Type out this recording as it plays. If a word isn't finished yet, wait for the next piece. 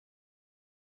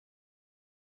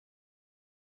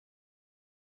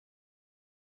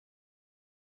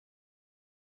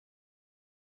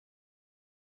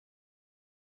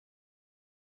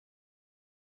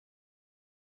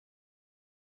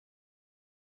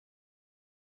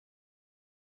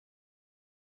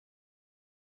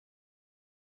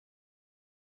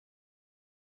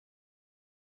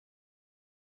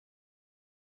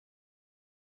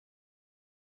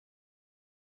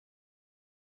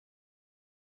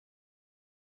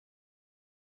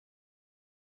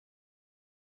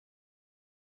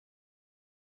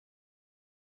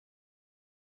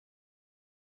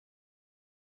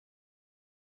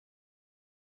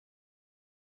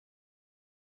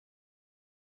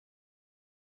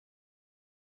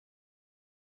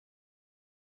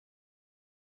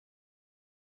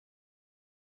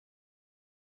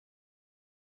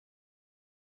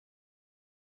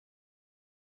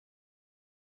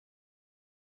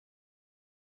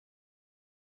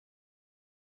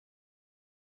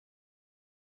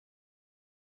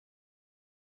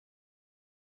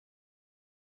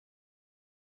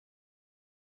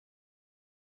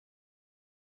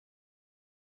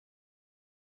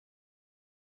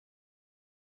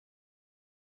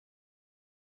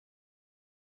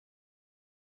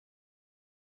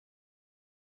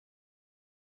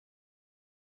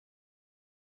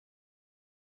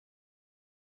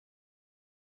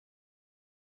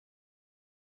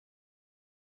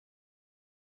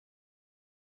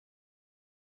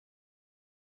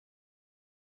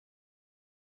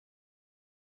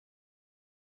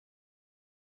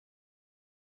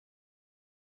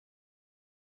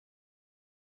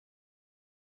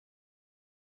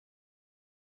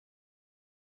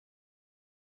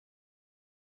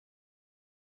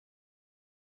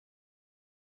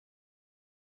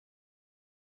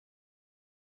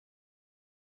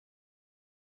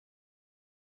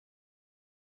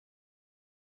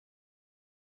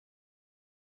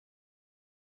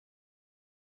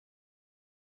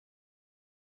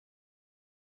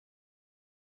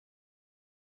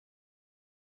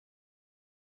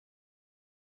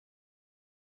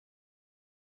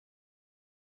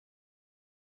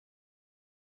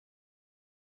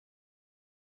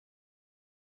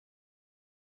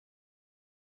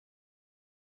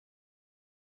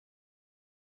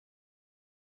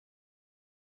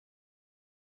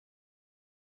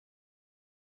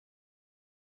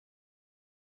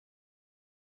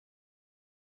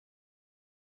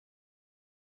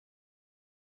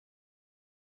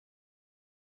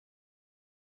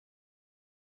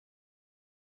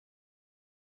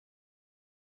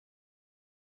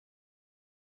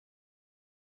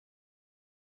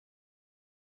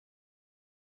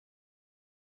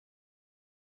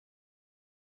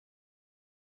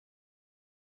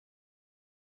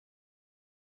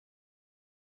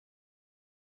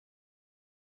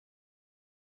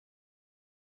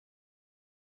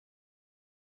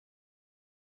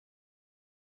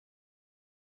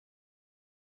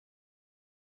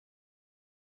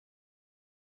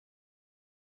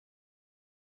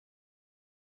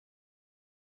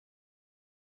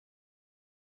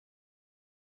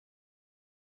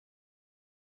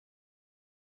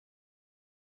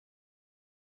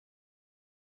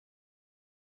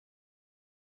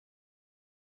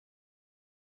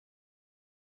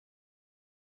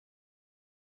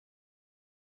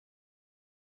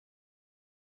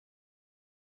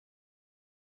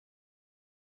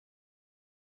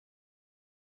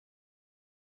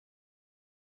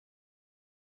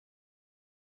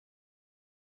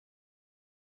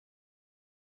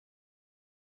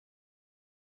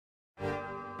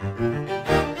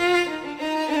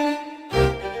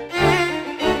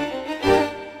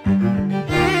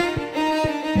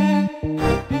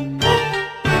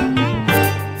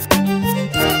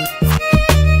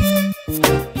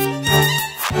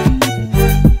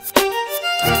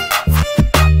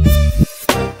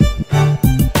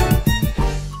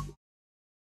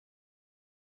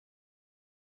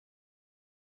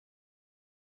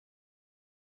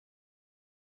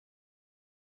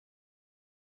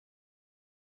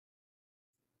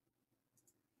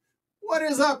What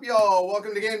is up, y'all?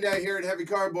 Welcome to Game Day here at Heavy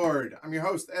Cardboard. I'm your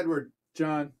host, Edward.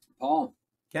 John. Paul.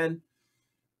 Ken.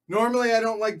 Normally, I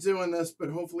don't like doing this, but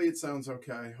hopefully it sounds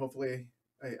okay. Hopefully,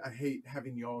 I hate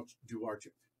having y'all do our...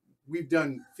 We've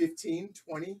done 15,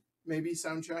 20, maybe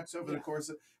sound checks over the course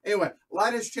of... Anyway, a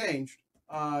lot has changed.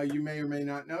 You may or may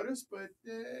not notice, but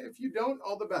if you don't,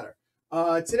 all the better.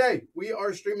 Today, we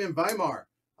are streaming Weimar,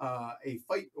 a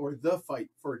fight or the fight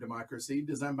for democracy,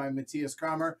 designed by Matthias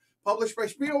Cramer, published by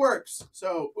Spielworxx.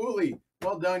 So, Uli,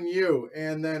 well done you.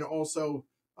 And then also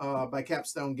by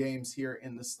Capstone Games here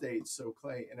in the States. So,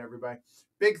 Clay and everybody.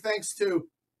 Big thanks to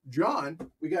John.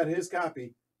 We got his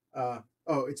copy. Oh,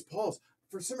 it's Paul's.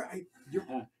 For some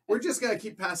reason, we're just going to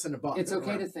keep passing the buck. It's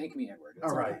okay to thank me, Edward. It's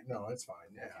all right. No, it's fine.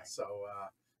 Yeah. Okay.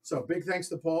 So big thanks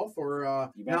to Paul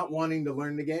for not wanting to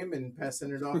learn the game and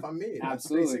passing it off on me. That's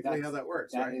basically how that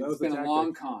works, right? It's been a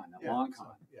long con. Long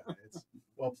con. Yeah, it's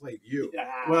well played, you. Yeah.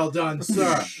 Well done,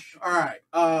 sir. All right.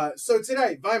 So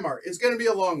today, Weimar is going to be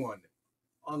a long one,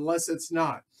 unless it's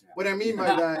not. Yeah. What I mean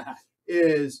by that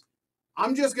is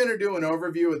I'm just going to do an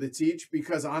overview of the teach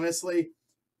because honestly,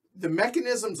 the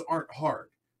mechanisms aren't hard,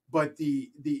 but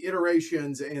the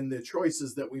iterations and the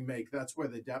choices that we make, that's where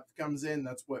the depth comes in.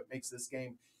 That's what makes this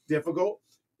game difficult.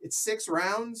 It's 6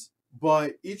 rounds,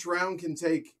 but each round can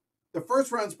take, the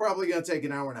first round's probably going to take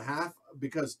an hour and a half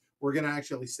because we're going to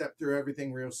actually step through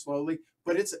everything real slowly,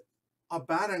 but it's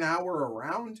about an hour a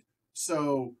round.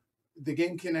 So the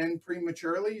game can end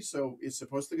prematurely. So it's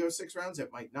supposed to go 6 rounds.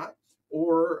 It might not,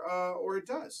 or it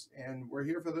does. And we're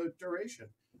here for the duration.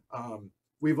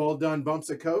 We've all done bumps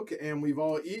of Coke and we've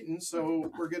all eaten,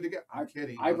 so we're good to go. I'm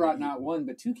kidding. I brought not 1,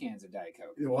 but 2 cans of Diet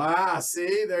Coke. Wow,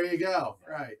 see? There you go.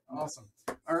 Right. Awesome.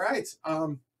 All right.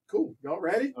 Cool. Y'all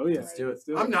ready? Oh, yeah. Let's do it.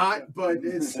 I'm not, but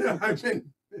it's, I've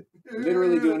been...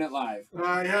 Literally doing it live.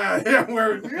 Yeah,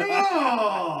 we're...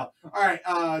 Oh! All right.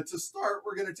 To start,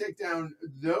 we're going to take down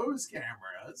those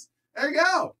cameras. There you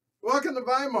go. Welcome to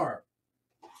Weimar.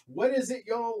 What is it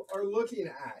y'all are looking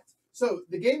at? So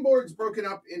the game board's broken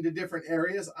up into different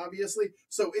areas, obviously.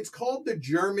 So it's called the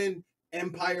German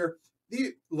Empire.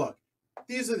 Look,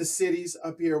 these are the cities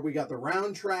up here. We got the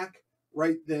round track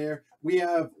right there. We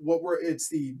have it's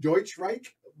the Deutschreich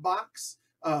box,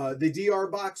 the DR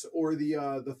box, or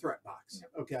the threat box.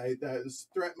 Okay, the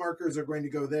threat markers are going to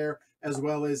go there as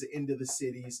well as into the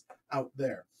cities out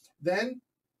there. Then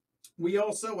we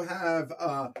also have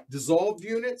dissolved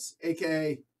units,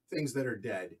 aka things that are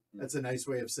dead. That's a nice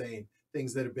way of saying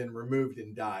things that have been removed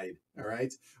and died. All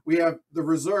right. We have the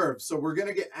reserve. So we're going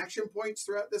to get action points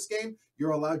throughout this game.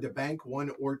 You're allowed to bank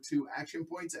 1 or 2 action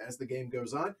points as the game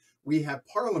goes on. We have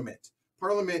Parliament.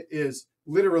 Parliament is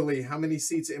literally how many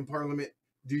seats in Parliament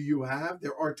do you have?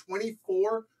 There are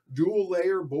 24 dual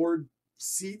layer board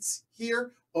seats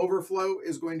here. Overflow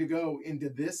is going to go into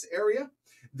this area.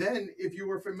 Then if you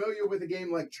were familiar with a game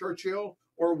like Churchill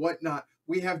or whatnot,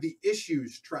 we have the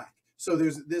issues track. So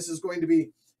this is going to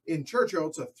be in Churchill,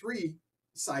 it's a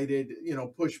 3-sided,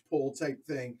 push-pull type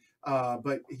thing.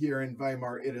 But here in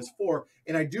Weimar, it is 4.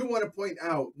 And I do want to point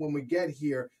out when we get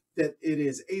here that it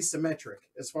is asymmetric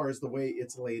as far as the way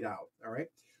it's laid out. All right.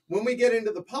 When we get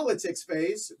into the politics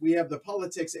phase, we have the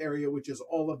politics area, which is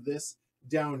all of this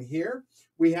down here.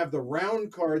 We have the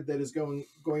round card that is going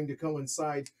to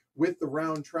coincide with the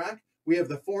round track. We have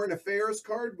the foreign affairs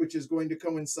card, which is going to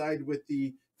coincide with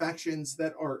the factions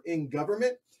that are in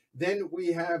government. Then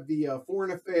we have the foreign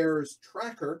affairs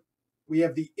tracker. We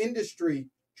have the industry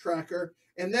tracker.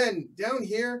 And then down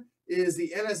here is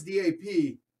the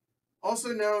NSDAP, also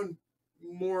known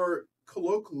more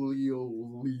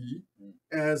colloquially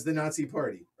as the Nazi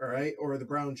Party, all right, or the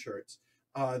brown shirts.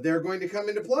 They're going to come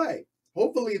into play.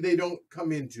 Hopefully they don't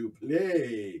come into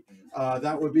play.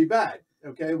 That would be bad.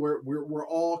 Okay, we're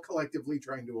all collectively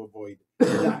trying to avoid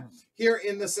that. Here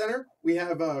in the center, we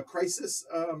have a crisis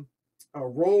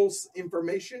roles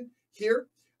information here.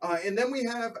 And then we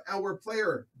have our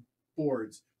player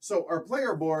boards. So our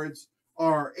player boards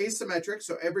are asymmetric,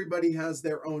 so everybody has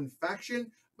their own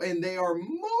faction, and they are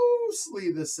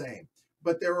mostly the same.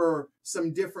 But there are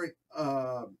some different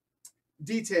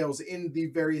details in the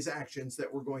various actions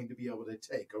that we're going to be able to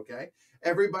take, okay?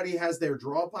 Everybody has their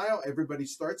draw pile. Everybody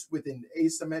starts with an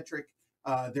asymmetric,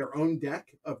 their own deck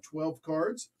of 12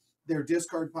 cards. Their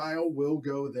discard pile will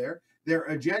go there. Their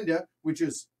agenda, which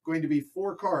is going to be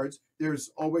 4 cards, there's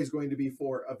always going to be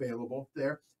 4 available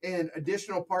there. And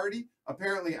additional party,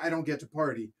 apparently I don't get to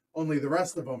party. Only the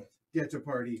rest of them get to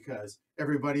party because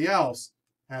everybody else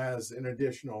has an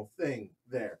additional thing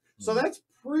there. So that's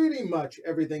pretty much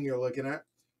everything you're looking at.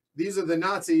 These are the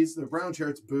Nazis, the brown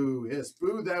shirts. Boo, hiss,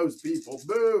 boo those people,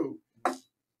 boo.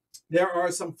 There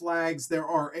are some flags. There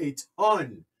are a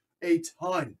ton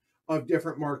of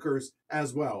different markers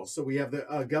as well. So we have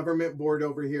the government board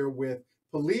over here with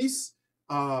police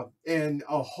and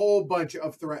a whole bunch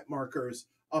of threat markers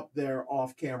up there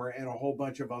off camera and a whole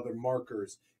bunch of other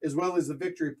markers, as well as the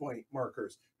victory point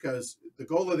markers, because the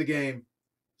goal of the game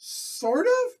sort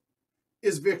of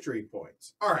is victory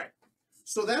points. All right.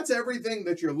 So that's everything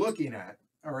that you're looking at.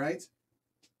 All right.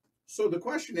 So the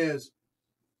question is,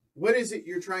 what is it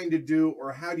you're trying to do,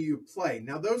 or how do you play?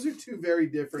 Now, those are 2 very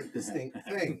different, distinct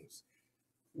things.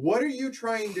 What are you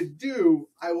trying to do?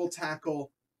 I will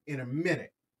tackle in a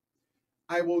minute.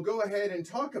 I will go ahead and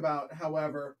talk about,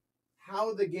 however,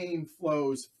 how the game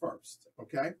flows first.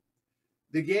 Okay.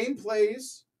 The game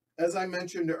plays, as I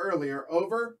mentioned earlier,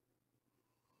 over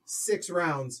 6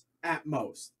 rounds at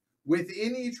most.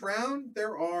 Within each round,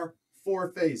 there are 4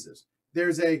 phases.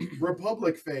 There's a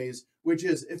Republic phase, which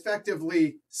is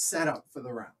effectively set up for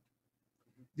the round.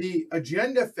 The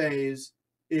agenda phase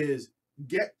is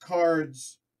get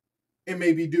cards and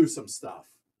maybe do some stuff.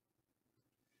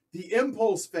 The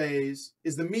impulse phase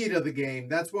is the meat of the game.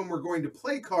 That's when we're going to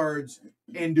play cards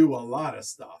and do a lot of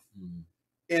stuff.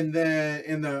 And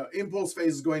then the impulse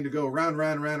phase is going to go round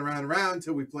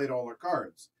until we played all our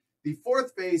cards. The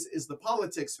 4th phase is the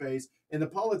politics phase, and the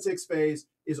politics phase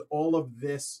is all of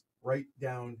this right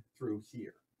down through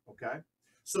here, okay?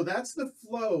 So that's the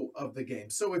flow of the game.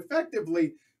 So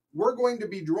effectively, we're going to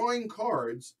be drawing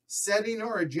cards, setting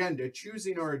our agenda,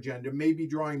 choosing our agenda, maybe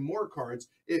drawing more cards,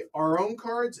 our own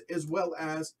cards, as well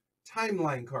as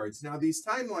timeline cards. Now, these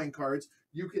timeline cards,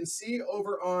 you can see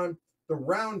over on the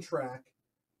round track.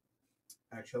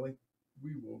 Actually,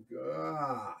 we will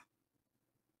go...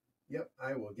 Yep,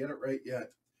 I will get it right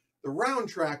yet. The round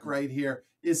track right here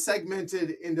is segmented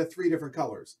into 3 different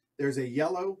colors. There's a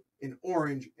yellow, an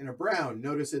orange, and a brown.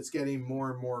 Notice it's getting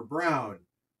more and more brown.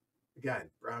 Again,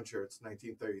 brown shirts,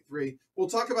 1933. We'll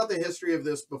talk about the history of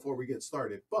this before we get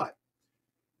started. But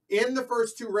in the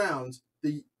first 2 rounds,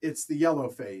 it's the yellow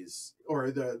phase,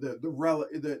 or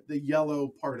the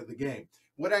yellow part of the game.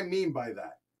 What I mean by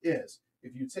that is,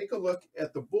 if you take a look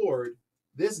at the board,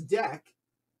 this deck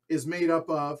is made up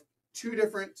of 2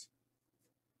 different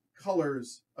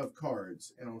colors of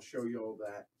cards, and I'll show you all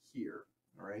that here.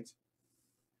 All right.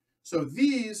 So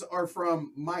these are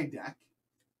from my deck,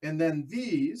 and then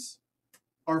these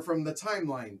are from the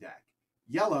timeline deck.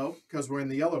 Yellow, because we're in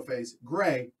the yellow phase.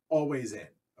 Gray, always in.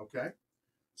 Okay.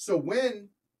 So when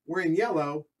we're in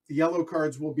yellow, the yellow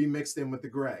cards will be mixed in with the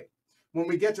gray. When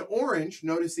we get to orange,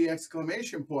 notice the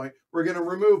exclamation point, we're going to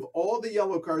remove all the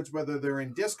yellow cards, whether they're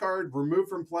in discard, remove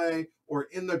from play, or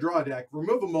in the draw deck.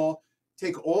 Remove them all,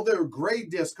 take all the gray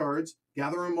discards,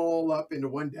 gather them all up into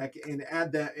one deck, and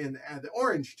add the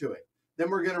orange to it. Then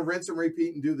we're going to rinse and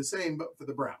repeat and do the same, but for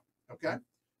the brown. Okay?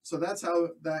 So that's how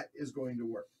that is going to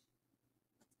work.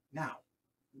 Now,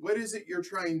 what is it you're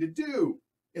trying to do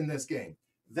in this game?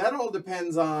 That all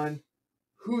depends on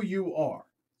who you are.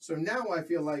 So now I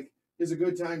feel like is a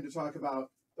good time to talk about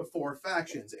the 4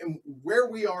 factions and where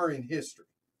we are in history.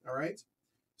 All right.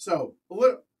 So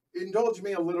indulge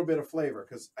me a little bit of flavor,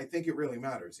 because I think it really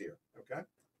matters here. Okay.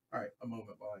 All right. A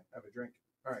moment while I have a drink.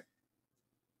 All right.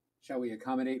 Shall we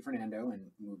accommodate Fernando and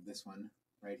move this one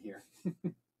right here?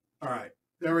 All right.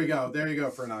 There we go. There you go,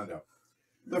 Fernando.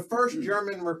 The First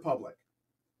German Republic.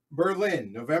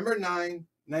 Berlin, November 9,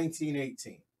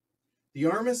 1918. The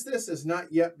armistice has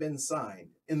not yet been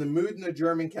signed, and the mood in the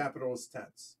German capital is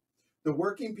tense. The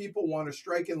working people want to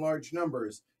strike in large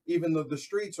numbers, even though the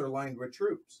streets are lined with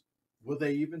troops. Will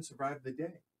they even survive the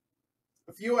day?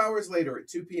 A few hours later, at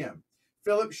 2 p.m.,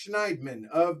 Philipp Schneidmann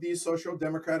of the Social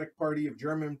Democratic Party of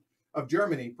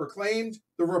Germany proclaimed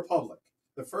the Republic.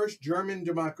 The first German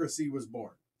democracy was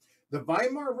born. The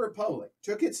Weimar Republic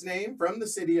took its name from the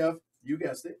city of, you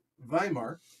guessed it,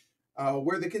 Weimar,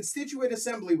 where the Constituent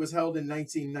Assembly was held in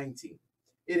 1919.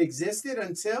 It existed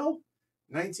until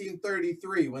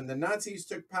 1933, when the Nazis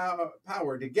took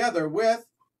power together with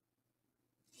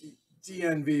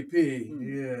DNVP.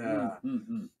 Yeah.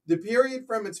 The period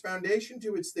from its foundation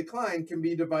to its decline can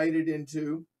be divided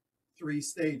into 3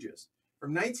 stages.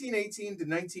 From 1918 to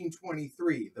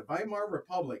 1923, the Weimar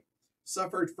Republic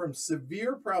suffered from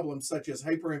severe problems such as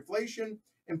hyperinflation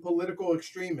and political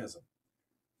extremism.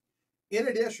 In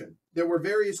addition, there were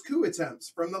various coup attempts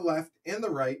from the left and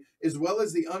the right, as well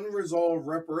as the unresolved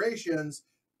reparations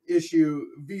issue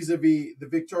vis-a-vis the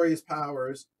victorious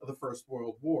powers of the First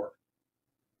World War.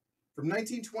 From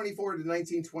 1924 to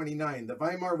 1929, the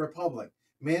Weimar Republic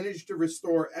managed to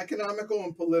restore economical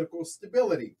and political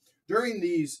stability. During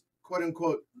these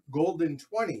quote-unquote golden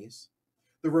 20s,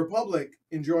 the Republic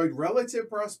enjoyed relative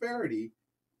prosperity,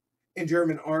 and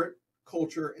German art,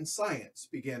 culture, and science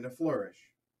began to flourish.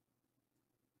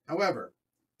 However,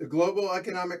 the global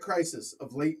economic crisis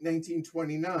of late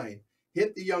 1929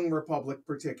 hit the young Republic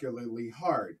particularly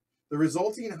hard. The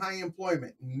resulting high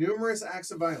employment, numerous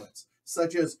acts of violence,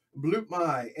 such as Blut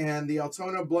Mai and the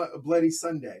Altona Bloody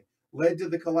Sunday, led to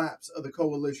the collapse of the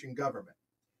coalition government.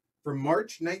 From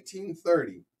March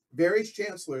 1930, various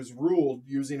chancellors ruled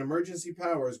using emergency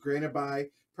powers granted by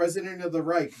President of the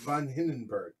Reich von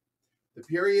Hindenburg. The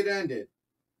period ended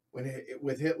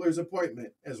with Hitler's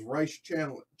appointment as Reich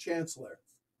Chancellor,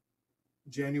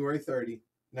 January 30,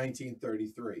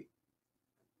 1933.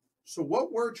 So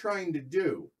what we're trying to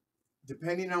do,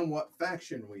 depending on what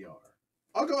faction we are,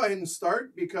 I'll go ahead and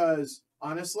start because,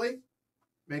 honestly,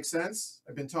 makes sense.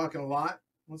 I've been talking a lot.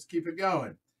 Let's keep it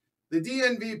going. The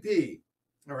DNVP,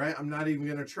 all right, I'm not even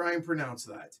going to try and pronounce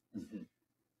that. Mm-hmm.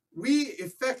 We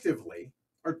effectively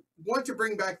want to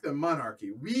bring back the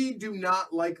monarchy. We do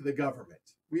not like the government.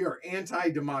 We are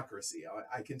anti-democracy.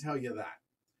 I can tell you that.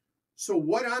 So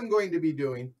what I'm going to be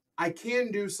doing, I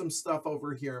can do some stuff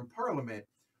over here in Parliament,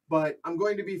 but I'm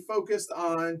going to be focused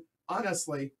on,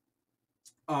 honestly,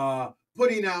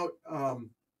 putting out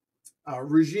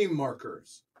regime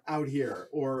markers out here,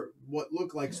 or what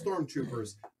look like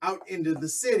stormtroopers out into the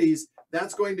cities.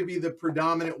 That's going to be the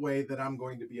predominant way that I'm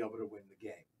going to be able to win the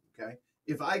game, okay?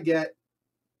 If I get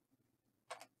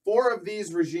 4 of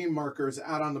these regime markers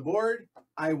out on the board,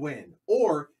 I win.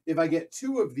 Or if I get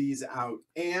 2 of these out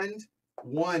and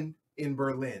 1 in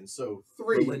Berlin, so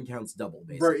 3. Berlin counts double,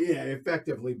 basically. Yeah,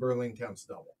 effectively, Berlin counts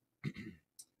double.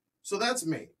 So that's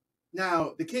me.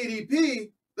 Now, the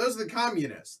KDP, those are the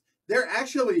communists. They're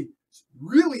actually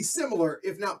really similar,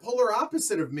 if not polar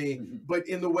opposite of me, but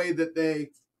in the way that they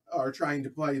are trying to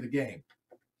play the game.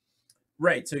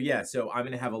 Right. So, yeah. So I'm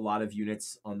going to have a lot of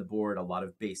units on the board, a lot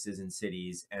of bases in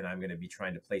cities, and I'm going to be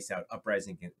trying to place out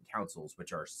uprising councils,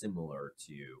 which are similar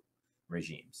to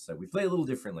regimes. So we play a little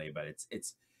differently, but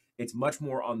it's much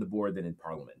more on the board than in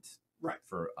Parliament, right,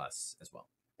 for us as well.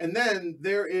 And then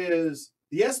there is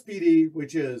the SPD,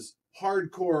 which is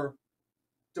hardcore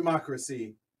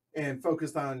democracy and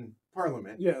focused on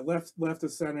Parliament. Yeah, left to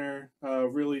center,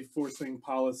 really forcing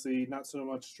policy, not so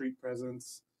much street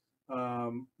presence,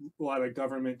 a lot of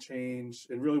government change,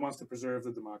 and really wants to preserve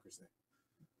the democracy.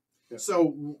 Yeah.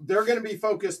 So they're going to be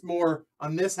focused more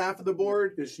on this half of the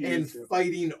board and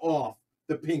fighting off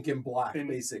the pink and black,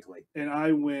 basically. And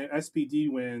I win. SPD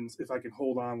wins if I can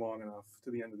hold on long enough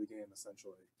to the end of the game,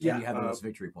 essentially. Yeah, you have the most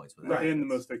victory points with that. Right, and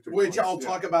the most victory points. Which I'll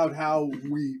talk about how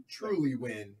we truly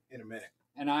win in a minute.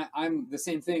 And I'm the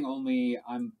same thing, only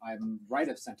I'm right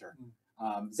of center.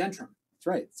 Zentrum. That's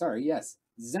right. Sorry. Yes.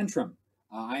 Zentrum.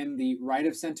 I'm the right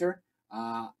of center.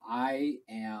 I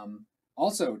am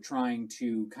also trying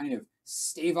to kind of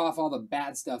stave off all the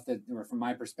bad stuff that, or from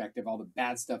my perspective, all the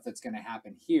bad stuff that's going to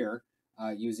happen here,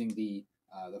 using the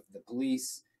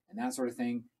police and that sort of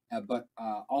thing. But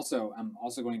also, I'm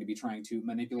also going to be trying to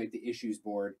manipulate the issues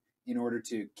board in order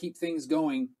to keep things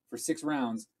going for 6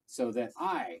 rounds so that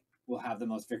I will have the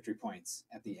most victory points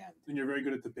at the end. And you're very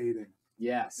good at debating.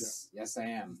 Yes. Yeah. Yes, I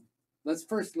am. Let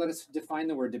us define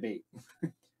the word debate.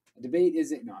 A debate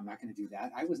is it? No, I'm not going to do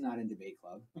that. I was not in debate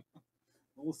club. Well,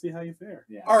 we'll see how you fare.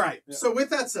 Yeah. All right. Yeah. So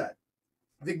with that said,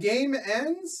 the game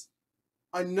ends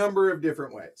a number of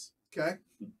different ways. Okay.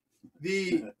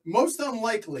 The most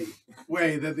unlikely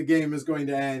way that the game is going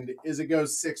to end is it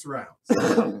goes 6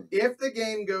 rounds. If the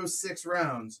game goes 6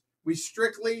 rounds, we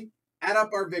strictly add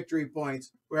up our victory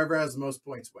points. Whoever has the most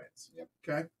points wins. Yep.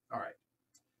 Okay. All right.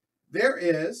 There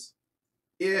is,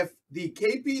 if the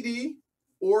KPD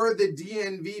or the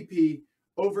DNVP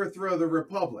overthrow the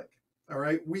Republic, all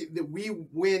right, we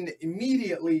win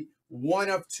immediately one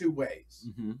of 2 ways.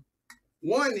 Mm-hmm.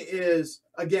 One is,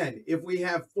 again, if we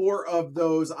have 4 of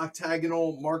those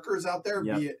octagonal markers out there,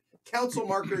 be it council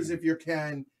markers if you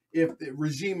can, if the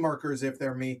regime markers if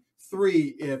they're me,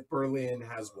 3 if Berlin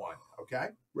has 1, okay?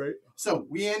 Right. So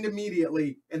we end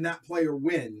immediately, and that player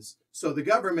wins. So the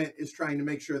government is trying to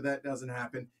make sure that doesn't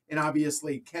happen. And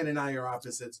obviously, Ken and I are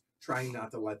opposites, trying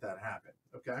not to let that happen,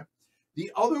 okay?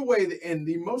 The other way, and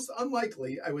the most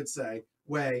unlikely, I would say,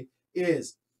 way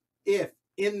is if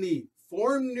in the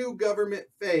form new government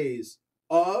phase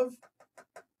of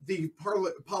the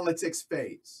politics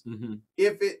phase,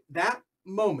 if at that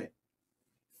moment,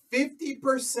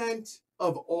 50%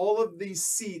 of all of these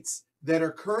seats that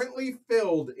are currently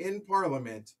filled in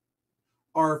Parliament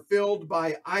are filled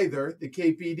by either the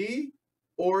KPD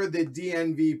or the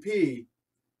DNVP,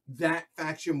 that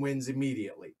faction wins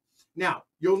immediately. Now,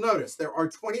 you'll notice there are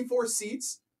 24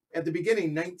 seats. At the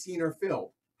beginning, 19 are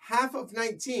filled. Half of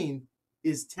 19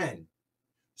 is 10.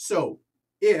 So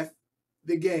if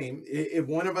the game, if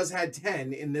one of us had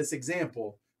 10 in this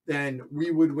example, then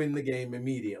we would win the game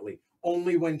immediately,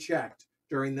 only when checked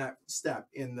during that step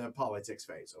in the politics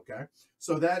phase, okay?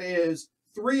 So that is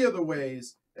 3 of the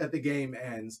ways that the game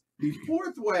ends. The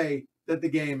 4th way that the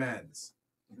game ends.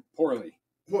 Poorly.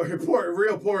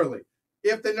 Real poorly.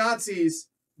 If the Nazis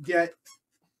get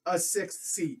a 6th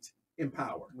seat in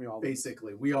power, we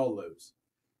all lose.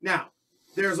 Now,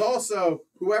 there's also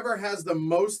whoever has the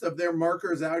most of their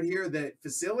markers out here that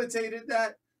facilitated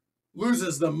that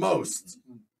loses the most.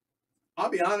 I'll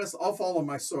be honest, I'll follow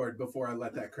my sword before I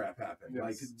let that crap happen. Yes.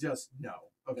 Like, just no,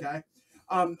 okay?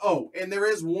 Oh, and there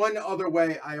is one other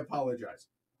way. I apologize.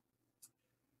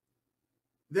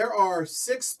 There are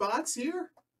 6 spots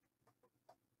here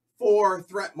for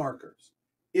threat markers.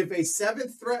 If a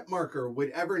 7th threat marker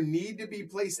would ever need to be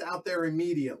placed out there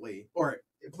immediately, or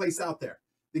placed out there,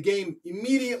 the game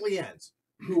immediately ends.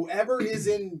 Whoever is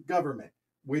in government,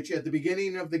 which at the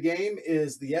beginning of the game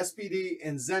is the SPD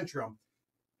and Zentrum,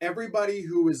 everybody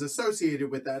who is associated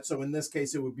with that, so in this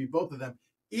case it would be both of them,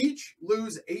 each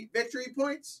lose 8 victory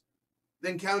points,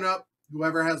 then count up.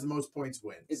 Whoever has the most points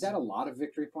wins. Is that a lot of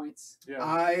victory points?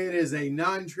 Yeah. It is a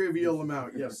non-trivial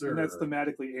amount, yes, sir. And that's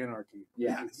thematically anarchy.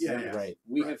 Yeah. Yeah. Right.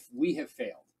 We have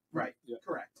failed. Right. Yeah.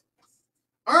 Correct.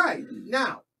 All right.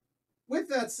 Now, with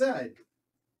that said,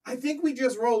 I think we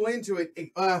just roll into it.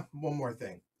 One more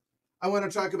thing. I want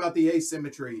to talk about the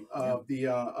asymmetry of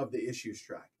the issues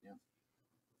track. Yeah.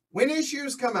 When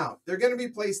issues come out, they're going to be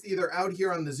placed either out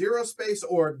here on the 0 space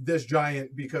or this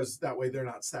giant, because that way they're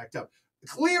not stacked up.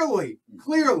 Clearly,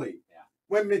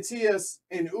 when Matthias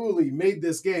and Uli made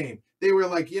this game, they were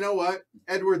like, you know what?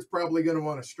 Edward's probably going to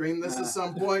want to stream this at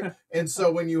some point. And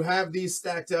so when you have these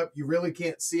stacked up, you really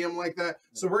can't see them like that.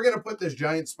 So we're going to put this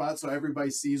giant spot so everybody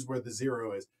sees where the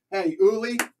 0 is. Hey,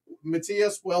 Uli,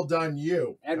 Matthias, well done,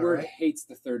 you. Edward hates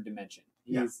the 3rd dimension.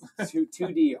 He's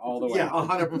 2D all the way. Yeah,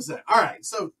 100%. All right.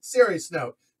 So serious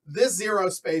note, this 0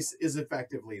 space is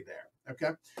effectively there.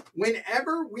 Okay.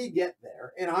 Whenever we get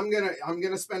there, and I'm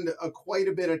gonna spend quite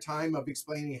a bit of time of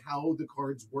explaining how the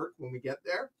cards work when we get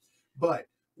there. But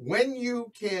when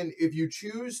you can, if you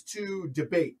choose to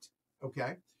debate,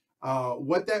 okay,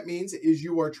 what that means is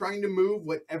you are trying to move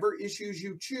whatever issues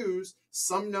you choose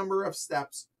some number of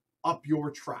steps up your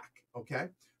track. Okay.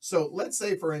 So let's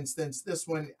say, for instance, this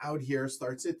one out here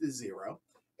starts at the 0,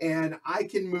 and I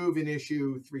can move an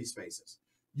issue 3 spaces.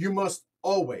 You must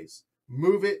always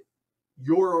move it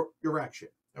your direction,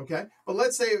 okay? But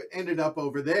let's say it ended up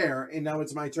over there, and now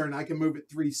it's my turn. I can move it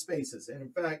 3 spaces. And in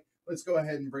fact, let's go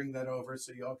ahead and bring that over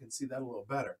so y'all can see that a little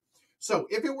better. So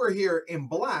if it were here in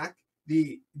black,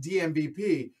 the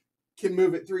DMVP can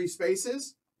move it 3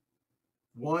 spaces.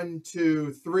 1,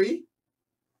 2, 3.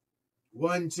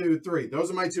 1, 2, 3. Those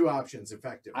are my 2 options,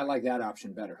 effectively. I like that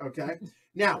option better. Okay.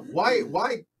 Now,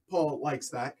 why Paul likes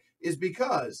that is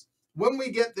because when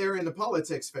we get there in the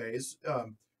politics phase,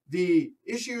 the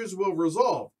issues will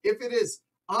resolve. If it is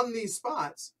on these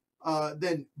spots,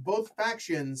 then both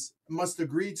factions must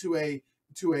agree to a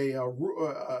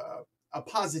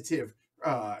positive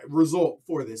result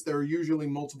for this. There are usually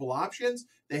multiple options.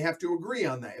 They have to agree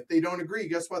on that. If they don't agree,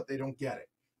 guess what? They don't get it.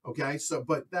 Okay. So,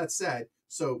 but that said,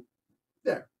 so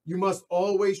there, you must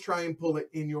always try and pull it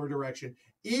in your direction,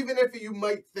 even if you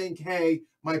might think, hey,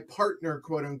 my partner,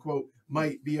 quote unquote,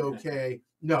 might be okay.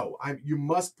 No, you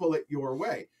must pull it your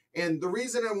way. And the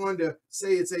reason I wanted to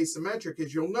say it's asymmetric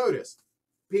is you'll notice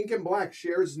pink and black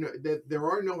shares that there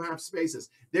are no half spaces.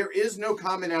 There is no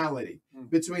commonality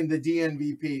between the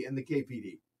DNVP and the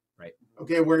KPD. Right.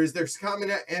 Okay. Whereas there's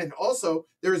and also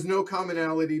there is no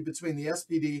commonality between the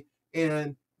SPD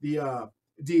and the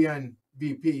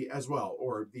DNVP as well,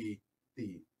 or the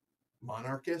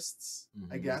monarchists,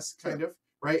 I guess, kind of,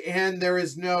 right? And there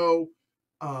is no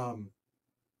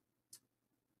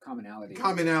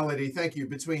commonality, thank you,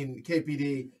 between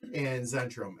KPD and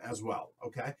Zentrum as well.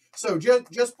 Okay, so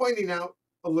just pointing out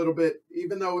a little bit,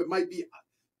 even though it might be,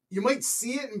 you might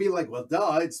see it and be like, well,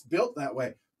 duh, it's built that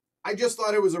way. I just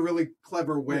thought it was a really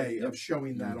clever way of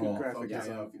showing that off.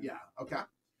 Okay, okay.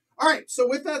 All right. So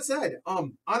with that said,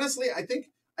 honestly, I think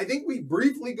we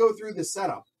briefly go through the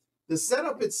setup. The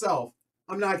setup itself,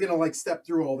 I'm not going to like step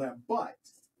through all that, but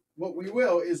what we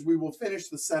will is we will finish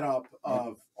the setup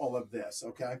of all of this.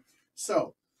 Okay.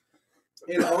 So,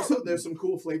 and also there's some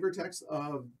cool flavor text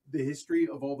of the history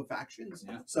of all the factions.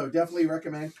 Yeah. So definitely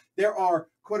recommend. There are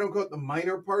quote unquote the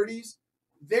minor parties.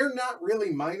 They're not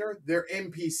really minor. They're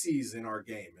NPCs in our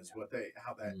game is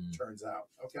how that turns out.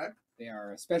 Okay. They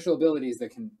are special abilities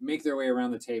that can make their way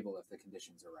around the table if the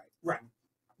conditions are right. Right.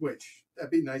 Which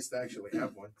that'd be nice to actually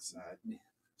have one.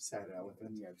 Sad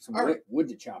elephant. You have some All right. wood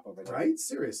to chop over there. Right?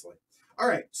 Seriously. All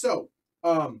right. So,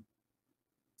 all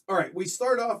right. We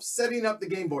start off setting up the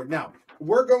game board. Now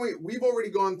we've already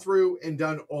gone through and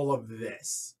done all of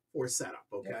this for setup.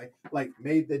 Okay. Yep. Like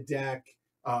made the deck,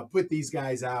 put these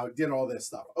guys out, did all this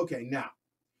stuff. Okay. Now,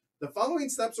 the following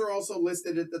steps are also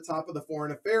listed at the top of the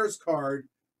Foreign Affairs card,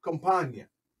 Compania.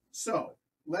 So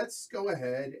let's go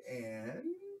ahead and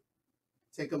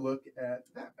take a look at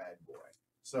that bad boy.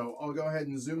 So I'll go ahead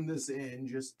and zoom this in.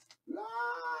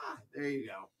 There you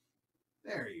go.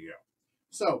 There you go.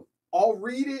 So I'll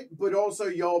read it, but also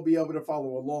y'all be able to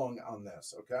follow along on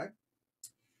this, okay?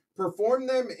 Perform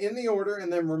them in the order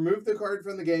and then remove the card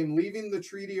from the game, leaving the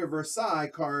Treaty of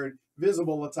Versailles card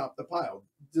visible atop the pile.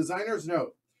 Designer's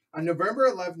note, on November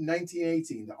 11,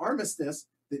 1918, the armistice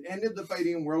that ended the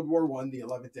fighting in World War I, the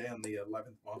 11th day on the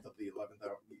 11th month of the 11th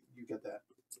hour, you get that,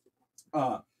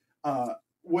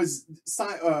 was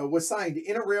signed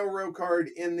in a railroad card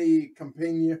in the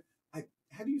Campania.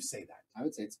 How do you say that? I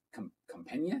would say it's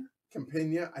Campania.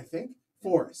 Campania, I think,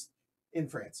 forest in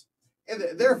France. And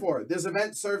therefore, this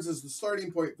event serves as the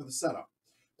starting point for the setup.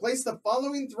 Place the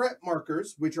following threat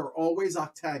markers, which are always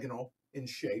octagonal in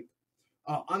shape,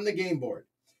 on the game board.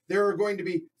 There are going to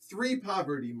be 3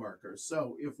 poverty markers.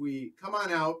 So if we come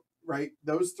on out, right,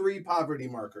 those 3 poverty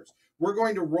markers. We're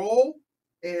going to roll,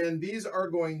 and these are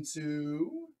going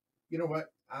to, you know what?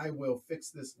 I will fix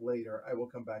this later. I will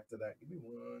come back to that. Give me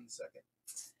 1 second.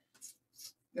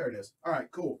 There it is. All right,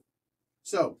 cool.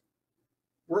 So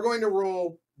we're going to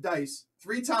roll dice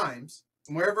 3 times,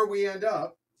 and wherever we end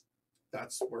up,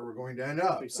 that's where we're going to end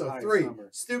up. So 3. Number.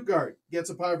 Stuttgart gets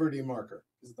a poverty marker.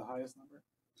 Is it the highest number?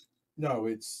 No,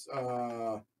 it's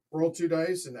roll 2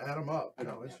 dice and add them up.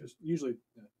 No, it's just Usually,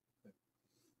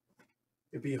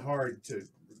 it'd be hard to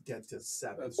get to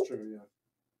 7. that's true. Yeah.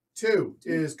 2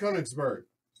 is Königsberg.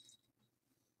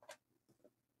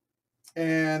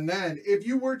 And then if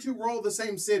you were to roll the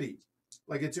same city,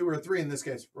 like a 2 or a 3 in this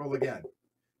case, roll again.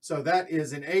 So that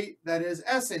is an 8. That is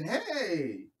Essen.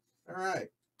 Hey! All right.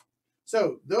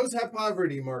 So those have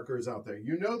poverty markers out there.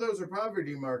 You know those are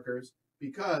poverty markers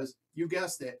because, you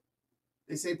guessed it,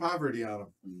 they say poverty on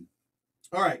them.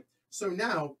 All right. So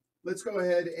now let's go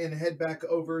ahead and head back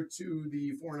over to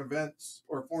the foreign events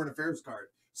or foreign affairs card.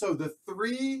 So the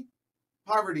 3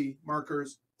 poverty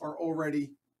markers are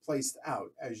already placed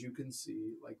out, as you can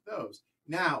see, like those.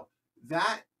 Now,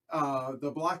 that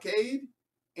the blockade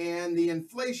and the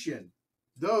inflation,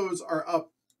 those are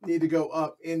up, need to go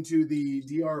up into the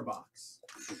DR box.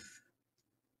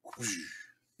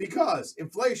 Because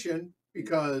inflation,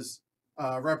 because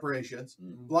reparations,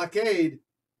 blockade,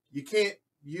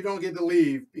 you don't get to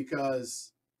leave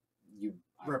because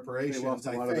reparations. They lost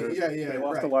a lot I think. of their, They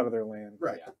lost right. a lot of their land.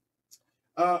 Right.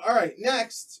 Yeah. All right.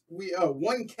 Next, we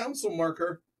 1 council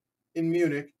marker in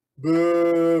Munich.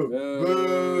 Boo! Boo!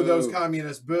 Boo! Those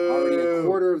communists! Boo! Already a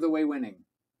quarter of the way winning.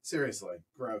 Seriously,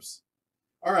 gross.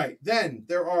 All right. Then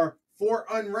there are 4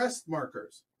 unrest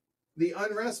markers. The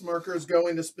unrest markers go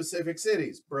into specific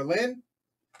cities: Berlin,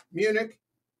 Munich,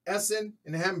 Essen,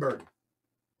 and Hamburg.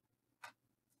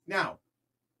 Now,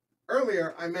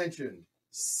 earlier I mentioned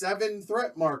 7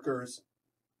 threat markers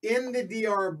in the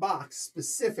DR box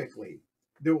specifically.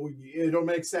 It'll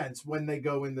make sense when they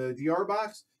go in the DR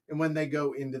box and when they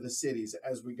go into the cities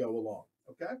as we go along,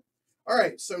 okay? All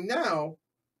right, so now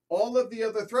all of the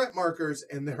other threat markers,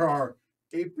 and there are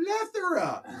a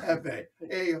plethora, Epe,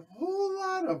 a whole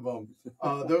lot of them.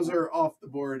 Those are off the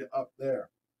board up there.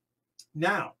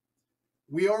 Now,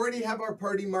 we already have our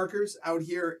party markers out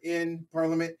here in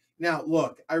Parliament. Now,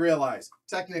 look, I realize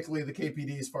technically the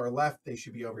KPD is far left. They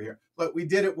should be over here. But we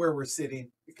did it where we're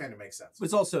sitting. It kind of makes sense.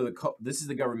 It's also this is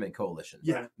the government coalition.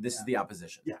 Yeah. This is the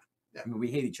opposition. Yeah. I mean,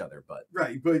 we hate each other, but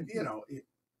Right, but, you know.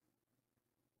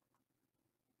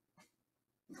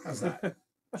 How's that?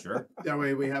 sure. That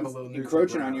way we have a little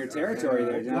Encroaching neutral on your ground. territory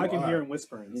there, All John. I can right. hear him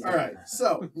whispering. All right,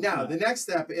 so now the next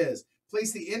step is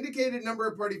place the indicated number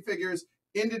of party figures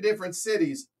into different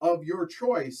cities of your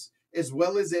choice, as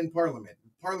well as in Parliament.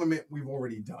 Parliament, we've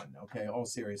already done, okay? All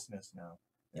seriousness now.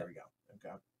 There we go,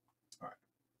 okay? All right.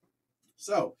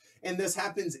 So, and this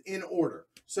happens in order.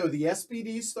 So the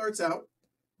SPD starts out,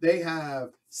 they have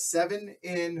 7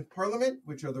 in Parliament,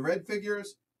 which are the red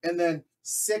figures, and then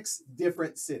 6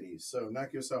 different cities. So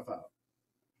knock yourself out.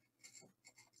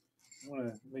 I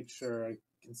want to make sure I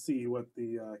can see what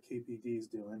the KPD is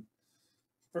doing.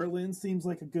 Berlin seems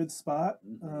like a good spot,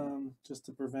 just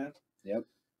to prevent. Yep.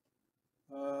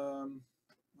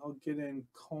 I'll get in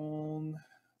Cologne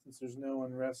since there's no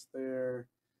unrest there.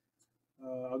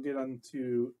 I'll get on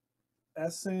to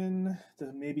Essen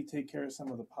to maybe take care of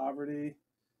some of the poverty.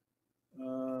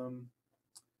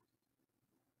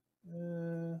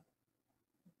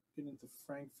 Get into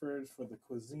Frankfurt for the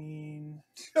cuisine.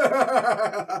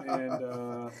 And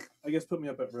I guess put me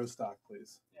up at Rostock,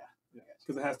 please. Yeah,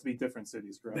 because it has to be different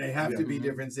cities, correct? They have to be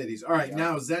different cities. All right,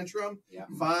 now Zentrum,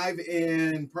 5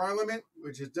 in Parliament,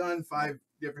 which is done, 5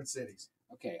 different cities.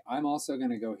 Okay, I'm also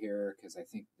going to go here because I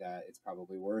think that it's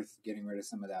probably worth getting rid of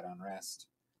some of that unrest,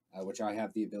 which I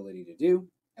have the ability to do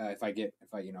if I get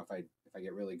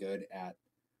really good at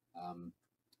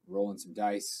rolling some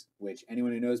dice. Which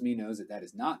anyone who knows me knows that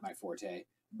is not my forte.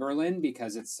 Berlin,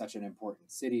 because it's such an important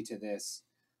city to this.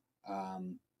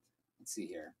 Let's see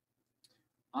here.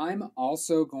 I'm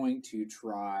also going to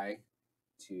try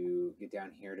to get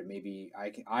down here to maybe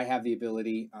I have the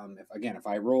ability if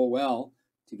I roll well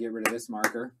to get rid of this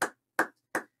marker.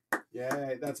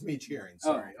 Yeah, that's me cheering.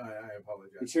 Sorry, I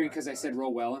apologize. You're cheering because I said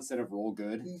roll well instead of roll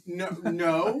good. No,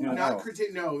 not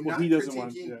critique. No, well, not he doesn't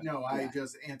critiquing. Want, No, I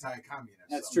just anti-communist.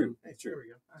 That's true. Hey, That's true. There we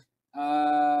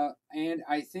go. And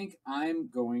I think I'm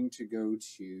going to go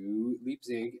to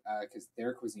Leipzig because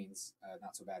their cuisine's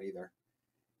not so bad either,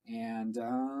 and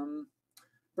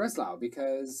Breslau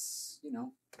because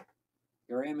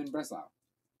here I am in Breslau.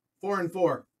 4 and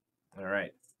 4. All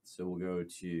right. So we'll go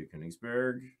to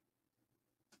Königsberg,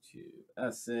 to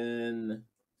Essen,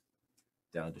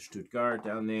 down to Stuttgart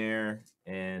down there,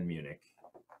 and Munich.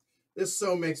 This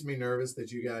so makes me nervous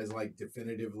that you guys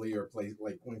definitively or play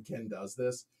when Ken does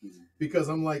this, because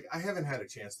I'm I haven't had a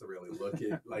chance to really look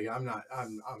at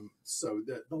so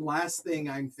the last thing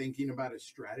I'm thinking about is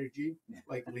strategy,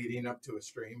 leading up to a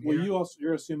stream. Well, here.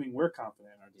 you're assuming we're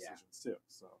confident in our decisions too.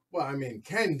 So Well, I mean,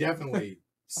 Ken definitely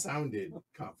sounded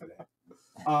confident.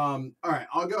 All right,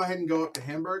 I'll go ahead and go up to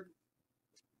Hamburg.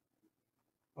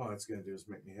 All it's gonna do is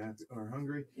make me happy or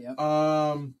hungry. Yep.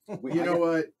 You know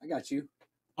what? I got you.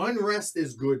 Unrest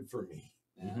is good for me.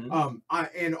 Mm-hmm.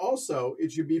 And also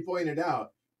it should be pointed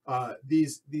out,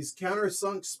 these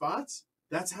countersunk spots,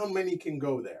 that's how many can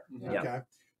go there. Yeah. Okay.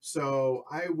 So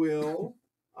I will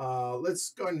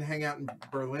let's go ahead and hang out in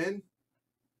Berlin.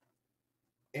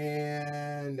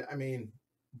 And I mean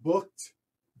booked.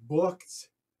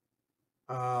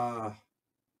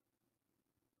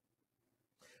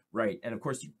 Right. And of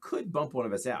course you could bump one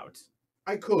of us out.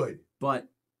 I could. But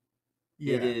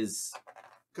Yeah. it is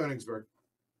Königsberg.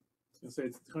 I was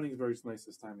gonna say Königsberg's nice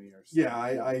this time of year. So. Yeah,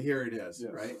 I hear it is.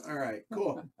 Yeah. Right. All right.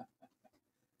 Cool.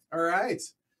 All right.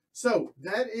 So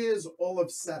that is all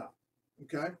of setup.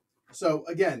 Okay. So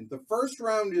again, the first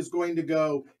round is going to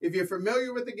go. If you're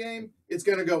familiar with the game, it's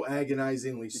going to go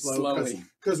agonizingly slow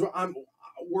because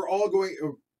we're all going.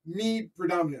 Me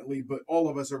predominantly, but all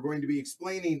of us are going to be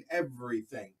explaining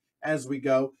everything as we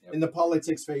go. Yep. In the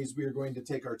politics phase, we are going to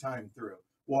take our time through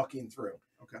walking through.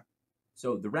 Okay.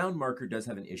 so the round marker does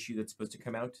have an issue that's supposed to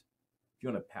come out. If you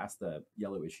want to pass the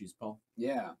yellow issues, Paul.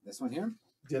 Yeah, this one here.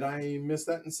 Did I miss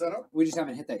that in setup? We just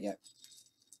haven't hit that yet.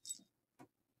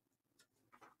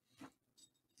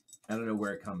 I don't know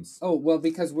where it comes. Oh well,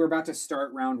 because we're about to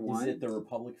start round one. Is it the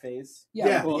Republic phase?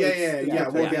 Yeah. well, Yeah.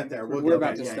 it's- We'll get there. We're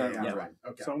about to there. start Yeah, round right.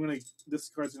 one. Okay. So this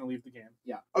card's gonna leave the game.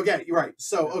 Okay, you're right.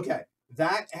 So, okay,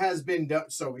 that has been done.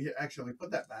 So we actually put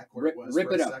that back where it was. Rip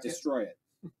for it a up, second. destroy it.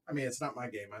 I mean, it's not my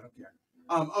game. I don't care.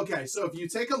 Okay, so if you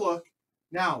take a look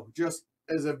now, just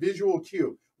as a visual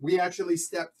cue, we actually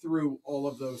stepped through all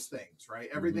of those things, right?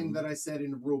 Everything that I said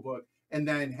in the rule book, and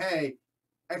then hey,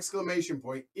 exclamation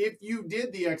point. If you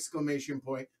did the exclamation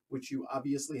point, which you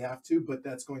obviously have to, but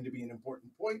that's going to be an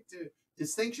important point to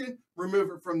distinction, remove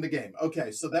it from the game.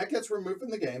 Okay, so that gets removed from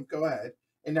the game. Go ahead.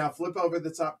 And now flip over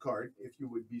the top card, if you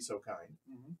would be so kind.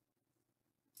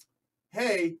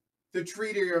 Hey, the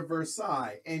Treaty of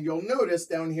Versailles. And you'll notice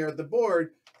down here at the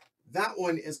board, that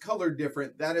one is colored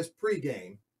different. That is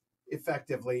pre-game,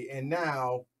 effectively. And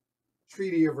now,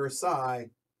 Treaty of Versailles,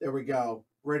 there we go,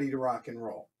 ready to rock and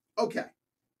roll. Okay,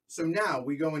 so now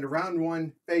we go into round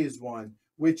one, phase one,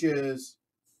 which is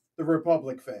the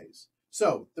Republic phase.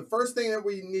 So the first thing that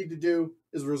we need to do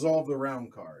is resolve the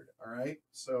round card. All right.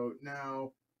 So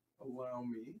now allow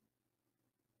me.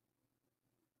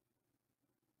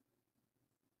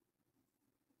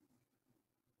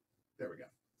 There we go.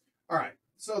 All right.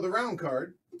 So the round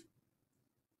card.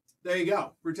 There you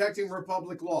go. Protecting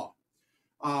Republic Law.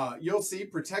 You'll see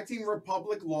Protecting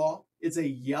Republic Law. It's a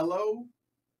yellow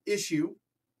issue.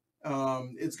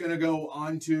 It's going to go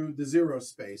onto the 0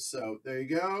 space. So there you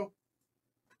go.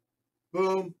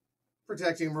 Boom.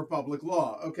 Protecting Republic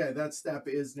Law. Okay, that step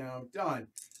is now done.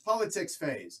 Politics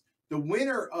phase. The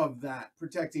winner of that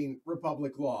Protecting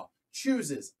Republic Law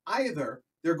chooses either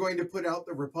they're going to put out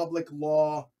the Republic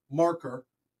Law marker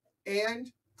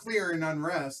and clear an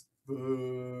unrest,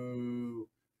 boo,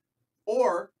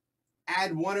 or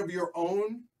add one of your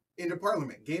own into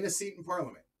Parliament, gain a seat in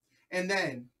Parliament. And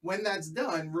then when that's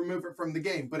done, remove it from the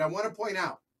game. But I want to point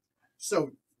out,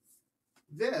 so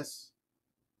this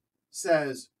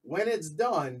says when it's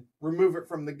done, remove it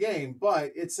from the game,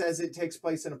 but it says it takes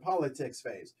place in a politics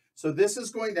phase. So this is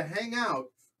going to hang out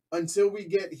until we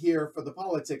get here for the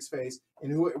politics phase,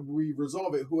 and we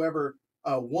resolve it. Whoever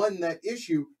won that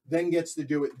issue then gets to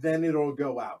do it. Then it'll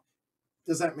go out.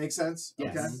 Does that make sense?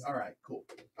 Yes. Okay. All right. Cool.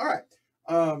 All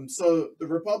right. So the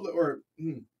Republic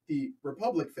the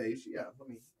Republic phase. Yeah. Let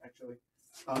me actually.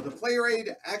 The player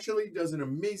aid actually does an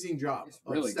amazing job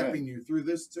of stepping you through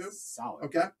this too. Solid.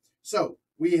 Okay. So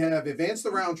we have advanced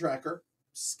the round tracker.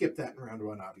 Skip that in round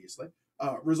 1, obviously.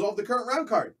 Resolve the current round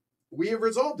card. We have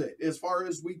resolved it as far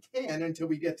as we can until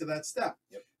we get to that step.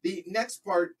 Yep. The next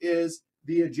part is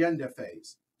the agenda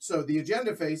phase. So the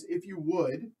agenda phase, if you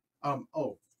would,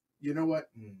 oh, you know what?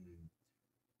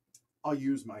 I'll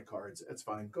use my cards. It's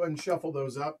fine. Go ahead and shuffle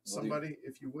those up. Somebody,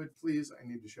 if you would, please. I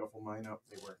need to shuffle mine up.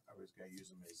 I was going to use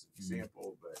them as an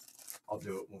example, but I'll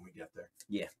do it when we get there.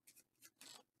 Yeah.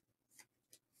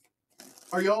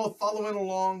 Are y'all following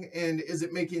along, and is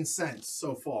it making sense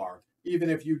so far, even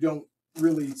if you don't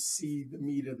really see the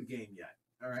meat of the game yet?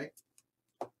 All right.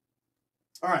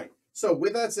 All right. So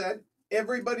with that said,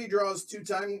 everybody draws 2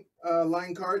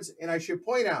 timeline cards, and I should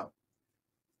point out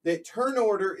that turn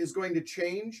order is going to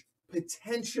change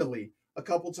potentially a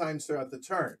couple times throughout the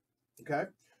turn. Okay.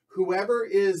 Whoever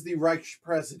is the Reich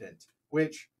president,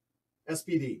 which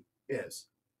SPD is.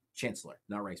 Chancellor,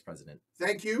 not Reich's president.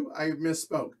 Thank you. I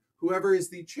misspoke. Whoever is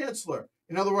the chancellor,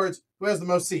 in other words, who has the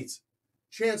most seats,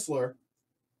 chancellor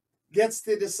gets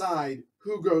to decide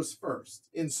who goes first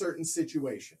in certain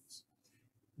situations.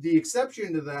 The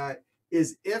exception to that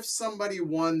is if somebody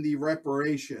won the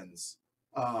reparations,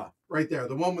 right there,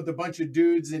 the one with a bunch of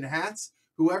dudes in hats,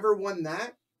 whoever won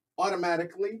that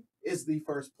automatically is the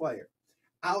first player.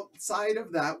 Outside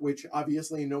of that, which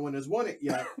obviously no one has won it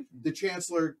yet, the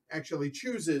chancellor actually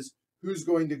chooses who's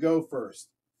going to go first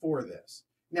for this.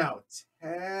 Now,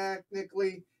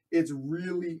 technically, it's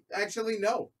really, actually,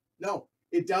 no,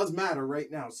 it does matter right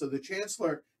now. So the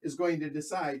chancellor is going to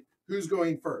decide who's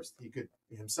going first. He could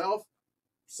himself,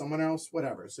 someone else,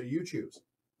 whatever. So you choose.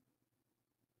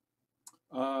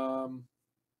 I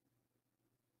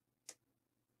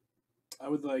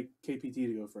would like KPT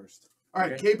to go first. All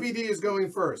right, Okay. KPD is going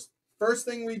first. First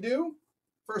thing we do,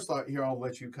 here, I'll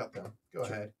let you cut them. Go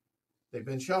ahead. They've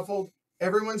been shuffled.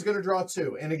 Everyone's going to draw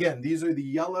 2. And again, these are the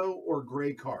yellow or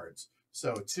gray cards.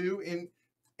 So 2 in,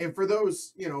 and for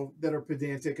those, that are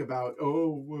pedantic about,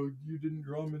 oh, well, you didn't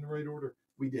draw them in the right order.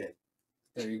 We did.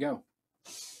 There you go.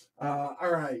 All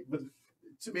right. But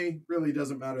to me, really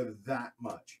doesn't matter that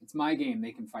much. It's my game.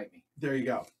 They can fight me. There you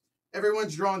go.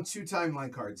 Everyone's drawn 2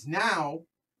 timeline cards. Now,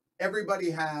 everybody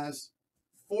has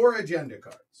 4 agenda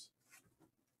cards.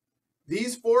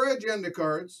 These 4 agenda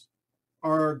cards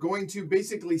are going to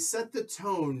basically set the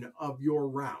tone of your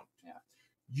round.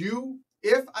 Yeah.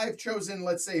 If I've chosen,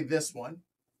 let's say this one,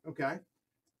 okay,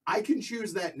 I can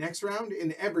choose that next round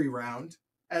in every round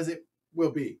as it will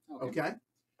be, okay?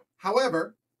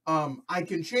 However, I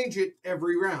can change it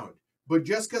every round. But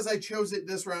just because I chose it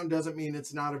this round doesn't mean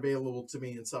it's not available to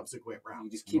me in subsequent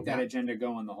rounds. You just keep that agenda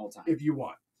going the whole time. If you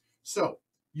want. So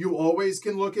you always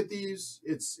can look at these.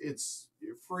 It's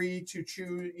free to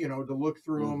choose, to look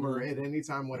through them or at any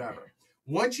time, whatever.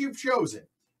 Once you've chosen,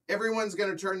 everyone's going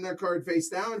to turn their card face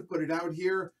down, put it out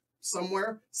here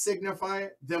somewhere, signify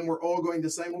it. Then we're all going to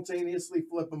simultaneously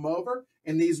flip them over,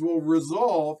 and these will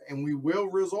resolve, and we will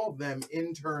resolve them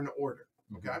in turn order.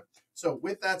 Okay. So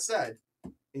with that said,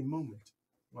 a moment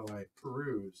while I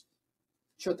peruse.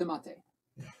 Chotemate.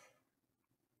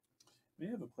 May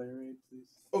I have a player aid,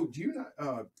 please? Oh, do you not?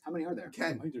 How many are there?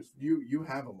 Ken, I think there's you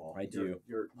have them all. I do.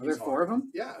 Are there 4 of them?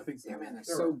 Yeah. I think so. Yeah, man,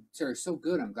 They're they're so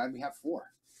good. I'm glad we have 4.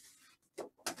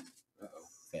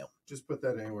 Just put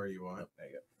that anywhere you want. There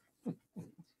you go.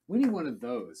 We need one of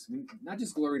those. I mean, not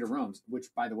just Glory to Rome,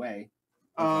 which, by the way,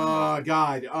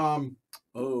 God.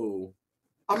 Oh.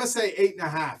 I'm gonna say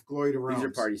 8.5. Glory to Rome. These are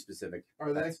party specific.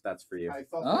 Are they? That's for you. I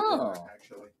thought Oh. they were,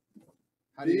 actually.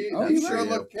 How do you, Oh, these you sure right.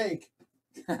 look pink.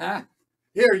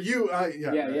 Here, you.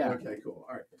 Yeah. Yeah. Okay, cool.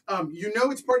 All right. You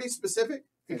know it's party specific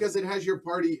because it has your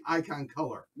party icon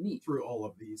color Neat. through all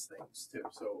of these things too.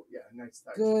 So yeah, nice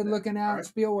touch. Good there. looking out, All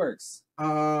Spielworxx.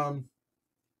 right.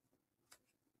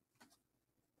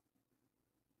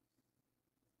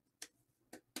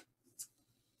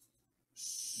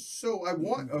 So I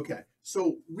want. Okay.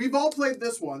 So we've all played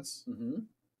this once. Mm-hmm.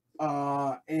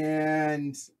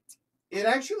 And it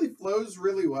actually flows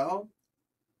really well.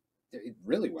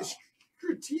 Really well.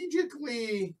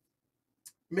 Strategically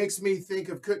makes me think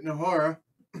of Kutnahora.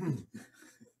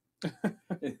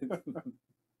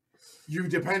 You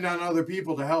depend on other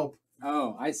people to help.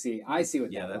 Oh, I see. I see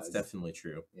what Yeah, that that's was. definitely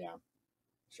true. Yeah,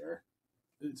 sure.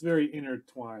 It's very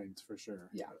intertwined for sure.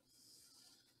 Yeah.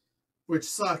 Which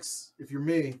sucks if you're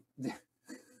me.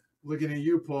 Looking at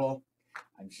you, Paul.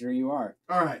 I'm sure you are.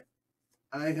 All right.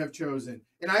 I have chosen.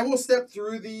 And I will step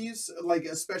through these, like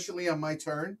especially on my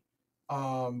turn.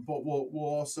 But we'll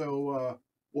also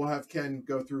we'll have Ken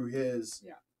go through his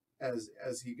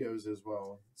as he goes as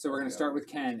well. So we're going to start with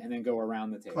Ken and then go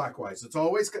around the table. Clockwise. It's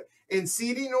always in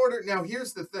seating order. Now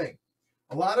here's the thing.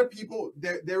 A lot of people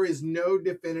there is no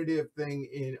definitive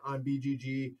thing on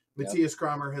BGG. Matthias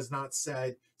Cramer has not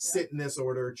said sit in this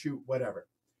order, choose whatever.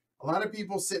 A lot of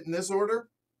people sit in this order.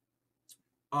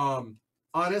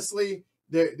 Honestly,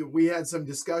 we had some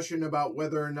discussion about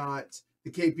whether or not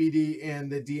the KPD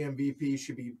and the DMVP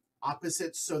should be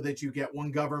opposites so that you get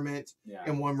one government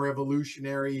and one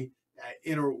revolutionary.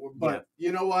 But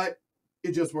you know what?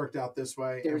 It just worked out this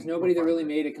way. There's nobody that really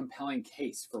made a compelling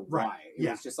case for why. It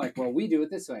was just like, well, we do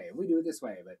it this way, we do it this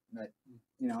way, but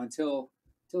you know, until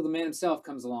the man himself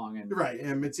comes along and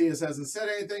and Matthias hasn't said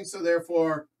anything, so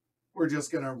therefore we're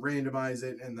just gonna randomize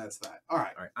it, and that's that. All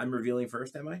right. I'm revealing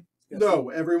first, am I? No,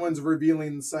 everyone's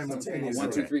revealing simultaneously.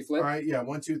 1, 2, 3, flip. All right,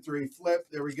 1, 2, 3, flip.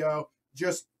 There we go.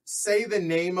 Just say the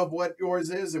name of what yours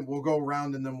is, and we'll go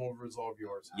around, and then we'll resolve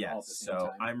yours. Yes.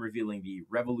 So I'm revealing the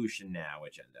Revolution Now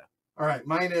agenda. All right,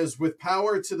 mine is with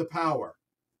power to the power.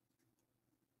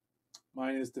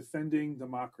 Mine is defending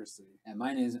democracy. And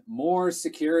mine is more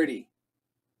security.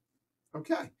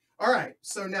 Okay. All right.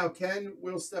 So now Ken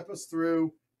will step us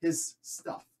through his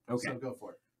stuff. Okay. So go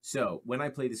for it. So when I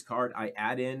play this card, I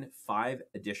add in 5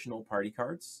 additional party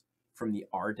cards from the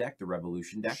R deck, the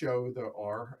Revolution deck. Show the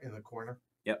R in the corner.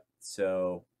 Yep.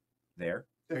 So there.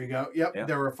 There you go. Yep.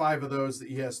 There are 5 of those that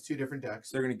he has 2 different decks.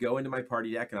 So they're going to go into my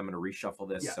party deck, and I'm going to reshuffle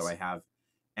this. Yes. So I have,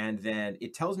 and then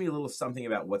it tells me a little something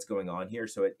about what's going on here.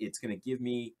 So it's going to give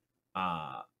me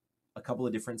a couple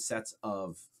of different sets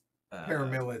of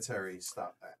paramilitary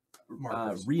stuff.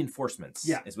 Reinforcements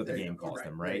is what the game calls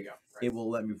them, right? It will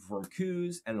let me perform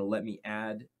coups, and it'll let me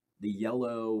add the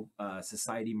yellow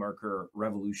society marker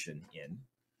revolution in.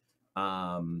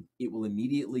 It will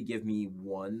immediately give me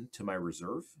 1 to my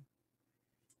reserve.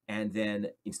 And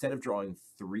then instead of drawing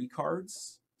 3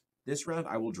 cards this round,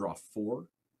 I will draw 4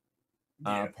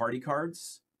 party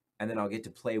cards. And then I'll get to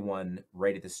play 1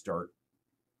 right at the start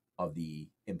of the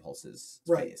impulses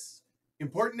phase.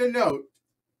 Important to note,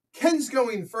 Ken's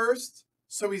going first,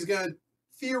 so he's going to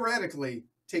theoretically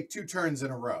take 2 turns in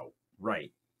a row.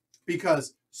 Right.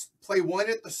 Because play 1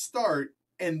 at the start,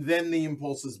 and then the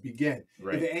impulses begin.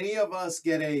 Right. If any of us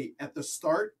get at the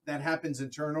start, that happens in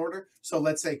turn order. So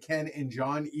let's say Ken and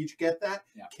John each get that.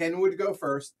 Yeah. Ken would go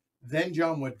first, then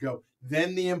John would go.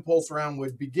 Then the impulse round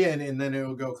would begin, and then it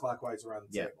will go clockwise around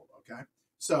the table. Okay?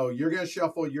 So you're going to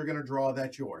shuffle. You're going to draw.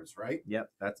 That's yours, right?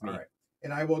 Yep, that's me. All right.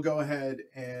 And I will go ahead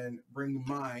and bring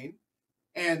mine.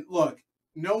 And look,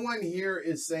 no one here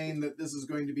is saying that this is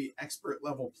going to be expert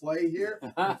level play here.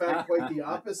 In fact, quite the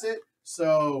opposite.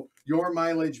 So your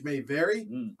mileage may vary.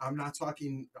 I'm not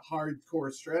talking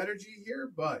hardcore strategy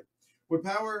here, but with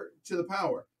power to the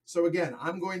power. So again,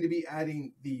 I'm going to be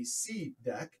adding the C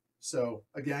deck. So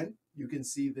again, you can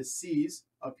see the C's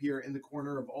up here in the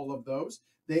corner of all of those.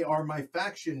 They are my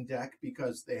faction deck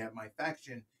because they have my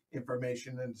faction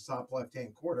information in the top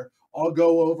left-hand corner. I'll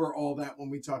go over all that when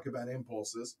we talk about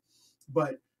impulses.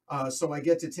 But so I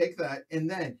get to take that, and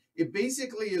then it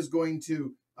basically is going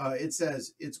to, it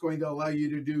says it's going to allow you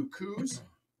to do coups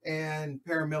and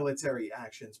paramilitary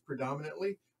actions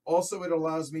predominantly. Also, it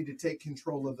allows me to take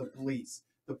control of the police.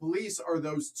 The police are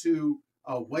those 2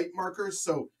 white markers.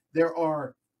 So there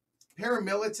are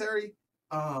paramilitary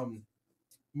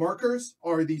markers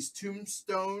are these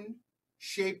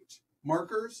tombstone-shaped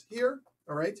markers here,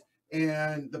 all right?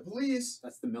 And the police...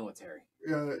 That's the military.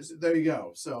 There you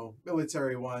go. So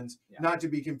military ones, not to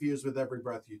be confused with every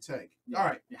breath you take. All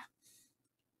right.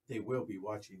 They will be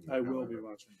watching you. I will be however.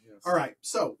 watching. Yes. All right.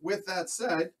 So with that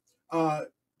said,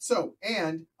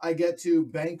 and I get to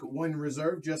bank 1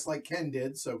 reserve just like Ken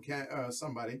did. So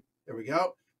somebody, there we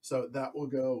go. So that will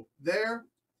go there.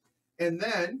 And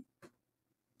then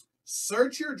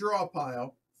search your draw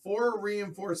pile for a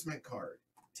reinforcement card.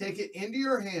 Take it into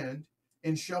your hand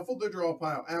and shuffle the draw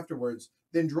pile afterwards.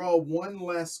 Then draw 1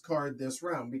 less card this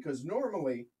round, because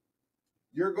normally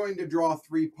you're going to draw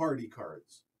 3 party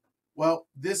cards. Well,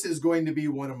 this is going to be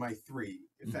one of my 3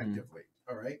 effectively.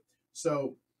 All right.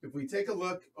 So if we take a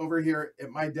look over here at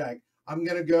my deck, I'm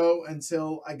going to go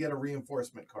until I get a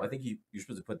reinforcement card. I think you're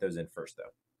supposed to put those in first,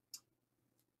 though.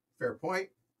 Fair point.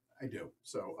 I do.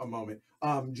 So a moment.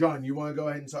 John, you want to go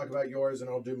ahead and talk about yours, and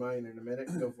I'll do mine in a minute.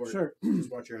 Go for it. Sure.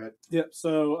 Just watch your head. Yep.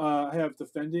 So I have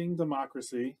Defending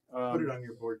Democracy, Put it on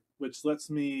your board. which lets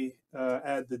me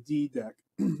add the D deck.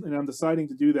 And I'm deciding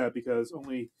to do that because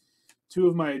only 2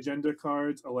 of my agenda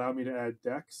cards allow me to add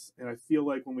decks. And I feel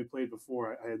like when we played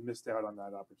before, I had missed out on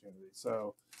that opportunity.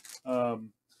 So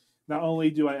not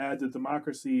only do I add the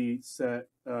Democracy set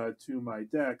to my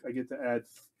deck, I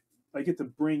get to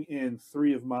bring in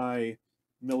 3 of my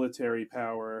military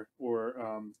power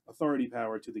or authority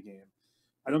power to the game.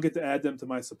 I don't get to add them to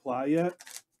my supply yet.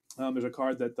 There's a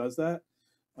card that does that.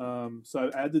 So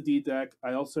I add the D deck.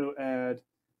 I also add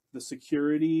the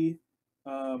security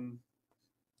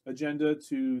agenda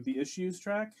to the issues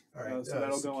track. All right. So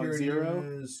that'll go on security 0.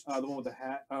 is- The one with the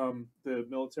hat, the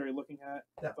military looking hat.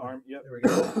 That The one. arm. Yep. There we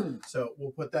go. So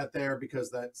we'll put that there because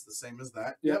that's the same as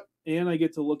that. Yep. And I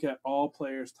get to look at all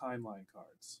players' timeline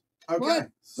cards. Okay.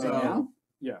 What? So Right now?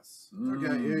 Yes.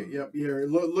 okay. Yep. Here,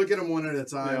 look at them one at a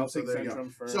time. Yeah, I'll so take there you go.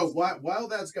 Centrum first. So while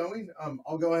that's going,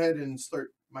 I'll go ahead and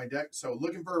start my deck. So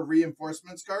looking for a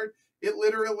reinforcements card. It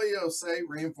literally will say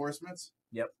reinforcements.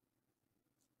 Yep.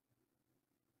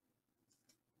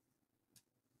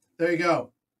 There you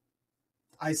go.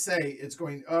 I say it's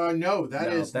going. No, that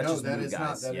No, is that's no, just that move, is not.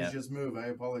 guys. That is Yeah. just move. I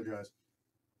apologize.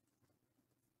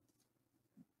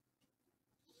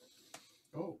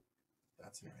 Oh,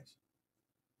 that's nice.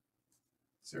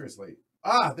 Seriously.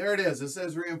 Ah, there it is. It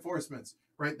says reinforcements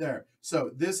right there.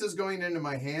 So this is going into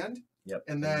my hand. Yep.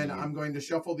 And then you I'm going to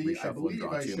shuffle these. I reshuffle and believe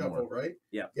draw I 2 shuffle, more. right?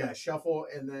 Yeah. Yeah, shuffle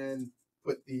and then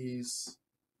put these.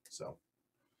 So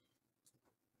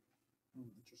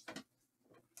Interesting.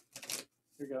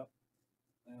 Here you go.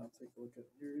 And I'll take a look at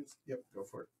yours. yep, go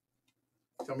for it.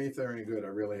 Tell me if they're any good. I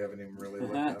really haven't even really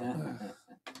looked at them.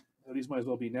 Oh, these might as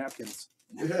well be napkins.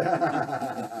 Okay.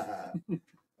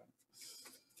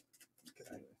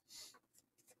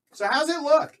 So how's it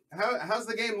look? How's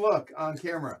the game look on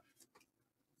camera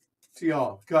to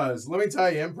y'all? Because let me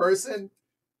tell you, in person,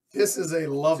 this is a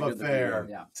love It's a good affair looking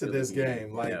Yeah. to Good this looking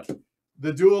game. Like Yeah.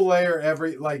 the dual layer,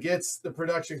 it's the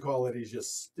production quality is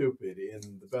just stupid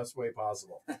in the best way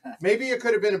possible. Maybe it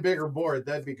could have been a bigger board.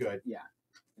 That'd be good.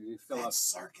 You fill up. That's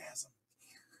sarcasm.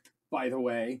 By the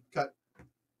way. Cut.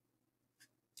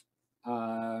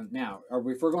 Now,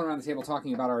 if we're going around the table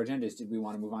talking about our agendas, did we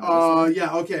want to move on to this one?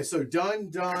 Yeah, okay. So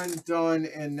done,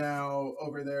 and now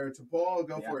over there to Paul.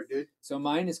 Go for it, dude. So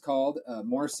mine is called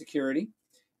More Security.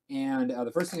 And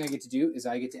the first thing I get to do is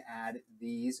I get to add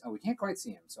these. Oh, we can't quite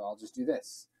see them, so I'll just do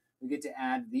this. We get to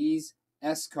add these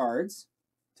S cards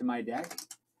to my deck.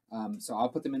 So I'll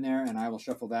put them in there, and I will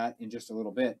shuffle that in just a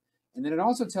little bit. And then it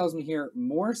also tells me here,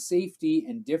 more safety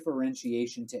and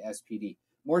differentiation to SPD.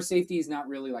 More safety is not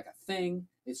really like a thing.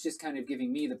 It's just kind of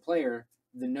giving me, the player,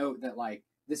 the note that, like,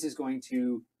 this is going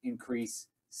to increase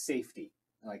safety.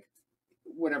 Like,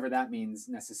 whatever that means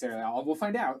necessarily. We'll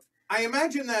find out. I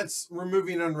imagine that's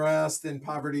removing unrest and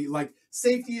poverty. Like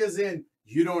safety is in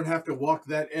you don't have to walk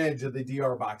that edge of the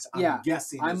DR box. I'm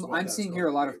guessing. I'm seeing here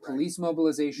a lot of police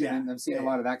mobilization. Yeah. I'm seeing a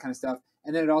lot of that kind of stuff.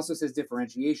 And then it also says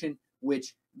differentiation,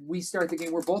 which we start the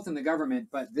game. We're both in the government,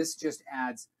 but this just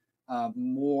adds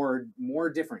more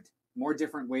different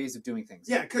ways of doing things.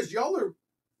 Yeah, because y'all are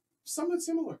somewhat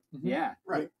similar. Yeah.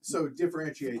 Right. So it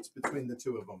differentiates between the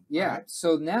two of them. Yeah. All right?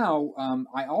 So now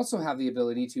I also have the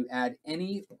ability to add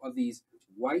any of these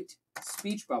white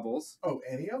speech bubbles. Oh,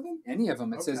 any of them? Any of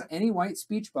them. It says Okay. any white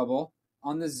speech bubble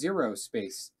on the 0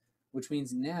 space, which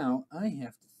means now I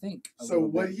have to think a So little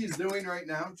what bit. he's doing right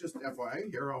now, just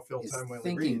FYI, here I'll fill Is time while he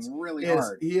thinking reads. really Is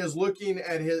hard. he is looking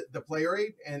at the player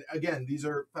aid, and again, these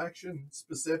are faction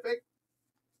specific,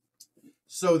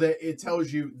 so that it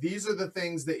tells you these are the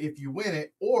things that if you win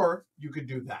it, or you could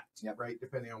do that. Yep. Right,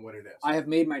 depending on what it is. I have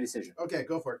made my decision. Okay,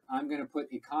 go for it. I'm going to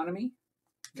put economy,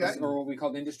 Okay. or what we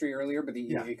called industry earlier, but the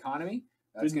Yeah. economy.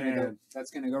 That's Good going to go. man. That's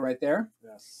going to go right there.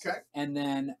 Yes. Okay. And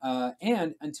then,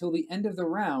 and until the end of the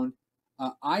round,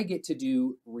 I get to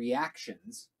do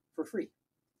reactions for free.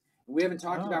 We haven't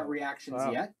talked about Oh, reactions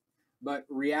wow. yet, but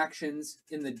reactions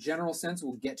in the general sense,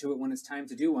 we'll get to it when it's time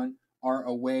to do one, are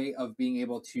a way of being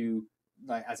able to,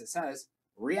 like as it says,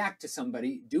 react to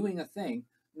somebody doing a thing.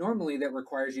 Normally that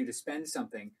requires you to spend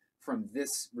something from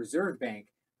this reserve bank,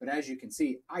 but as you can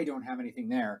see, I don't have anything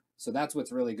there. So that's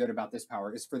what's really good about this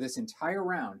power, is for this entire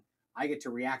round, I get to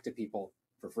react to people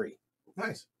for free.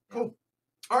 Nice. Cool.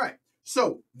 All right.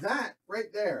 So that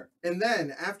right there. And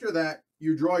then after that,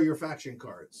 you draw your faction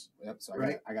cards. Yep, so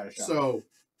Right. I got to show. So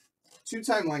 2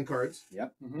 timeline cards.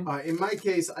 Yep. In my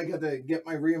case, I got to get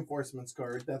my reinforcements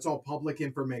card. That's all public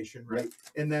information, right? Yep.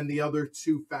 And then the other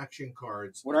 2 faction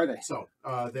cards. What are they? So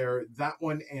they're that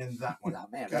one and that one. Oh,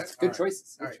 man, Okay. that's good All right.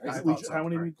 choices. All Good right. choices. I thought so. How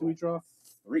many All right, do we draw?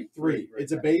 3. 3. Right,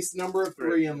 It's a right. base number of 3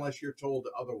 3. unless you're told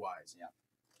otherwise. Yeah.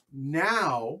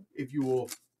 Now, if you will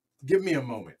give me a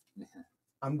moment,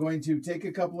 I'm going to take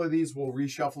a couple of these. We'll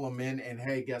reshuffle them in. And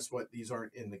hey, guess what? These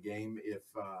aren't in the game. If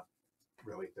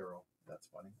really thorough. That's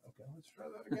funny. Okay, let's try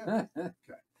that again.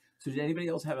 So did anybody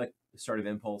else have a start of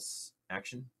impulse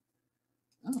action?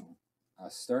 Oh, a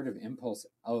start of impulse.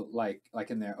 Oh, like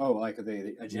in there. Oh, like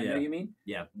the agenda. Yeah. You mean?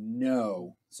 Yeah.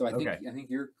 No. So I think Okay.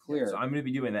 you're clear. So I'm going to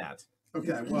be doing that.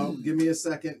 Okay, well, give me a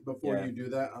second before Yeah. you do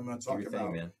that. I'm going to Do talk your thing,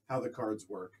 about man. how the cards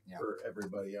work Yeah. for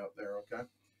everybody out there,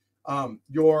 okay?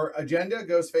 Your agenda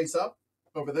goes face up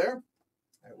over there.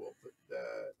 I will put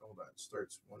that, hold on,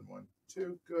 starts 1, 1,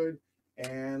 2, good.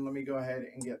 And let me go ahead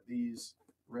and get these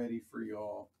ready for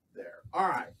y'all there. All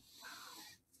right.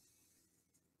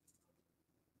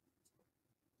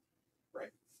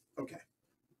 Right, okay.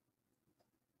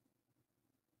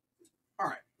 All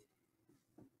right.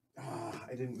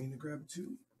 I didn't mean to grab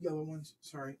 2 yellow ones.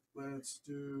 Sorry. Let's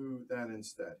do that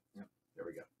instead. Yep. There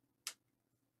we go.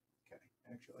 Okay.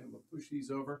 Actually, I'm going to push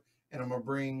these over, and I'm going to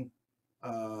bring,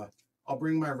 I'll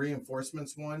bring my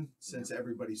reinforcements one since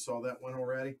everybody saw that one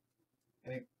already. I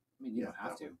mean, you don't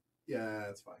have that to. one. Yeah,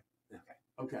 that's fine.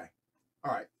 Okay. Okay.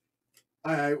 All right.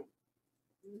 I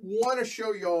want to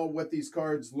show y'all what these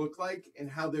cards look like and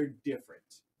how they're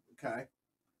different. Okay.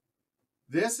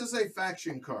 This is a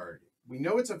faction card. We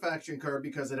know it's a faction card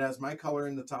because it has my color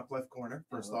in the top left corner,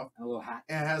 first off. And a little hat.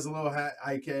 And it has a little hat,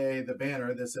 aka the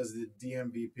banner that says the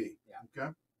DMVP. Yeah.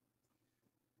 Okay.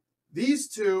 These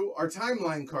 2 are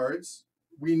timeline cards.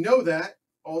 We know that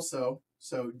also.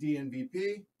 So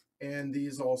DNVP, and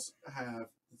these also have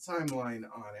the timeline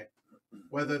on it,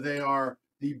 whether they are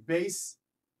the base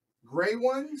gray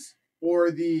ones or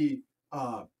the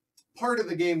part of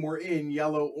the game we're in,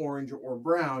 yellow, orange, or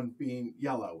brown, being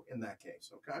yellow in that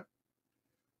case, okay?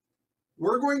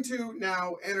 We're going to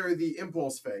now enter the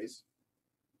impulse phase.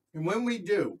 And when we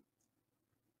do,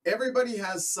 everybody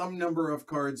has some number of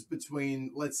cards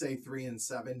between, let's say, 3 and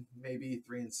 7, maybe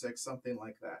 3 and 6, something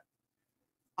like that.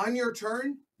 On your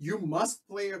turn, you must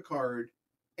play a card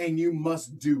and you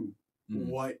must do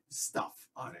what stuff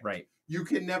on it. Right. You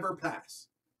can never pass.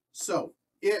 So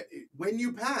when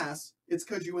you pass, it's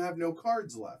because you have no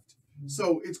cards left.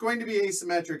 So it's going to be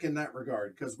asymmetric in that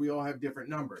regard because we all have different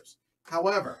numbers.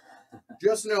 However,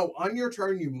 just know on your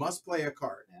turn, you must play a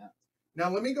card. Yeah. Now,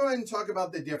 let me go ahead and talk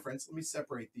about the difference. Let me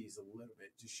separate these a little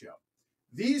bit to show.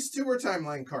 These 2 are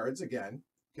timeline cards again,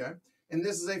 okay? And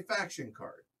this is a faction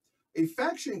card. A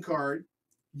faction card,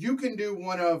 you can do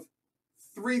one of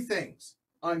 3 things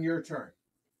on your turn.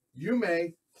 You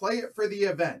may play it for the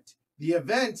event. The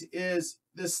event is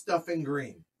this stuff in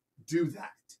green. Do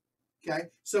that. Okay?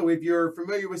 So if you're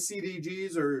familiar with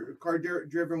CDGs or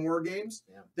card-driven war games,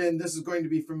 then this is going to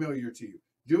be familiar to you.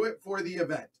 Do it for the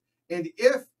event. And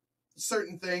if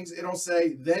certain things, it'll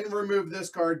say, then remove this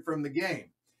card from the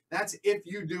game. That's if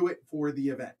you do it for the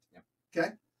event.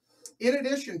 Okay? In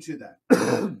addition to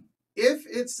that, if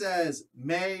it says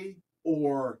may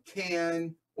or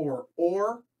can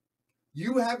or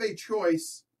you have a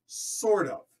choice, sort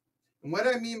of. And what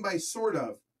I mean by sort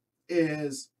of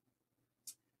is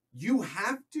you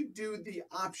have to do the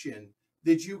option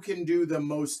that you can do the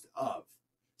most of.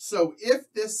 So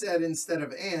if this said instead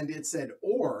of and, it said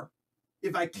or,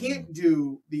 if I can't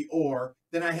do the or,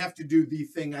 then I have to do the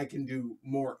thing I can do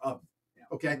more of.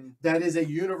 Okay? That is a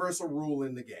universal rule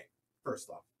in the game, first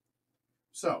off.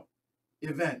 So,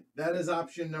 event, that is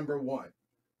option number 1.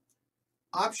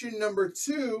 Option number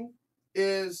 2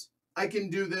 is I can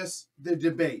do this, the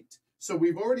debate. So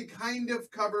we've already kind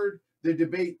of covered the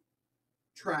debate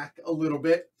track a little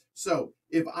bit. So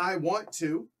if I want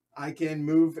to, I can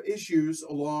move issues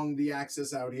along the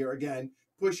axis out here, again,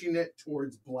 pushing it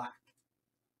towards black.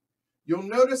 You'll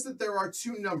notice that there are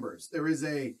 2 numbers. There is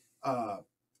a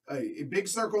big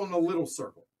circle and a little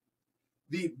circle.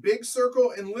 The big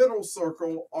circle and little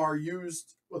circle are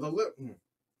used with a little.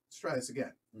 Let's try this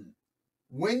again.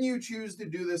 when you choose to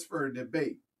do this for a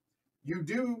debate, you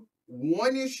do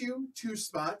one issue 2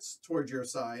 spots towards your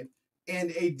side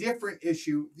and a different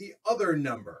issue the other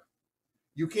number.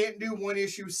 You can't do one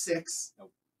issue 6.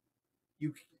 Nope.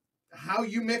 How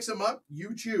you mix them up,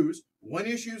 you choose. One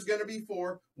issue is going to be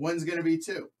 4, one's going to be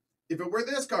 2. If it were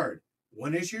this card,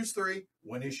 one issue is 3,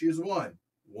 one issue is 1.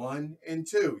 1 and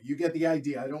 2. You get the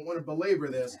idea. I don't want to belabor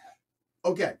this.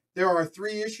 Okay, there are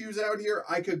 3 issues out here.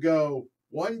 I could go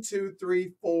 1, 2,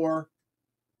 3, 4,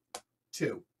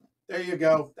 2. There you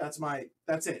go. That's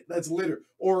it. That's literally.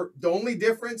 Or the only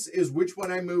difference is which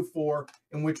one I move 4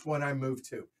 and which one I move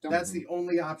 2. That's the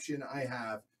only option I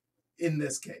have in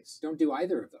this case. Don't do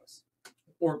either of those.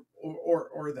 Or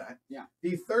that. Yeah.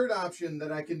 The third option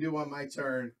that I can do on my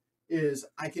turn is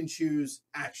I can choose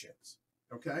actions.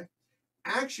 Okay?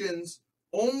 Actions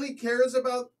only cares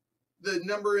about the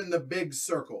number in the big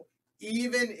circle,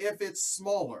 even if it's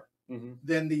smaller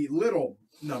than the little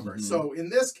number. So in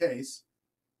this case,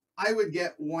 I would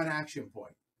get 1 action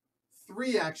point,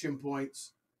 3 action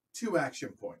points, 2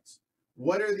 action points.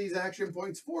 What are these action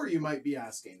points for, you might be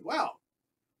asking? Well,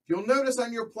 you'll notice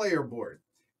on your player board,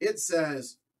 it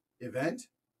says event,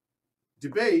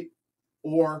 debate,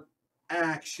 or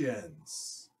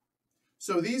actions.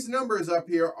 So these numbers up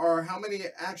here are how many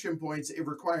action points it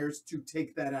requires to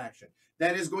take that action.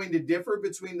 That is going to differ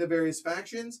between the various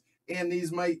factions, and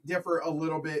these might differ a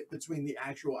little bit between the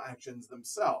actual actions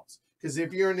themselves. Because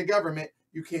if you're in the government,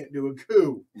 you can't do a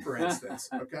coup, for instance.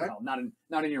 Okay? Well,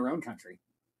 not in your own country.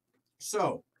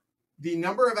 So the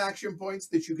number of action points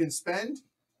that you can spend,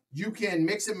 you can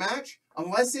mix and match,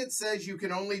 unless it says you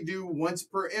can only do once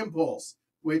per impulse,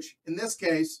 which in this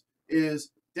case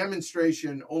is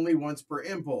demonstration only once per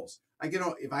impulse.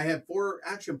 If I had 4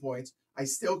 action points, I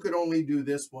still could only do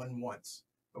this one once.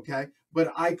 Okay?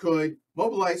 But I could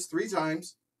mobilize 3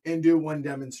 times and do 1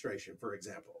 demonstration, for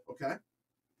example. Okay?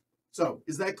 So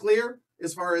is that clear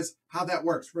as far as how that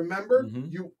works? Remember,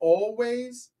 you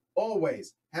always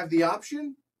have the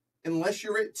option, unless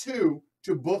you're at 2,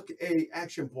 to book a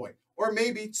action point, or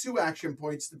maybe 2 action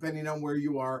points, depending on where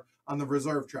you are on the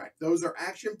reserve track. Those are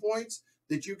action points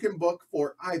that you can book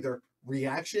for either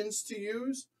reactions to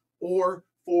use or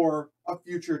for a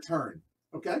future turn.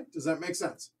 Okay? Does that make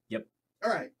sense? Yep.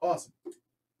 All right. Awesome.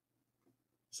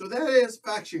 So that is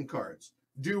faction cards.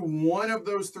 Do one of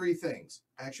those 3 things: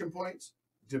 action points,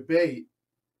 debate,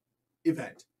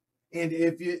 event. And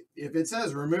if it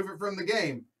says remove it from the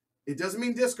game, it doesn't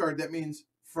mean discard. That means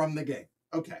from the game.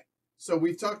 Okay. So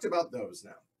we've talked about those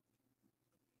now.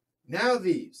 Now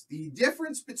the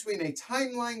difference between a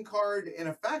timeline card and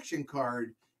a faction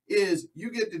card is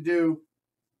you get to do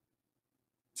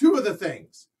 2 of the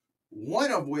things,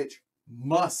 one of which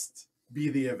must be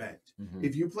the event.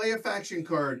 If you play a faction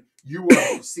card, you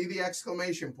will see the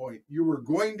exclamation point. You were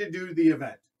going to do the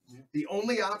event. The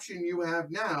only option you have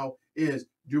now is,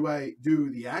 do I do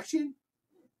the action,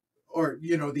 or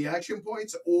the action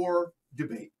points, or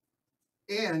debate?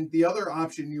 And the other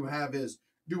option you have is,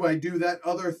 do I do that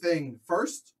other thing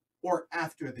first or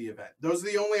after the event? Those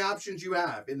are the only options you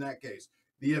have in that case.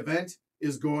 The event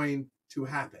is going to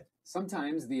happen.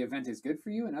 Sometimes the event is good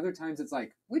for you, and other times it's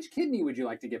like, which kidney would you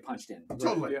like to get punched in?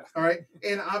 Totally. Yeah. All right.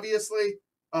 And obviously,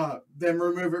 then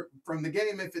remove it from the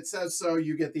game. If it says so,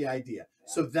 you get the idea.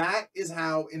 Yeah. So that is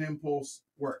how an impulse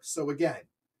works. So again,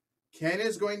 Ken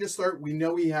is going to start. We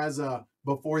know he has a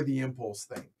before the impulse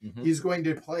thing. He's going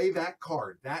to play that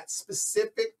card. That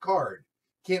specific card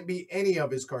can't be any of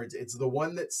his cards. It's the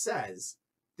one that says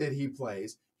that he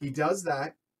plays. He does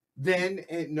that. Then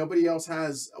nobody else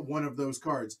has one of those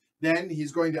cards. Then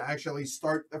he's going to actually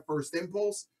start the first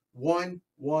impulse. 1,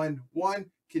 1, 1.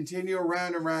 Continue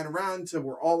around and around and around until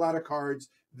we're all out of cards.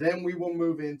 Then we will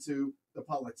move into the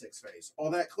politics phase. All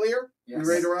that clear? Yes. We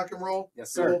ready to rock and roll?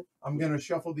 Yes, sir. Cool. I'm going to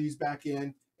shuffle these back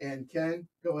in. And Ken,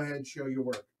 go ahead and show your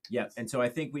work. Yeah, and so I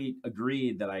think we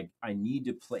agreed that I need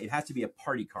to play. It has to be a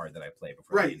party card that I play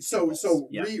before. Right. So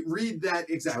yeah. read that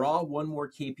exactly. Draw 1 more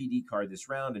KPD card this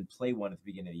round and play 1 at the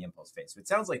beginning of the impulse phase. So it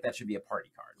sounds like that should be a party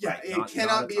card. Yeah, right? it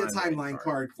cannot be a timeline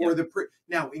card for the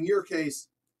now. In your case,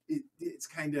 it's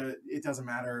kind of it doesn't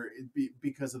matter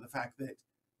because of the fact that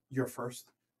you're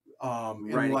first.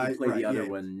 Right, you play the other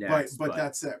one next. But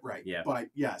that's it, right? Yeah. But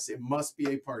yes, it must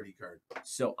be a party card.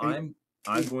 So I'm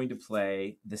going to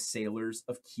play the Sailors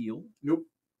of Kiel. Nope.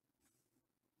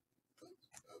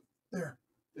 There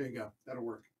you go. That'll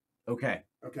work. Okay.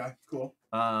 Okay. Cool.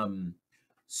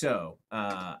 So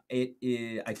it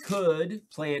is. I could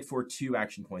play it for 2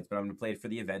 action points, but I'm going to play it for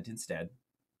the event instead.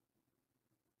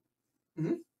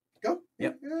 Go.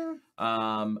 Yep. Yeah.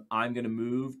 I'm going to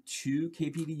move 2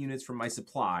 KPD units from my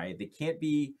supply. They can't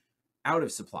be out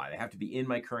of supply. They have to be in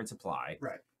my current supply.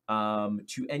 Right.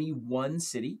 To any one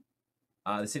city.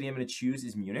 The city I'm going to choose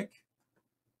is Munich.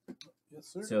 Yes,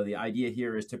 sir. So the idea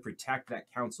here is to protect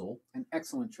that council. An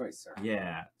excellent choice, sir.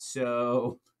 Yeah.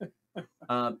 So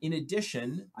in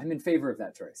addition, I'm in favor of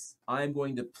that choice. I'm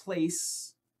going to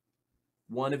place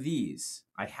one of these.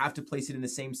 I have to place it in the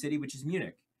same city, which is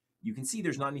Munich. You can see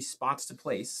there's not any spots to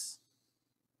place.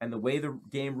 And the way the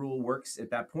game rule works at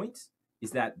that point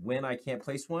is that when I can't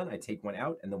place one, I take one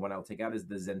out, and the one I'll take out is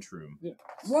the Zentrum. Yeah.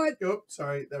 What? Oh,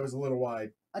 sorry, that was a little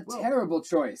wide. A Well, terrible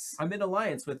choice. I'm in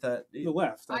alliance with The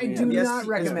left. I mean, do the not SC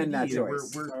recommend that SPD,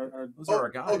 choice. Those are our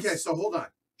guys. Okay, so hold on.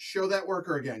 Show that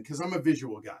worker again, because I'm a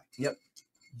visual guy. Yep.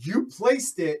 You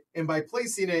placed it, and by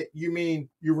placing it, you mean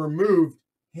you removed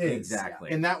his.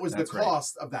 Exactly. And that was That's the right.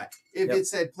 cost of that. If Yep. it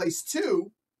said place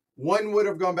 2, one would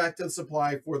have gone back to the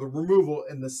supply for the removal,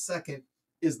 and the second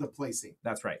is the placing.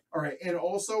 That's right. All right. And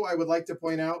also, I would like to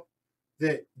point out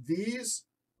that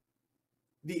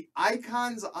the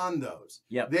icons on those,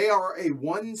 Yep. they are a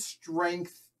 1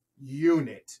 strength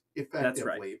unit, That's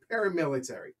right. effectively,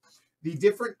 paramilitary. The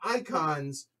different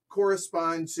icons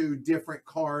correspond to different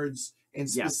cards and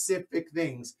Yeah. specific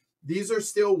things. These are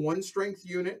still 1 strength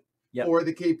unit Yep. for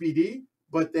the KPD,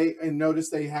 but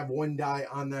notice they have 1 die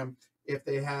on them. If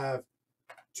they have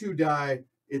 2 die,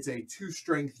 it's a 2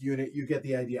 strength unit. You get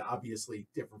the idea. Obviously,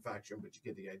 different faction, but you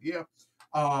get the idea.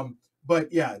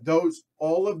 But yeah,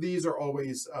 all of these are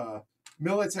always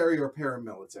military or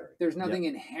paramilitary. There's nothing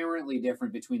inherently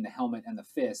different between the helmet and the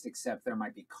fist, except there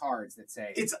might be cards that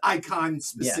say It's icon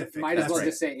specific. might as That's well right.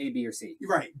 just say A, B, or C.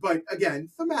 Right, but again,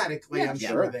 thematically, Yeah, I'm yeah.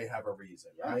 sure they have a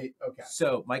reason, Yeah. right? Okay,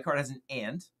 So my card has an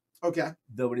and, okay,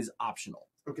 though it is optional.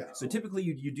 okay. So typically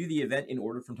you do the event in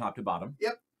order from top to bottom.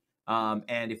 Yep.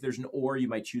 And if there's an or, you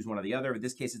might choose one or the other. In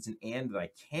this case, it's an and that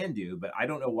I can do, but I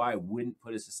don't know why I wouldn't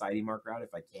put a society marker out if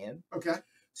I can. Okay.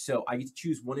 So I get to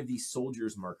choose one of these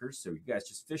soldiers markers. So you guys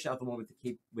just fish out the one with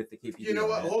the KPD. You know on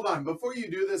what? it. Hold on. Before you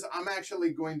do this, I'm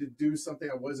actually going to do something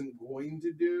I wasn't going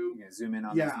to do. I'm gonna zoom in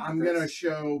on Yeah, these I'm markers. gonna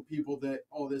show people that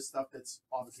all this stuff that's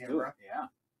off Let's do it. camera. Yeah.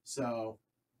 So,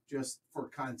 just for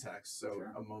context, so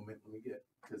Sure. a moment, let me get,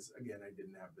 because again, I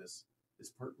didn't have this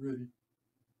part ready.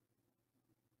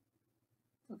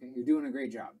 Okay, you're doing a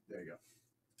great job. There you go.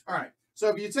 All right. So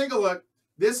if you take a look,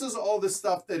 this is all the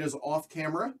stuff that is off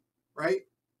camera, right?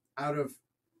 Out of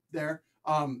there.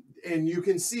 And you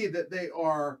can see that they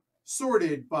are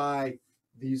sorted by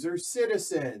these are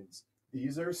citizens,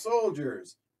 these are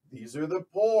soldiers, these are the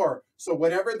poor. So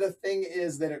whatever the thing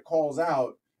is that it calls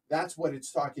out, that's what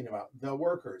it's talking about, the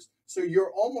workers. So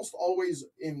you're almost always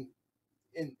in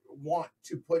want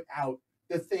to put out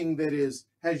the thing that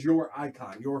has your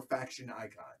icon, your faction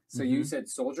icon. So you Mhm. said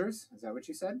soldiers? Is that what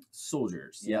you said?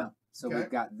 Soldiers. Yeah. So Okay. we've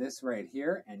got this right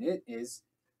here, and it is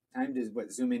time to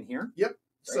zoom in here. Yep.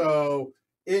 So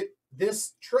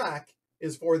this track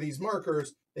is for these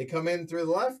markers. They come in through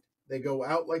the left, they go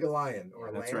out like a lion or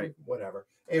a That's lamb, right. whatever.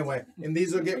 Anyway, and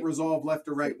these will get resolved left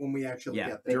or right when we actually Yeah.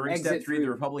 get there. During step exit 3 of the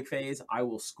through- Republic phase, I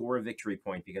will score a victory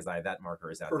point because that marker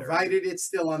is out there. Provided it's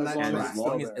still on As that long And as track. as long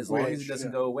still as, there. as long as Which, it doesn't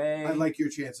yeah. go away. I like your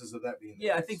chances of that being the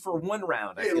Yeah, I case. think for one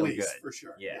round, I At feel least, good. for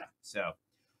sure. Yeah. So,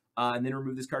 and then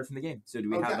remove this card from the game. So do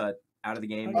we Okay. have a out of the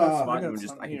game I got- spot? I got You wanna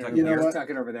just some I can here. tuck You it know here. what? Just tuck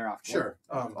it over there off. Sure.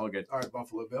 All good. All right,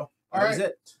 Buffalo Bill. All That right. was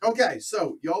it. Okay,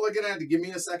 so y'all are gonna have to give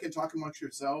me a second, talk amongst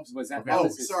yourselves. Was that? Okay. Oh,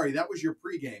 this is- sorry, that was your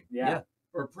pregame Yeah. Yeah.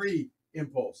 or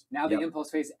pre-impulse. Now the Yep. impulse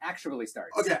phase actually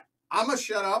starts. Okay, I'm gonna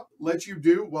shut up, let you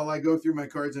do while I go through my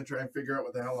cards and try and figure out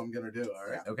what the hell I'm gonna do. All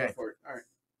right. Okay. Go for it. All right.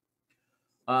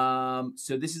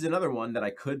 So this is another one that I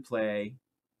could play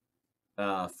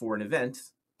for an event,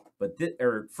 but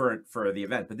for the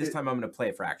event. But this time I'm going to play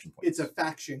it for action points. It's a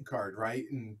faction card, right?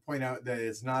 And point out that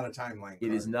it's not a timeline card.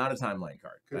 It is not a timeline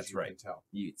card. 'cause That's you right. can tell.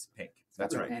 It's pink.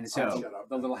 That's Okay. right. And it's So- got Shut up.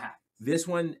 the little hat. This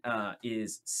one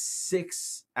is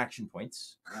 6 action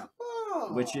points,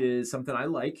 Oh. which is something I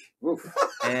like. Oof.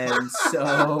 And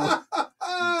so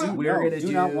Dude, we're no, going to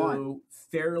do not do want.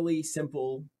 fairly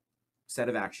simple set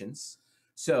of actions.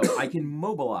 So I can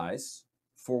mobilize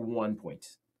for 1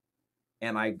 point.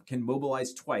 And I can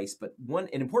mobilize twice, but an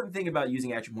important thing about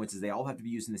using action points is they all have to be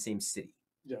used in the same city.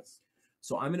 Yes.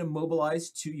 So I'm going to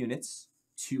mobilize 2 units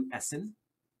to Essen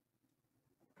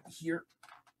here.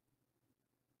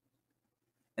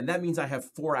 And that means I have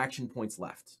 4 action points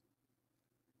left.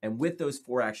 And with those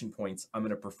 4 action points, I'm going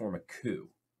to perform a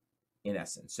coup in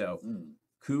Essen. So Mm.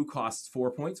 coup costs 4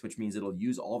 points, which means it'll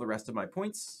use all the rest of my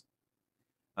points.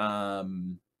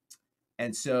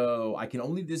 And so I can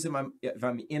only do this if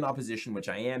I'm in opposition, which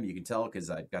I am. You can tell because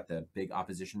I've got the big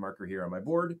opposition marker here on my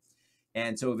board.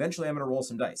 And so eventually I'm going to roll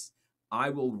some dice. I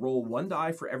will roll 1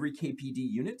 die for every KPD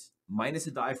unit, minus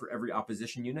a die for every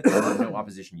opposition unit. There are no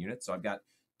opposition units, so I've got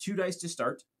 2 dice to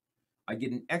start. I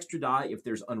get an extra die if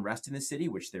there's unrest in the city,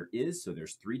 which there is, so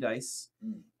there's 3 dice.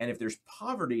 And if there's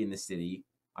poverty in the city,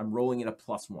 I'm rolling in a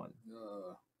 +1.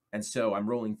 And so I'm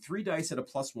rolling 3 dice at a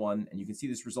 +1, and you can see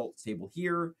this results table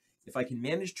here. If I can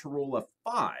manage to roll a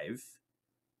 5,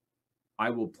 I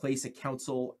will place a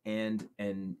council and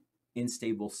an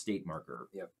unstable state marker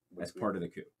as part of the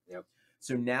coup.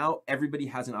 So now everybody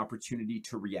has an opportunity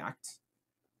to react.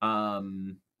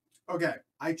 Okay,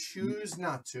 I choose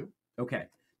not to. Okay.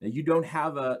 Now you don't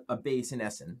have a base in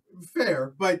Essen.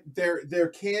 Fair, but there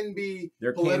can be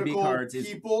political cards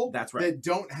people that's right. that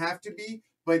don't have to be.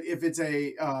 But if it's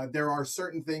a, there are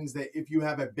certain things that if you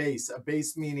have a base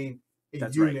meaning a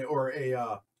That's unit or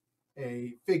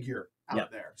a figure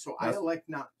out there. So I elect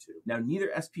not to. Now neither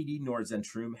SPD nor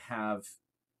Zentrum have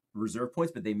reserve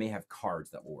points, but they may have cards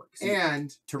that will work. So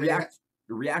And to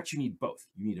react, you need both.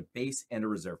 You need a base and a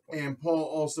reserve point. And Paul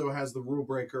also has the rule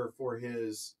breaker for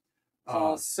his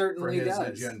Paul certainly for his does.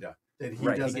 agenda that he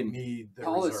Right, he doesn't can- need the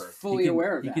Paul reserve. is fully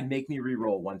aware of He that. can make me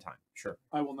re-roll 1 time. Sure.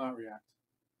 I will not react.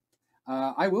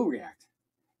 I will react.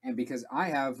 And because I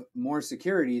have more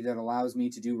security that allows me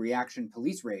to do reaction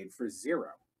police raid for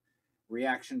 0.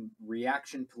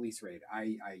 Reaction police raid.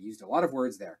 I used a lot of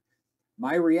words there.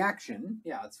 My reaction,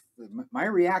 my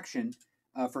reaction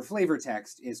for flavor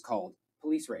text is called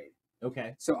police raid.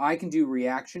 Okay. So I can do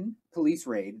reaction police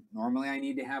raid. Normally I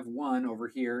need to have 1 over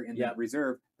here in the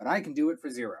reserve, but I can do it for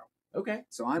 0. Okay.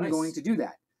 So I'm going to do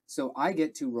that. So I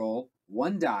get to roll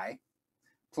 1 die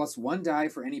plus 1 die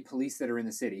for any police that are in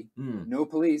the city. No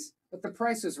police, but the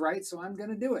price is right, so I'm going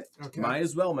to do it. Okay. Might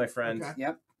as well, my friend. Okay.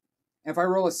 Yep. If I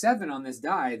roll a 7 on this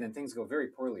die, then things go very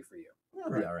poorly for you.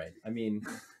 That'll be all right. I mean,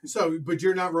 So, but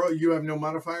you're not you have no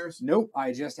modifiers? Nope,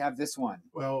 I just have this one.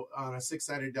 Well, on a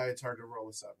 6-sided die, it's hard to roll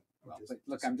a 7. Well, but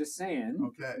look, I'm just saying,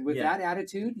 Okay. with that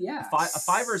attitude, yeah. a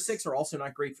 5 or a 6 are also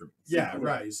not great for me. Yeah,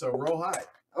 right. So roll high.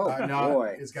 Oh, No,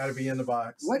 boy. it's got to be in the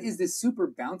box. What is this super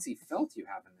bouncy felt you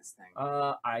have in this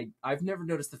thing? I've never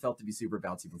noticed the felt to be super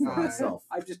bouncy before Right. myself.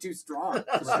 I'm just too strong.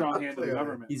 Strong-handed Clearly.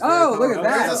 government. He's very Oh, look at powerful.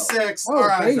 that. There's a 6. Oh, All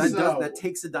right. baby. That, So, that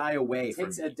takes a die away from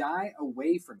Takes me. a die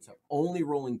away from you. So only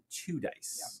rolling 2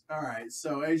 dice. all right.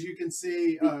 So as you can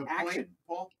see, The point, action.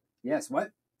 Paul, Yes,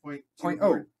 what? point. to Point. the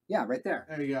board. Oh, yeah, right there.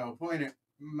 There you go. Point it.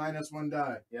 -1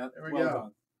 die. Yep. There we Well go.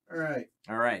 done. All right.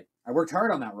 All right. I worked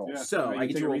hard on that roll. Yeah, So, right, I you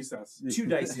get take to a roll recess. 2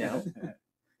 dice now.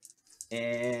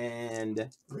 And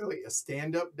Really, a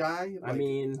stand-up die? I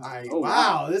mean, Oh,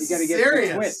 wow, this You gotta is get a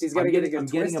serious. twist. He's got to get a good I'm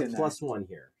getting twist a in +1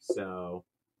 here. So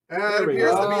It There we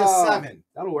appears go. to be a Oh. 7.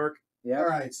 that'll work. there. All Yeah.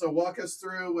 right. So walk us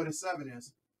through what a 7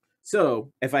 is.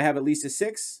 So if I have at least a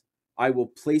 6, I will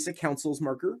place a council's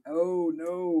marker Oh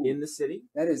no. in the city,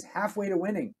 That is halfway to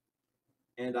winning.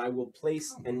 and I will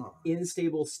place Come an on.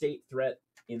 unstable state threat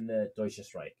in the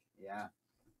Deutsche Reich. Yeah.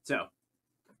 So,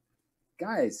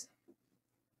 Guys,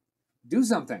 do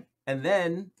something. and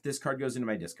then this card goes into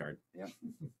my discard.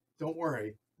 Don't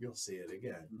worry, you'll see it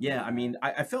again. Yeah, I mean,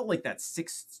 I felt like that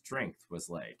 6 strength was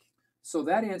like So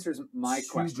that answers my too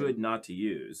question. good not to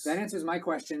use. That answers my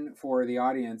question for the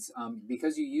audience.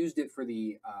 Because you used it for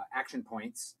the action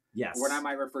points, Yes. what I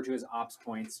might refer to as ops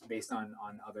points, based on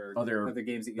other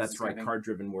games that you That's right,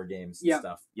 card-driven war games and Yep.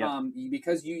 stuff. Yeah,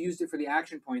 Because you used it for the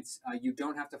action points, you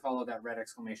don't have to follow that red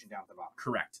exclamation down at the bottom.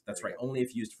 correct. That's Very right. good. Only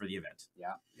if used for the event.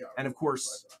 Yeah. Yeah. And of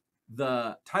course,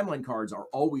 the timeline cards are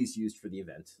always used for the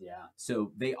event. Yeah.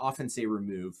 So they often say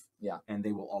remove. Yeah. And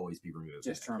they will always be removed.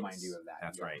 Just in to that remind case. you of that.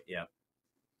 That's Yeah. right. Yeah.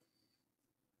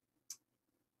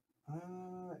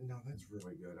 No, that's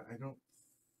really good. I don't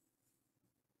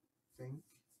think.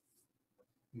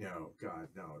 No, God,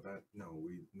 no.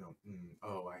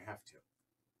 Oh, I have to.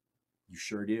 You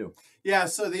sure do. Yeah.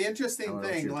 So the I interesting don't know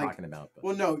what thing, you're like, talking about. But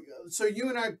well, no. So you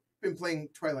and I've been playing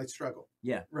Twilight Struggle.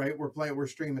 Yeah. Right. We're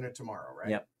streaming it tomorrow. Right.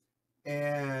 Yep.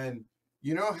 And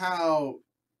you know how,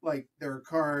 like, there are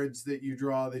cards that you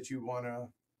draw that you want to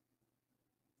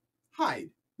hide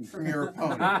from your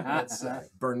opponent. Let's say.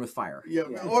 burn with fire. Yeah,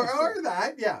 Yeah. or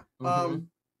that, yeah. Mhm.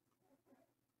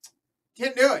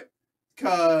 Can't do it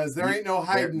because there ain't no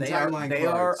hiding They timeline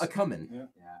are cards. a coming. Yeah.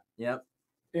 Yeah. Yep.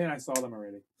 And I saw them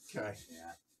already. Okay.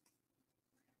 Yeah.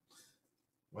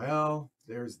 Well,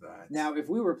 there's that. Now, if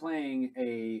we were playing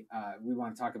we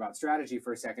want to talk about strategy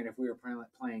for a second. If we were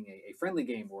playing a friendly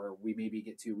game where we maybe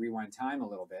get to rewind time a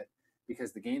little bit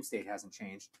because the game state hasn't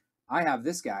changed, I have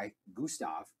this guy,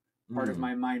 Gustav, part of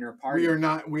my minor party.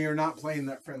 we are not playing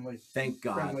that friendly. Thank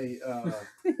God. Friendly.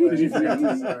 Did you forget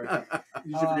yeah, to sorry. Did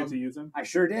you forget to use them? I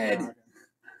sure did. Oh, okay.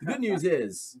 The good news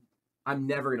is I'm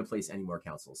never going to place any more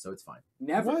councils, so it's fine.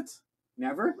 Never. What?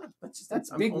 Never.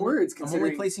 That's I'm big only- words. I'm only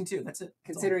Considering placing 2. That's it.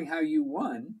 That's all. considering how you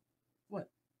won.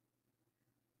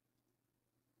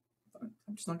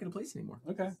 I'm just not going to place anymore.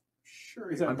 Okay.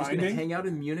 Sure. Is that I'm just going to binding? hang out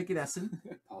in Munich at Essen,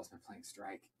 Paul's been playing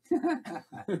Strike.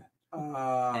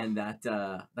 and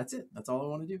that's it. That's all I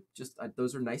want to do. Just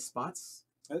those are nice spots.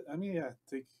 I mean,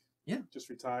 yeah. Just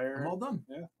retire. I'm all done.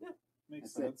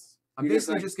 Makes That's it. sense. I'm You're just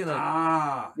basically like, just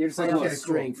gonna You're just play like, on a look,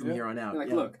 string cool. from here on out. You're like,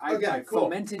 yeah. look, I Okay, cool.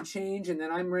 fomented change, and then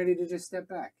I'm ready to just step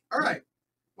back. All right.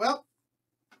 Well,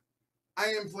 I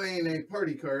am playing a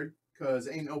party card because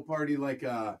ain't no party like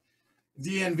a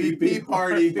DNVP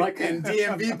party, and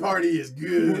DMV party is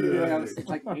good. Yeah, it's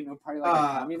like ain't no party like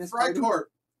a communist party. Freikorp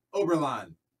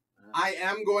Oberland. Uh, I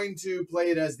am going to play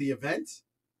it as the event,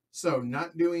 so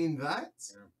not doing that.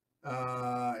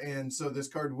 And so this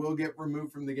card will get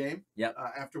removed from the game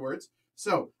afterwards.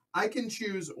 So I can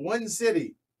choose one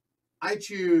city. I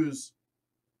choose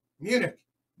Munich.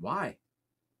 Why?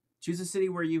 Choose a city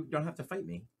where you don't have to fight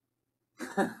me.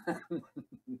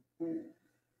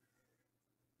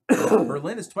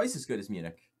 Berlin is twice as good as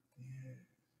Munich.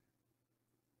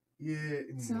 Yeah.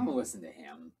 So I'm gonna listen to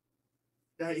him.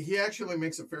 He actually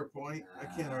makes a fair point. I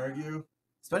can't argue.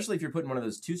 Especially if you're putting one of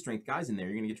those 2-strength guys in there,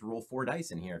 you're gonna get to roll 4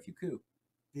 dice in here if you coup.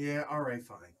 Yeah, all right,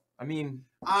 fine. I mean,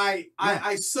 I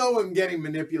so am getting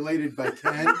manipulated by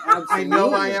Ken. I Absolutely.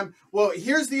 know I am. Well,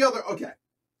 here's the other. Okay,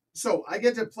 so I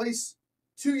get to place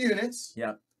 2 units.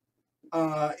 Yeah.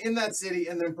 In that city,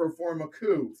 and then perform a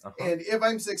coup. Uh-huh. And if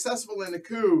I'm successful in a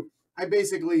coup, I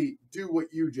basically do what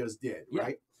you just did, Yeah.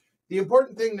 right? The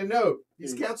important thing to note: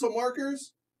 these council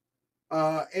markers,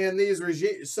 and these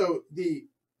regimes. So They're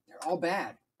all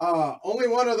bad. only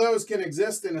one of those can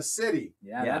exist in a city.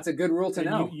 Yeah, Yeah. that's a good rule to And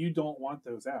know. you don't want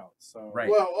those out. So Right.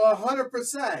 Well,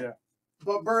 100%. Yeah.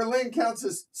 But Berlin counts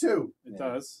as 2. it Yeah.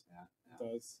 does. Yeah.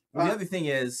 It does. well, the other thing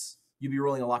is you'd be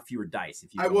rolling a lot fewer dice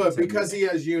if you. I go would into because Munich.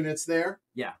 he has units there.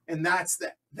 Yeah. And that's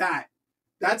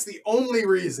that's the only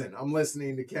reason I'm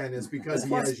listening to Ken is because he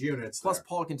Plus- has units Plus, there.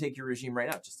 Paul can take your regime right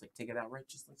out. Just like take it out right,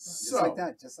 just like that. Just So- like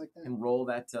that. Just like that. And roll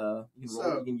that. You can roll.